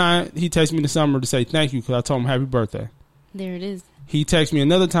one time. He texted me this summer to say thank you because I told him happy birthday. There it is. He texted me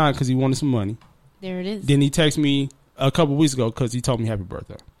another time because he wanted some money. There it is. Then he texted me a couple weeks ago because he told me happy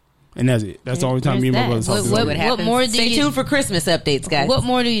birthday. And that's it. That's the only time me and my brother talk. What more do Stay you- tuned for Christmas updates, guys. What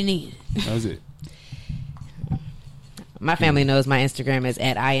more do you need? That's it. My family knows my Instagram is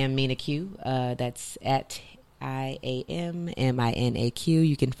at I am Mina Q. That's at IAMMINAQ.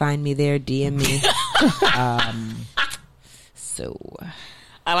 You can find me there. DM me. So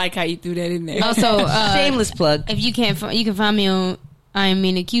I like how you threw that in there. Also, shameless plug. if you can't, you can find me on I am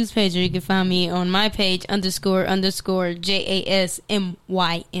Mina Q's page, or you can find me on my page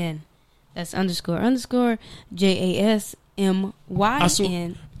 __JASMYN. That's __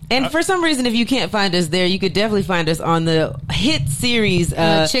 JASMYN. And for some reason, if you can't find us there, you could definitely find us on the hit series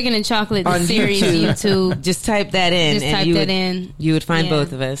Chicken and Chocolate, the on series YouTube. YouTube. Just type that in. Just and type you that would, in. You would find Yeah.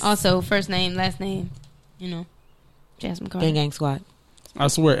 both of us. Also, first name, last name. Jasmine Carter. Gang Gang Squad. I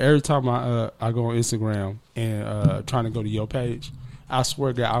swear, every time I go on Instagram and trying to go to your page, I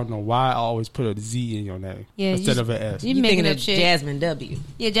swear, God, I don't know why I always put a Z in your name instead of an S. You You making thinking up of shit. Jasmine W.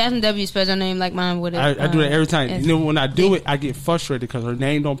 Yeah, Jasmine W spells her name like mine would have. I do that every time. S. You know, when I do it, I get frustrated because her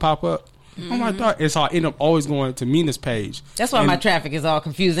name don't pop up. Oh my God! And so I end up always going to Mina's page. That's why And- my traffic is all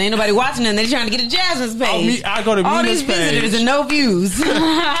confused. Ain't nobody watching them. They're trying to get to Jasmine's page. I go to all Mina's these visitors page. and no views.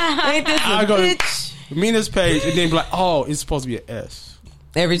 Ain't this a I go bitch? to Mina's page and then be like, "Oh, it's supposed to be an S."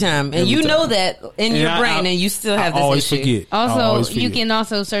 Every time. And Every you time. know that in your And brain, and you still have I this always issue. forget. I always Also, you forget. can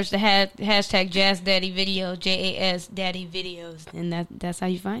also search the hashtag Jazz Daddy Video, JAS Daddy Videos, and that's how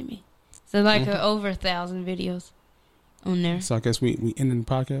you find me. So like over 1,000 videos on there. So I guess we ending the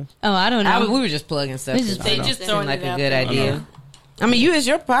podcast. Oh, I don't know. We were just plugging stuff. We just- They I just seemed throwing like it a out good there. idea. I mean, it's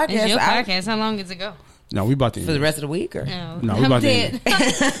your podcast. it's your I- podcast. How long does it go? No, we about to end for the rest of the week, or No, we I'm about to dead. end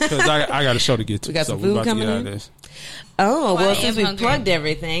because I got a show to get to. We got so some we food about to coming get out in? of this. oh well, I since am we hungry. plugged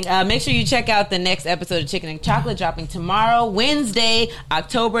everything, make sure you check out the next episode of Chicken and Chocolate dropping tomorrow, Wednesday,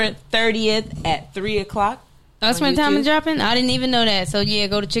 October 30th at 3:00. That's on when time YouTube. is dropping? I didn't even know that. So yeah,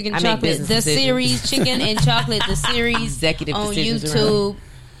 go to Chicken I and make Chocolate, business the decisions. series, Chicken and Chocolate, the series Executive on decisions YouTube.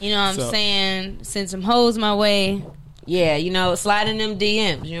 You know what I'm So- saying? Send some hoes my way. Yeah, slide in them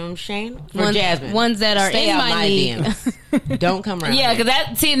DMs. You know what I'm saying? For Jasmine, Ones that are stay in out my league. DMs. Don't come around. Yeah, here.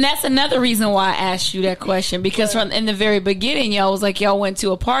 because and that's another reason why I asked you that question, because from in the very beginning, y'all was like, y'all went to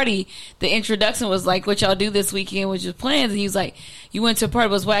a party. The introduction was like, what y'all do this weekend with your plans, and he was like, you went to a party,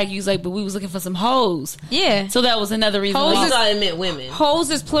 it was whack. You was like, but we was looking for some hoes. Yeah. So that was another reason. Hoes why. I thought it meant women. Hoes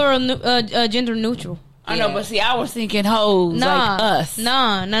is plural, gender neutral. I know, but see, I was thinking hoes Nah, like us.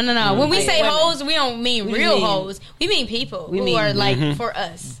 Nah. When we Like say women. hoes, we don't mean We real mean- hoes. We mean people we who mean- are like for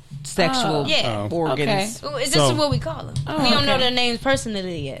us. Sexual Yeah. organs. Ooh, this So- is what we call them. Oh, we don't know okay. their names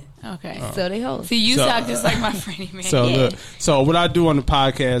personally yet, Okay. so they hoes. See, you So- talk just like my friend man. So Yeah. look, so what I do on the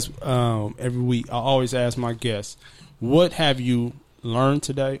podcast every week, I always ask my guests, what have you learned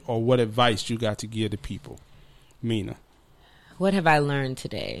today, or what advice you got to give to people? Mina. What have I learned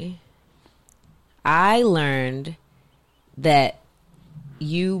today? I learned that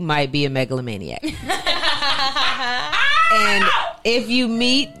you might be a megalomaniac. And if you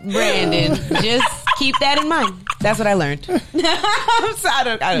meet Brandon, just keep that in mind. That's what I learned. I'm sorry, I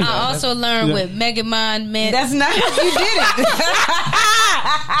don't know. I also learned with Mega Mind Man That's not how you did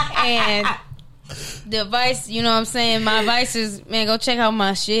it. and the advice. You know what I'm saying? My advice is, man, go check out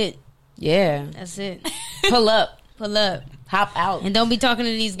my shit. Yeah. That's it. Pull up. Pull up. Hop out. And don't be talking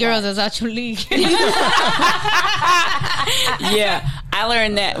to these girls that's out your league. Yeah, I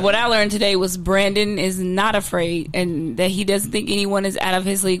learned that. What I learned today was Brandon is not afraid, and that he doesn't think anyone is out of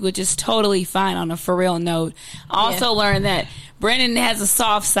his league, which is totally fine on a for real note. I also learned that Brandon has a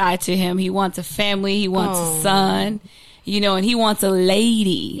soft side to him. He wants a family. He wants a son. And he wants a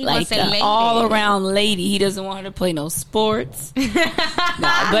lady, He like wants a lady. all around lady. He doesn't want her to play no sports.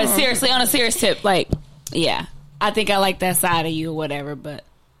 But seriously, on a serious tip, like, yeah, I think I like that side of you or whatever. But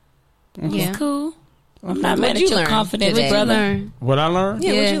Yeah. it's cool. I'm not mad What'd at you your learn confidence, today? brother. Learn. What I learned?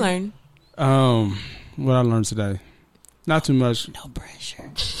 Yeah, Yeah. what'd you learn? What I learned today? Not too much. No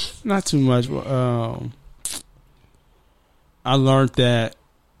pressure. Not too much. I learned that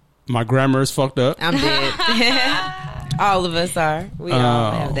my grammar is fucked up. I'm dead. All of us are. We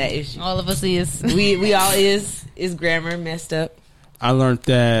all have that issue. All of us is. We all is grammar messed up. I learned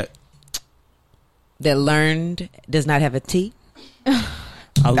that That learned does not have a T. I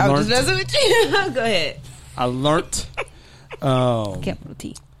I'm just learned messing with you. Go ahead. Capital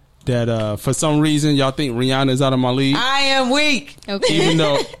T. that for some reason y'all think Rihanna is out of my league. I am weak. Okay.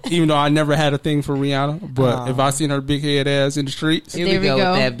 even though I never had a thing for Rihanna, but if I seen her big head ass in the streets, Here There we we go,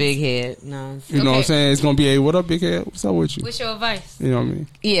 go. with that big head. No. you know what I'm Okay. saying? It's gonna be a what up, big head? What's up with you? What's your advice? You know what I mean?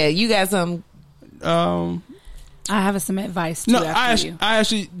 Yeah, you got some. Um, I have some advice too. no, after you. I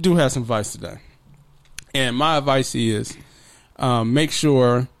actually do have some advice today. And my advice is, make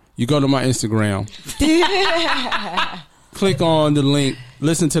sure you go to my Instagram, click on the link,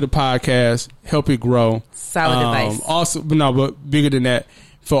 listen to the podcast, help it grow. Solid advice. Also, but bigger than that,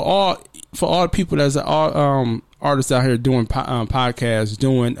 for all people that's all artists out here doing podcasts,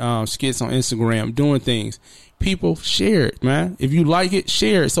 doing skits on Instagram, doing things. People, share it, man. If you like it,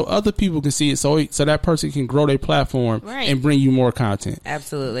 share it so other people can see it, so that person can grow their platform and bring you more content.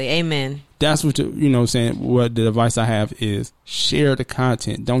 Absolutely, amen. That's what what the advice I have is: share the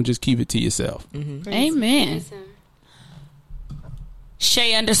content. Don't just keep it to yourself. Mm-hmm. Amen.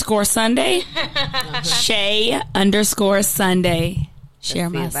 Shay_Sunday. Shay_Sunday.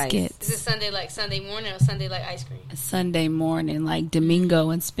 Share my skits. Is it Sunday like Sunday morning or Sunday like ice cream? Sunday morning, like Domingo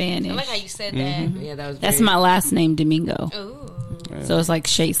in Spanish. I like how you said that. Mm-hmm. Yeah, that's my last name, Domingo. Ooh. So it's like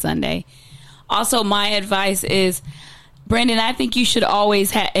Shay Sunday. Also, my advice is, Brandon, I think you should always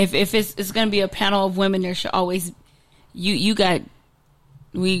have, if it's going to be a panel of women, there should always, we got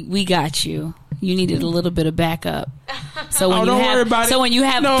you. You needed a little bit of backup. So when you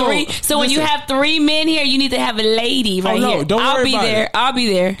have three men here, you need to have a lady right here. I'll be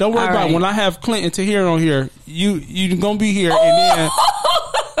there. Don't worry about it. When I have Clinton Tahir on here, you gonna be here, and then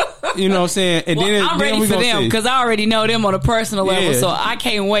you know what I'm saying. And then I'm ready for them because I already know them on a personal level, so I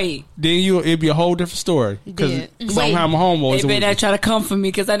can't wait. Then it'll be a whole different story because somehow my homeboys. They better try to come for me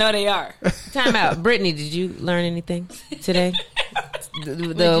because I know they are. Time out, Brittany. Did you learn anything today? The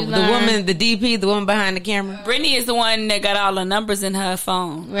woman, the DP, the woman behind the camera. Brittany is the one that got all the numbers in her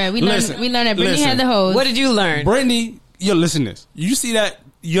phone. Right, we learned that Brittany had the hose. What did you learn? Brittany, listen to this. You see that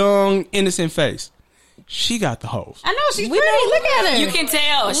young, innocent face? She got the hose. I know, she's pretty. Look at her. You can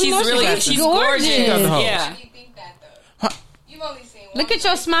tell. She's gorgeous. She got the hose. Yeah. You think that though? You've only seen one. Look at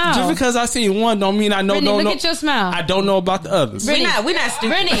your smile. Just because I seen one don't mean I know. Brittany, look at your smile. I don't know about the others. Brittany, we're not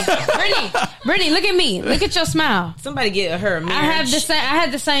stupid. Brittany, look at me. Look at your smile. Somebody get her a marriage. I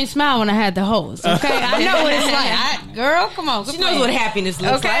had the same smile when I had the hose. Okay, I know what it's like. Girl, come on. She knows what happiness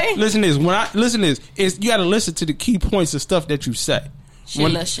looks like. Listen to this. You got to listen to the key points of stuff that you say.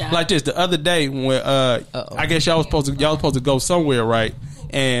 Like this, the other day when I guess y'all was supposed to go somewhere, right?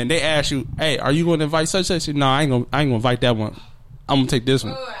 And they asked you, "Hey, are you going to invite such and such?" No, I ain't gonna invite that one. I'm gonna take this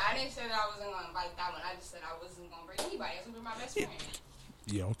one. I didn't say that I wasn't gonna invite that one. I just said I wasn't gonna bring anybody. I was gonna bring my best friend.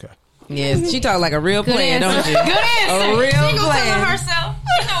 Yeah, okay. Yeah, she talk like a real player, don't she? Good answer. A real she player. Tell herself.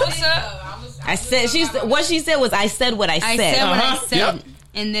 She know what's up. I said what she said was I said what I said. I said what I said, yep.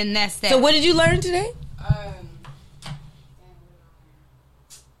 And then that's that. So what did you learn today?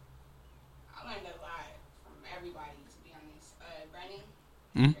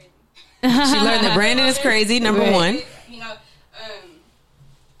 Mm-hmm. She learned that Brandon is crazy. Number one. You know,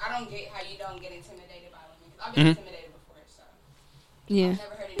 I don't get how you don't get intimidated by women. I've been intimidated before, so yeah. I've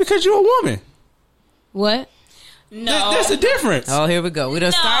never heard it. Because you're a woman. What? No, that's the difference. Oh, here we go. We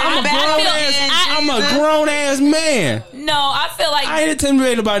done started. I'm a grown ass man. No, I feel like I ain't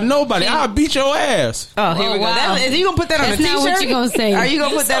intimidated by nobody. I'll beat your ass. Oh, here we go. Wow. Is you gonna put that on a t-shirt? That's not what you gonna say. Are you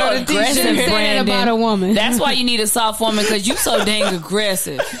gonna put that on a t-shirt? Say that about a woman. That's why you need a soft woman because you so dang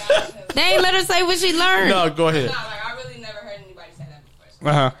aggressive. They ain't let her say what she learned. No, go ahead. I really never heard anybody say that before. So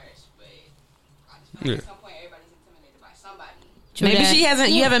but at some point, everybody's intimidated by somebody. Maybe she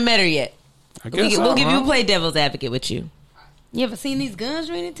hasn't. You haven't met her yet. I guess we'll give you play devil's advocate with you. You ever seen these guns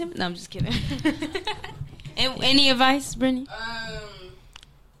reading to me? No, I'm just kidding. Any advice, Brittany?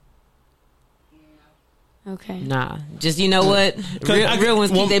 No. Okay. Nah, just you know what? Real ones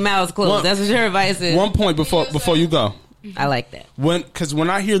keep their mouths closed. That's what your advice is. One point before you go. I like that. Because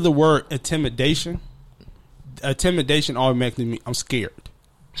when I hear the word intimidation automatically means I'm scared.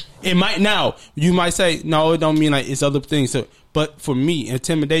 It might now. You might say no. It don't mean like it's other things. So, but for me,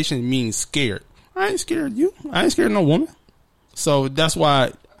 intimidation means scared. I ain't scared of you. I ain't scared of no woman. So that's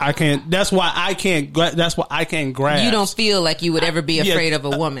why I can't. That's why I can't grasp. You don't feel like you would ever be afraid of a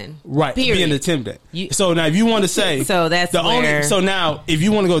woman, right? Period. Being intimidated. So now, if you want to say, so that's the only. So now, if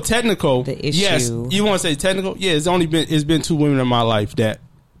you want to go technical, the issue. Yes, you want to say technical. Yeah, it's been two women in my life that's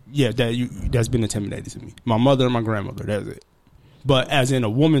been intimidated to me. My mother and my grandmother. That's it. But as in a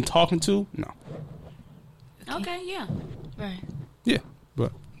woman talking to, no. Okay. Yeah. Right. Yeah,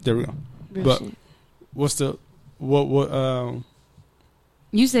 but there we go. Real but shit. what's the what?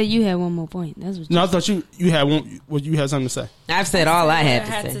 You said you had one more point. That's what. No, I thought you had one. What you had something to say? I've said all I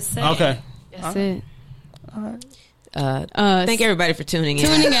had to say. Okay, that's it. All right. Thank everybody for tuning in.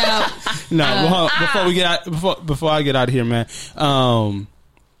 Tuning out. Before we get out, before I get out of here, man.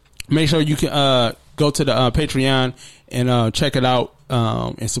 Make sure you can go to the Patreon and check it out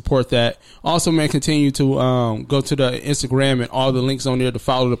and support that. Also, man, continue to go to the Instagram and all the links on there to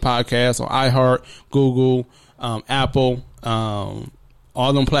follow the podcast on iHeart, Google, Apple,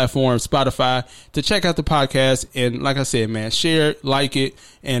 all them platforms, Spotify, to check out the podcast. And like I said, man, share it, like it,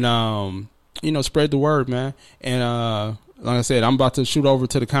 and spread the word, man. And like I said, I'm about to shoot over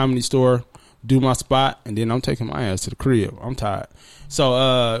to the Comedy Store, do my spot, and then I'm taking my ass to the crib. I'm tired.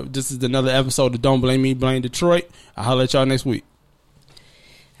 So this is another episode of Don't Blame Me, Blame Detroit. I'll holler at y'all next week.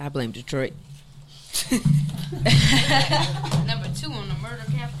 I blame Detroit. Number 2 on the murder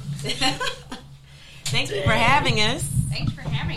capital. Thank you for having us. Thanks for having